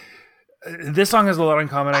 This song has a lot in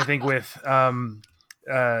common, I think, with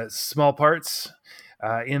Small Parts.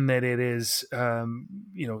 In that it is,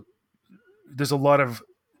 there's a lot of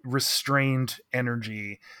restrained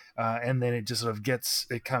energy, and then it just sort of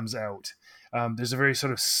comes out. There's a very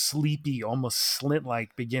sort of sleepy, almost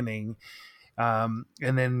Slint-like beginning, and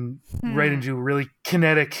then right into a really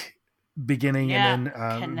kinetic beginning, and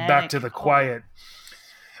then back to the quiet.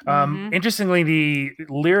 Interestingly, the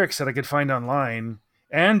lyrics that I could find online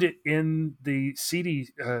and in the CD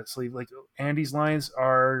sleeve, like Andy's lines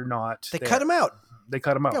are not. They cut him out. They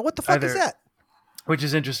cut him out. Yeah, what the fuck is that? Which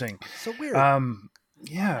is interesting. So weird.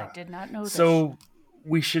 Yeah. I did not know this. So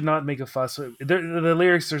we should not make a fuss. The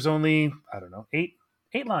lyrics, there's only, I don't know, eight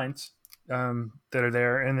lines that are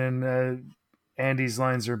there. And then Andy's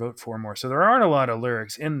lines are about 4 more. So there aren't a lot of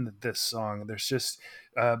lyrics in this song. There's just,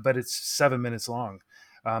 but it's 7 minutes long.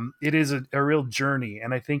 It is a real journey.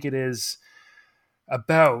 And I think it is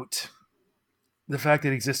about the fact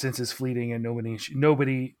that existence is fleeting and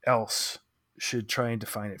nobody else should try and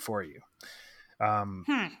define it for you.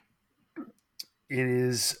 It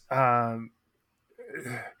is.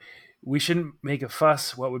 We shouldn't make a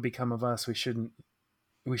fuss. What would become of us? We should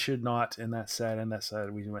not. And that's sad. And that's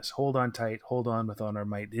sad. We must hold on tight. Hold on with all our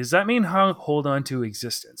might. Does that mean hold on to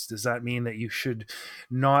existence? Does that mean that you should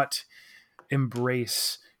not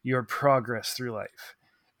embrace your progress through life,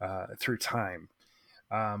 through time?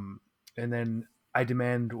 And then I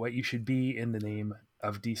demand what you should be in the name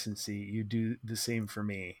of decency. You do the same for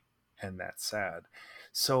me. And that's sad.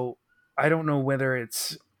 So I don't know whether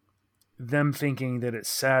it's them thinking that it's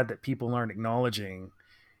sad that people aren't acknowledging.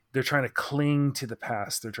 They're trying to cling to the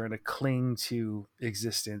past. They're trying to cling to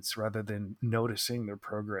existence rather than noticing their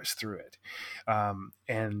progress through it.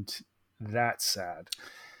 And that's sad.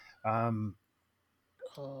 And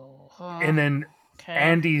then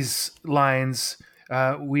Andy's lines,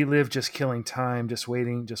 we live just killing time, just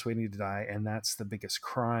waiting to die. And that's the biggest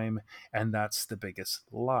crime. And that's the biggest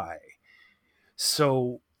lie.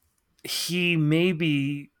 So he may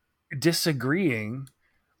be disagreeing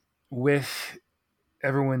with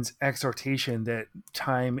everyone's exhortation that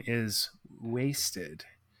time is wasted.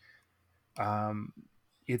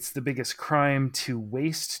 It's the biggest crime to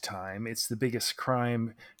waste time. It's the biggest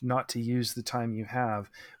crime not to use the time you have.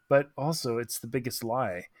 But also it's the biggest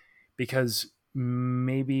lie, because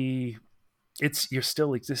maybe you're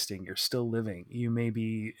still existing. You're still living. You may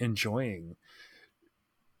be enjoying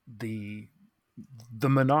the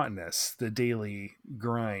monotonous, the daily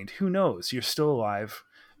grind. Who knows? You're still alive.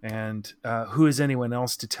 And who is anyone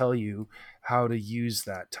else to tell you how to use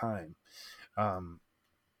that time?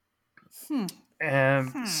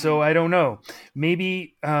 And so I don't know.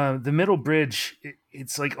 Maybe the middle bridge,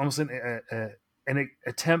 it's like almost an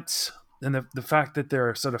attempt, and the fact that there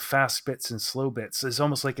are sort of fast bits and slow bits is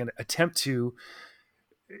almost like an attempt to,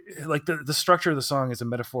 like the structure of the song is a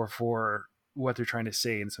metaphor for what they're trying to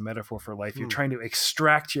say, and it's a metaphor for life. You're trying to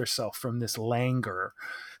extract yourself from this languor,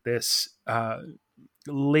 this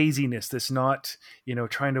laziness, this not,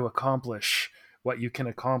 trying to accomplish what you can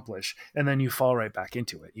accomplish, and then you fall right back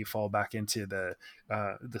into it. You fall back into the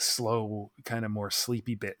slow, kind of more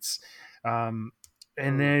sleepy bits, and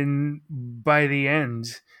then by the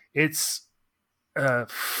end, it's a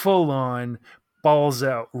full-on balls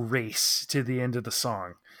out race to the end of the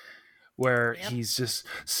song, where he's just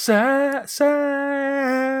sad,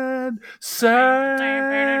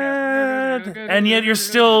 and yet you're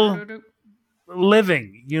still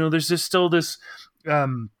living. There's just still this.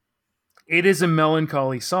 It is a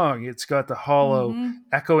melancholy song. It's got the hollow,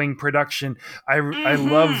 echoing production. I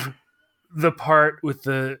love the part with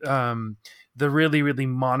the really, really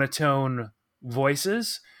monotone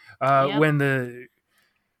voices when the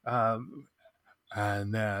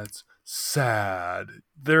and that's sad.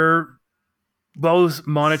 They're both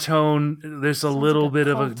monotone. There's a little bit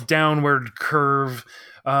of a downward curve.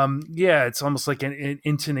 It's almost like an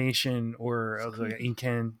intonation or an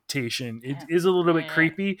incantation. It is a little bit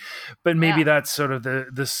creepy, but maybe that's sort of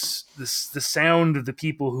the sound of the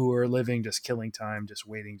people who are living, just killing time, just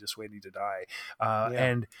waiting to die.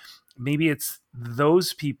 And maybe it's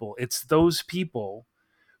those people. It's those people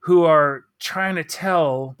who are trying to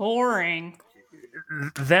tell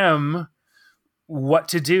them what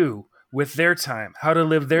to do with their time, how to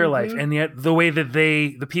live their life. And yet the way that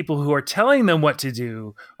the people who are telling them what to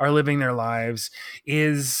do are living their lives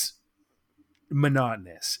is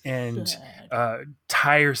monotonous and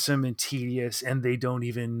tiresome and tedious, and they don't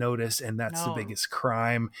even notice. And that's the biggest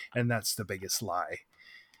crime. And that's the biggest lie.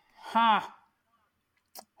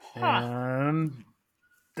 And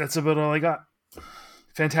that's about all I got.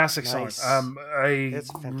 Fantastic song. It's a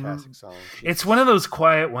fantastic song. It's one of those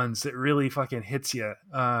quiet ones that really fucking hits you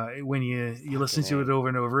when you listen to it over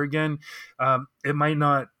and over again. It might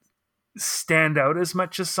not stand out as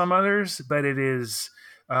much as some others, but it is,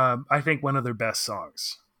 I think, one of their best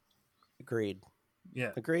songs. Agreed.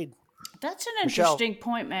 Yeah. Agreed. That's an interesting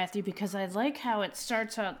point, Matthew, because I like how it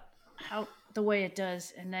starts out the way it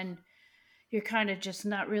does, and then you're kind of just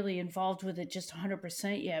not really involved with it just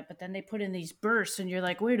 100% yet, but then they put in these bursts and you're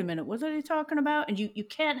like, wait a minute, what are they talking about? And you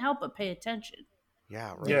can't help but pay attention.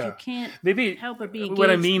 Yeah, right. Yeah. You can't help but be engaged.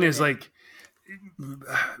 What I mean is it. like,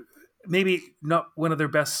 maybe not one of their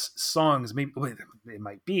best songs, maybe it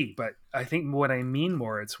might be, but I think what I mean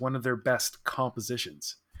more, it's one of their best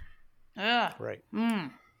compositions. Yeah. Right. Yeah.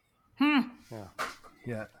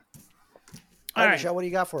 All right, Michelle, what do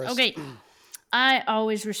you got for us? Okay. I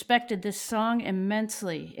always respected this song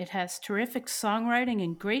immensely. It has terrific songwriting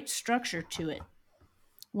and great structure to it.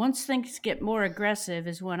 Once things get more aggressive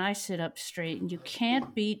is when I sit up straight, and you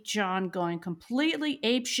can't beat John going completely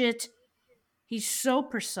apeshit. He's so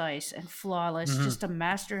precise and flawless, just a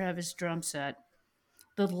master of his drum set.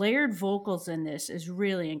 The layered vocals in this is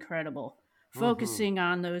really incredible. Focusing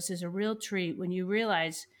on those is a real treat when you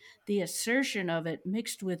realize the assertion of it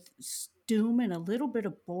mixed with doom and a little bit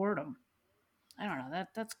of boredom. I don't know.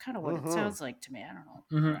 That's kind of what it sounds like to me. I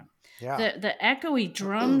don't know. Yeah. The echoey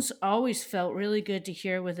drums always felt really good to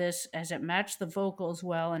hear with this, as it matched the vocals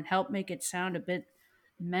well and helped make it sound a bit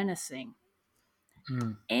menacing.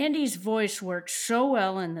 Andy's voice works so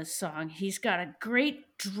well in this song. He's got a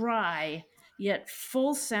great dry yet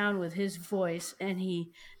full sound with his voice, and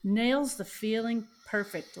he nails the feeling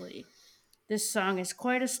perfectly. This song is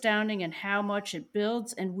quite astounding in how much it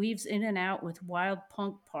builds and weaves in and out with wild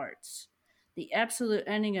punk parts. The absolute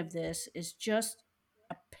ending of this is just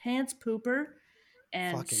a pants pooper.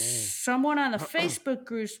 And Fucking A. someone on the Facebook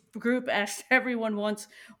group asked everyone once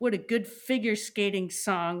what a good figure skating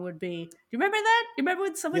song would be. Do you remember that? You remember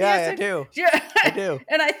when somebody asked I it? do. Yeah, I do.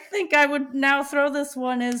 And I think I would now throw this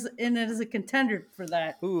one as a contender for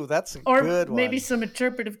that. Ooh, that's a Or good one. maybe some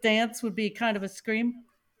interpretive dance would be kind of a scream.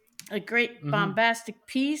 A great bombastic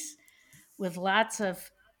piece with lots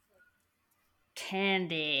of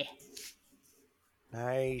candy.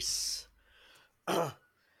 Nice.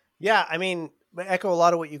 Yeah, I mean, I echo a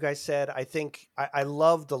lot of what you guys said. I think I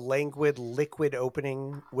love the languid, liquid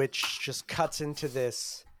opening, which just cuts into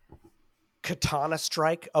this katana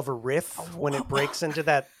strike of a riff when it breaks into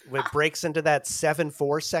that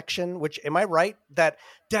 7/4 section. Which, am I right that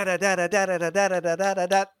da da da da da da da da da da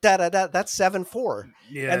da da da, that's 7/4.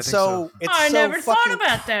 Yeah, I And think so so. it's I so never thought fucking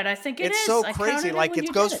about that. I think it's is. so I crazy. counted Like when it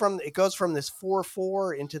you goes did from this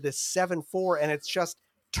 4/4 into this 7/4, and it's just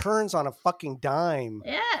turns on a fucking dime.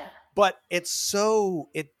 Yeah. But it's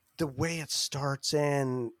the way it starts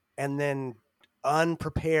in and then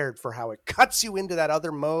unprepared for how it cuts you into that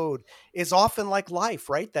other mode is often like life,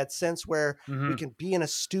 right? That sense where we can be in a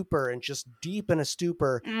stupor and just deep in a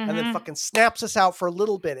stupor and then fucking snaps us out for a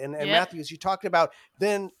little bit. And Matthew, as you talked about,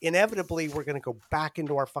 then inevitably we're going to go back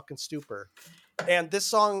into our fucking stupor. And this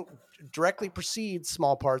song directly precedes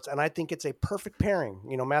Small Parts, and I think it's a perfect pairing.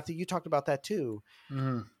 You know, Matthew, you talked about that too.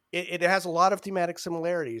 It has a lot of thematic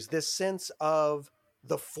similarities. This sense of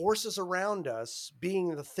the forces around us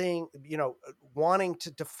being the thing, you know, wanting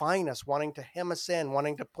to define us, wanting to hem us in,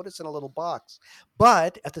 wanting to put us in a little box.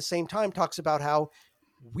 But at the same time talks about how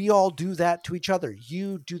we all do that to each other.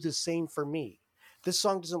 You do the same for me. This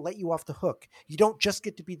song doesn't let you off the hook. You don't just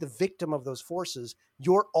get to be the victim of those forces.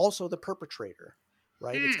 You're also the perpetrator,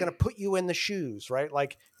 right? It's going to put you in the shoes, right?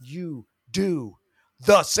 Like, you do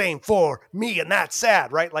the same for me, and that's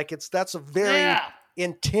sad, right? Like, that's a very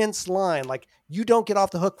intense line. Like, you don't get off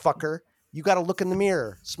the hook, fucker. You got to look in the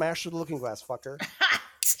mirror, smash through the looking glass, fucker.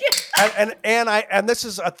 and this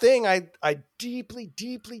is a thing I deeply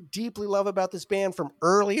love about this band from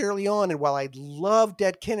early on. And while I love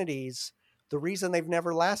Dead Kennedys, the reason they've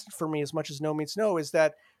never lasted for me as much as No Means No is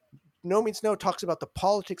that No Means No talks about the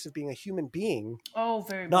politics of being a human being,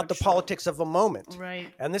 very not much the so. politics of a moment.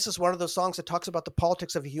 Right. And this is one of those songs that talks about the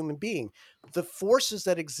politics of a human being. The forces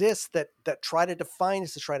that exist that try to define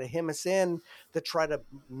us, to try to hem us in, that try to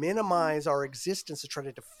minimize our existence, to try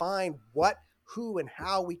to define what, who, and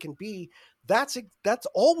how we can be. That's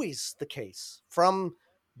always the case from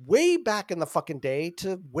way back in the fucking day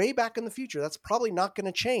to way back in the future. That's probably not going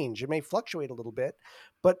to change. It may fluctuate a little bit,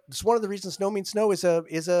 but it's one of the reasons No Means No is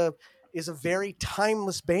a very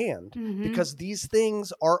timeless band, because these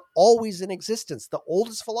things are always in existence. The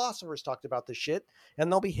oldest philosophers talked about this shit, and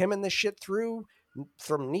they'll be hemming this shit through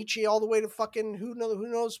from Nietzsche all the way to fucking who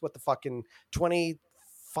knows what the fucking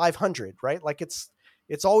 2500, right? Like it's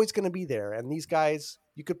always going to be there. And these guys,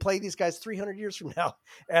 you could play these guys 300 years from now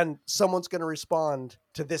and someone's going to respond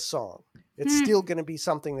to this song. It's still going to be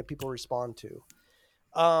something that people respond to.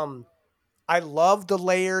 I love the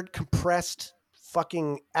layered, compressed,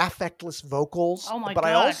 fucking affectless vocals. Oh my but God.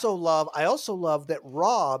 I also love that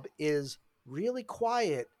Rob is really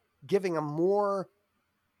quiet, giving a more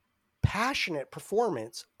passionate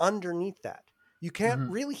performance underneath that. You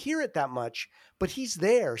can't really hear it that much, but he's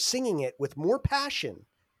there singing it with more passion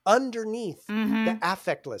underneath the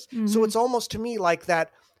affectless. So it's almost to me like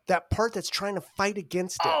that part that's trying to fight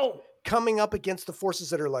against it, coming up against the forces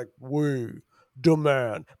that are like, we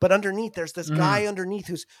demand. But underneath, there's this guy underneath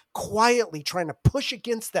who's quietly trying to push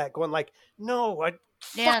against that, going like, no,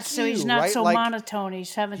 so he's not right? so Like, monotone.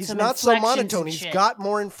 He's having he's some not so inflections monotone. and He's shit. got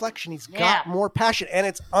more inflection. He's got more passion, and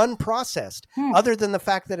it's unprocessed. Other than the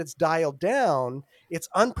fact that it's dialed down, it's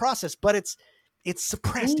unprocessed, but it's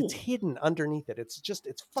suppressed. It's Cool. hidden underneath it. It's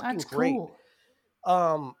fucking That's great.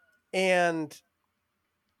 cool. And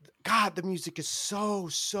God, the music is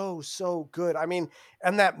so good. I mean,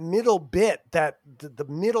 and that middle bit, that the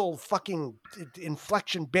middle fucking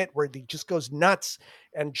inflection bit where he just goes nuts,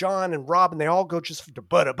 and John and Rob, and they all go just Oh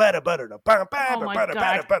my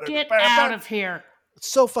God. Get out of here. It's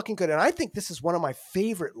so fucking good. And I think this is one of my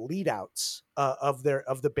favorite lead outs of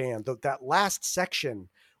the band. That last section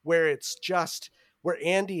where it's just where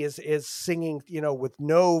Andy is singing, with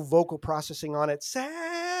no vocal processing on it,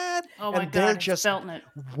 sad, Oh my and God. they're It's just belting it.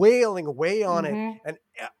 wailing away on it, Mhm. and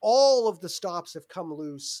all of the stops have come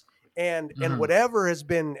loose, and whatever has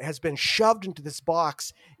been shoved into this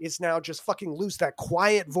box is now just fucking loose. That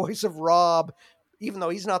quiet voice of Rob, even though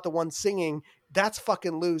he's not the one singing, that's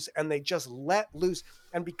fucking loose, and they just let loose.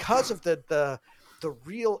 And because of the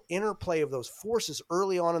real interplay of those forces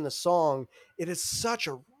early on in the song, it is such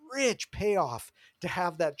a rich payoff to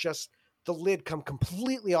have that just the lid come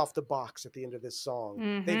completely off the box at the end of this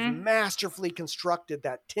song. They've masterfully constructed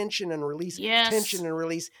that tension and release, Yes. tension and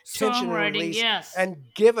release, tension and Songwriting, release, yes. and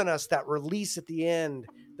given us that release at the end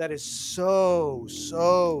that is so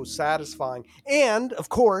satisfying. And of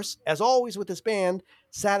course, as always with this band,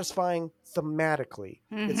 satisfying thematically.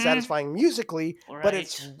 It's satisfying musically, but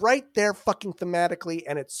it's right there fucking thematically,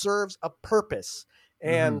 and it serves a purpose.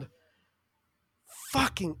 And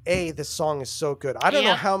fucking this song is so good. I don't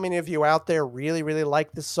know Yep. how many of you out there really, really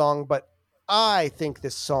like this song, but I think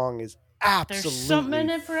this song is absolutely There's something in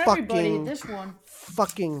it for everybody. fucking, This one.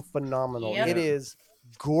 fucking phenomenal. Yep. It is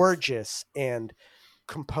gorgeous and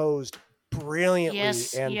composed brilliantly,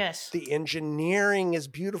 Yes, and yes. the engineering is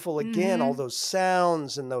beautiful again. All those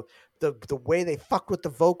sounds and the way they fuck with the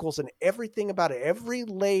vocals and everything about it. Every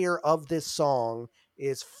layer of this song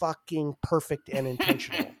is fucking perfect and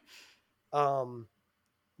intentional.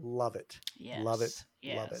 Love it. Yes. Love it.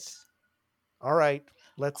 Love it. Yes. All right.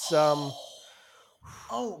 Let's Oh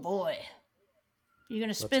boy. You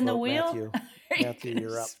gonna spin the vote wheel? Matthew. Matthew,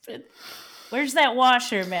 you're up. Where's that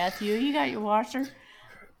washer, Matthew? You got your washer?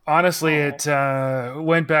 Honestly, it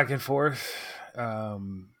went back and forth.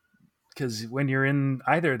 Because when you're in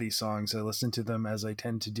either of these songs, I listen to them as I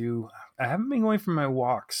tend to do. I haven't been going for my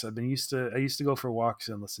walks. I used to go for walks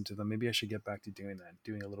and listen to them. Maybe I should get back to doing that,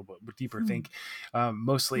 doing a little bit deeper think.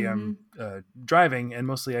 Mostly I'm driving, and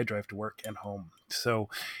mostly I drive to work and home. So,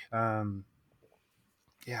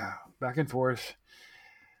 yeah, back and forth.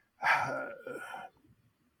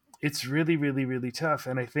 It's really, really, really tough.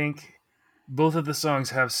 And I think both of the songs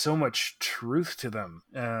have so much truth to them.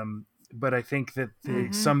 But I think that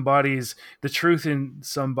the truth in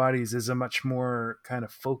Some Bodies is a much more kind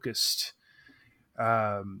of focused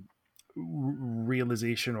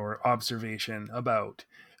realization or observation about,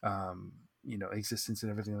 existence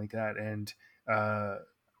and everything like that. And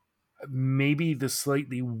maybe the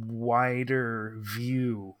slightly wider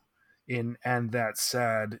view in And That's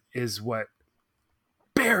Sad is what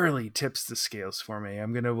barely tips the scales for me.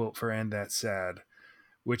 I'm going to vote for And That's Sad,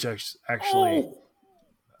 which actually...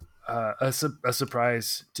 a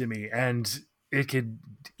surprise to me, and it could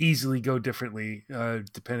easily go differently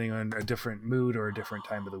depending on a different mood or a different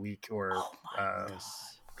time of the week or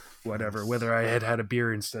whatever. Whether I had a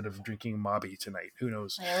beer instead of drinking Mobby tonight, who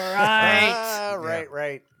knows? Right.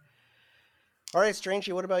 Right. All right,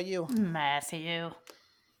 Strangey, what about you? Matthew.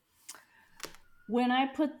 When I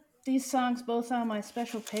put these songs both on my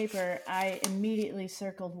special paper, I immediately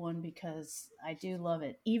circled one because I do love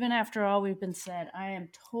it. Even after all we've been said, I am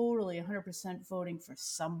totally 100% voting for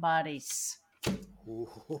Somebody's.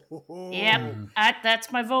 Yep,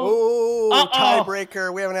 that's my vote. Oh,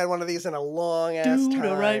 tiebreaker. We haven't had one of these in a long ass Do time.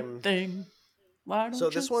 the right thing. Why don't So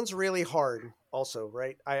this one's really hard also,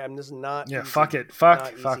 right? I'm just not Yeah, easy. fuck it.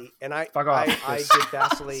 Not Fuck. easy. And I Fuck off. I did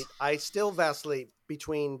vacillate. I still vacillate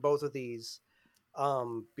between both of these.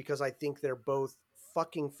 Because I think they're both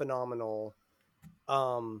fucking phenomenal.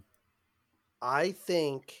 I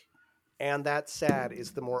think And That's Sad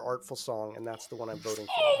is the more artful song, and that's the one I'm voting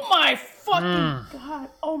for. Oh my fucking God.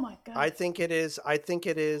 Oh my God. I think it is.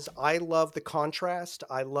 I love the contrast.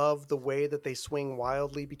 I love the way that they swing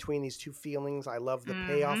wildly between these two feelings. I love the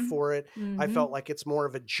payoff for it. I felt like it's more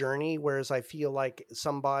of a journey, whereas I feel like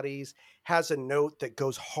Somebody's has a note that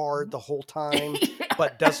goes hard the whole time,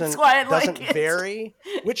 but doesn't vary,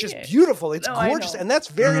 which is beautiful. It's gorgeous, and that's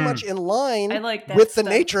very much in line I like that with the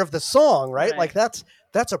stuff. nature of the song, right? Right. Like that's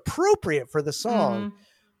appropriate for the song.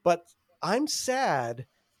 But I'm Sad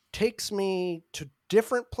takes me to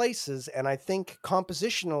different places, and I think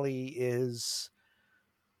compositionally it's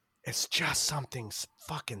just something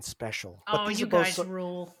fucking special. But Oh, these you are both guys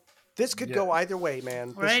rule. This could Yeah. go either way, man.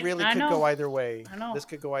 This Right? really I could know. go either way. I know. This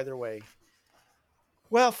could go either way.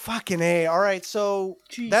 Well, fucking A. All right, so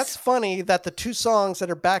Jeez. that's funny that the two songs that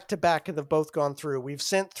are back to back have both gone through. We've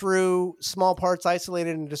sent through Small Parts,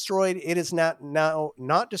 Isolated and Destroyed. It is not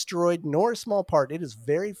destroyed nor a small part. It is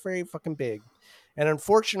very, very fucking big. And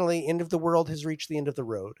unfortunately, End of the World has reached the end of the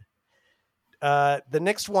road. The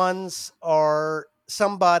next ones are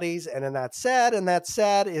Somebody's, and then That's Sad, and That's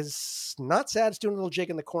Sad is not sad. It's doing a little jig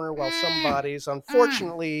in the corner, while Somebody's,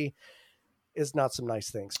 unfortunately, is not some nice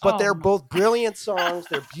things. But Oh, they're no. both brilliant songs.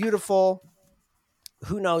 They're beautiful.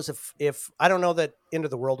 Who knows if I don't know that End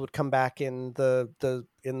of the World would come back in the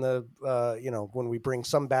when we bring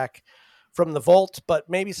some back from the vault, but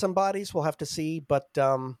maybe Somebody's, we'll have to see. But I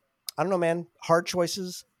don't know, man. Hard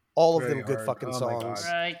choices, all of Very them good hard. fucking Oh my songs.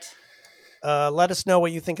 God. Right. Let us know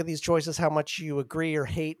what you think of these choices, how much you agree or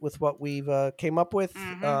hate with what we've came up with.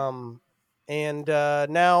 And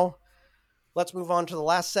now let's move on to the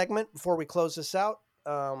last segment before we close this out.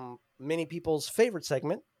 Many people's favorite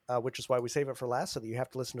segment, which is why we save it for last, so that you have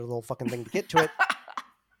to listen to the whole fucking thing to get to it.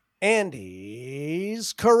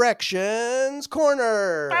 Andy's Corrections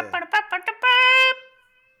Corner.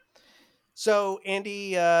 So,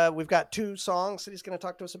 Andy, we've got two songs that he's going to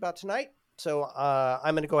talk to us about tonight. So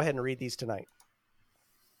I'm going to go ahead and read these tonight.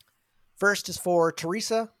 First is for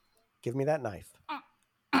Teresa. Give me that knife.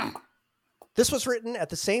 This was written at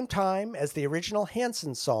the same time as the original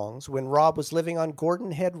Hanson songs when Rob was living on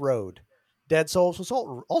Gordon Head Road. Dead Souls was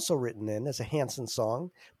also written in as a Hanson song,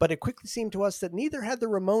 but it quickly seemed to us that neither had the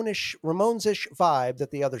Ramones-ish vibe that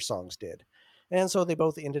the other songs did. And so they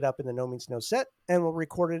both ended up in the No Means No set and were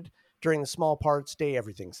recorded during the Small Parts Day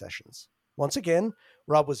Everything sessions. Once again,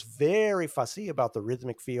 Rob was very fussy about the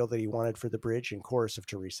rhythmic feel that he wanted for the bridge and chorus of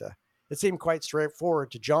Teresa. It seemed quite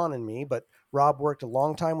straightforward to John and me, but Rob worked a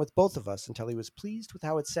long time with both of us until he was pleased with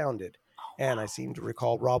how it sounded. And I seem to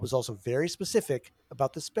recall Rob was also very specific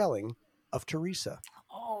about the spelling of Teresa.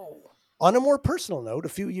 On a more personal note, a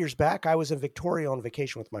few years back, I was in Victoria on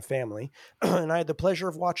vacation with my family, and I had the pleasure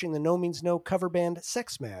of watching the No Means No cover band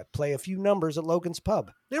Sex Mad play a few numbers at Logan's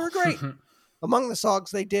Pub. They were great. Among the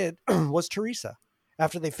songs they did was Teresa.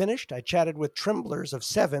 After they finished, I chatted with Tremblers of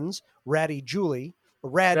Sevens, Rad Julie,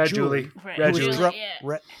 Rad Julie.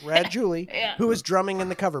 Rad Julie, Yeah. who was drumming in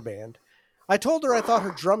the cover band. I told her I thought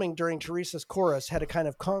her drumming during Teresa's chorus had a kind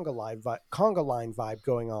of conga line vibe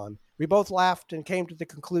going on. We both laughed and came to the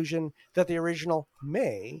conclusion that the original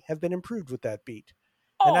may have been improved with that beat.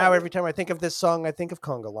 And now every time I think of this song, I think of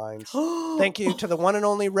conga lines. Thank you to the one and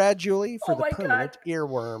only Rad Julie for the permanent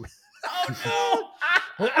earworm.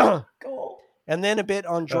 And then a bit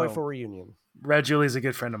on Joyful Reunion. Rad Julie's a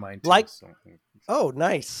good friend of mine, too. Like- so. Oh,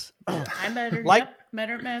 nice. I met her. Like- Met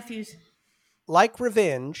her at Matthews. Like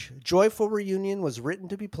Revenge, Joyful Reunion was written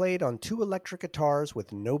to be played on two electric guitars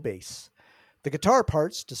with no bass. The guitar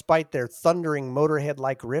parts, despite their thundering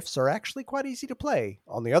Motorhead-like riffs, are actually quite easy to play.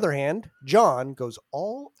 On the other hand, John goes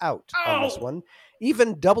all out on this one,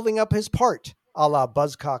 even doubling up his part, a la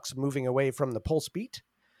Buzzcocks moving away from the pulse beat,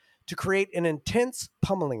 to create an intense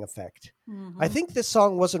pummeling effect. I think this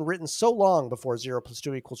song wasn't written so long before 0 +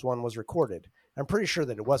 2 = 1 was recorded. I'm pretty sure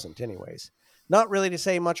that it wasn't anyways. Not really to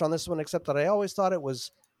say much on this one, except that I always thought it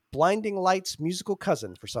was Blinding Light's musical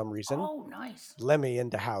cousin for some reason. Oh, nice. Lemmy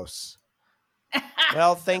into house.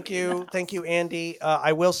 Well, thank you, Andy.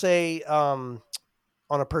 I will say, on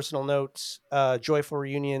a personal note, Joyful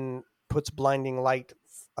Reunion puts Blinding Light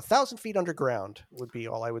 1,000 feet underground would be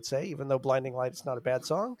all I would say. Even though Blinding Light is not a bad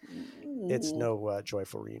song, it's no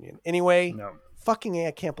Joyful Reunion. Anyway, No. fucking A,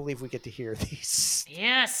 I can't believe we get to hear these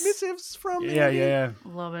Yes. missives from Yeah, Andy. yeah.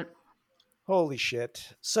 Love it. Holy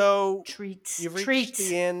shit! So Treats. you've reached Treats.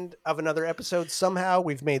 the end of another episode. Somehow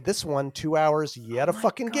we've made this one 2 hours yet Oh a my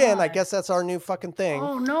fucking again. I God. guess that's our new fucking thing.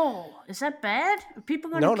 Oh no! Is that bad? Are people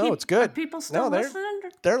going to No, keep? no, it's good. Are people still No, listening?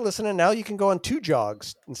 They're listening now. You can go on 2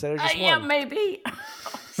 jogs instead of just Yeah, one. maybe.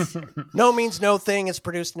 No Means No Thing is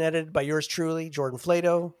produced and edited by yours truly, Jordan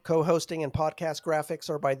Flato. Co-hosting and podcast graphics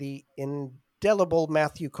are by the indelible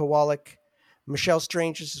Matthew Kowalik. Michelle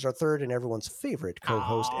Stranges is our third and everyone's favorite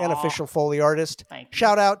co-host and official Foley artist. Thank you.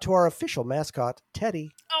 Shout out to our official mascot,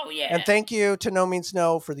 Teddy. Oh yeah. And thank you to No Means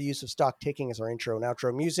No for the use of stock taking as our intro and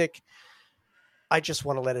outro music. I just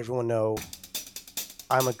want to let everyone know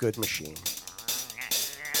I'm a good machine.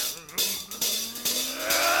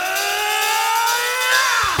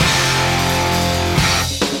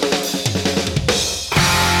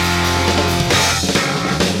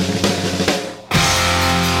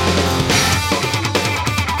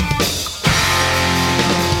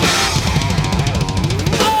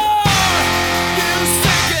 You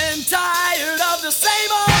sick and tired of the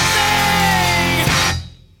same old thing?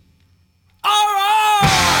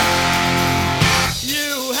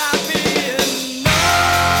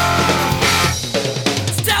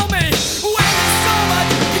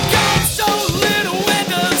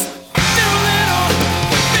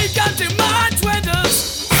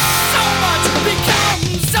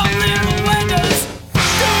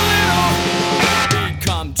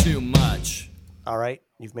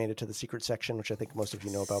 we've made it to the secret section, which I think most of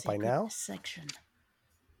you know about by Secret now. Section.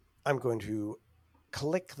 I'm going to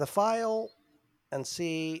click the file and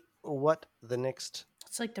see what the next.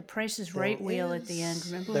 It's like the Price is Right thing wheel at the end.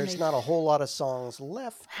 is. Remember? There's not a whole lot of songs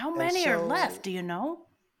left. How and many are so, left? Do you know?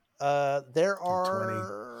 There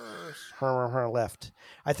are left.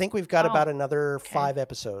 I think we've got Oh, about another okay. 5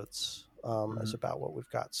 episodes. Is about what we've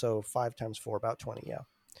got. So 5 times 4, about 20. Yeah.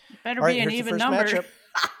 Better All right, be an here's the even first number. matchup.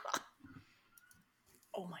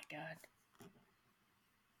 Oh my god.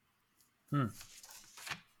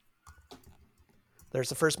 There's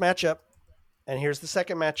the first matchup, and here's the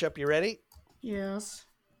second matchup. You ready? Yes.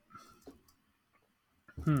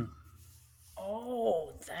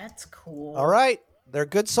 Oh, that's cool. All right. They're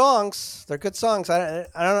good songs. I don't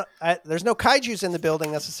know. There's no kaijus in the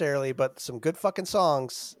building necessarily, but some good fucking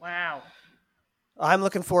songs. Wow. I'm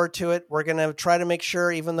looking forward to it. We're going to try to make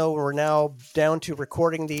sure, even though we're now down to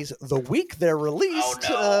recording these the week they're released.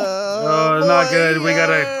 Not good. We got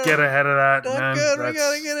to get ahead of that, Not man. good. We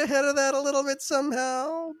got to get ahead of that a little bit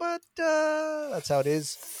somehow, but that's how it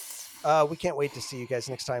is. We can't wait to see you guys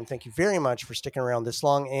next time. Thank you very much for sticking around this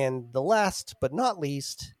long. And the last but not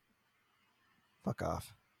least, fuck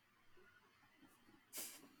off.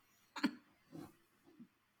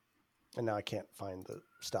 And now I can't find the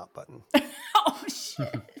stop button. Oh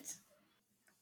shit.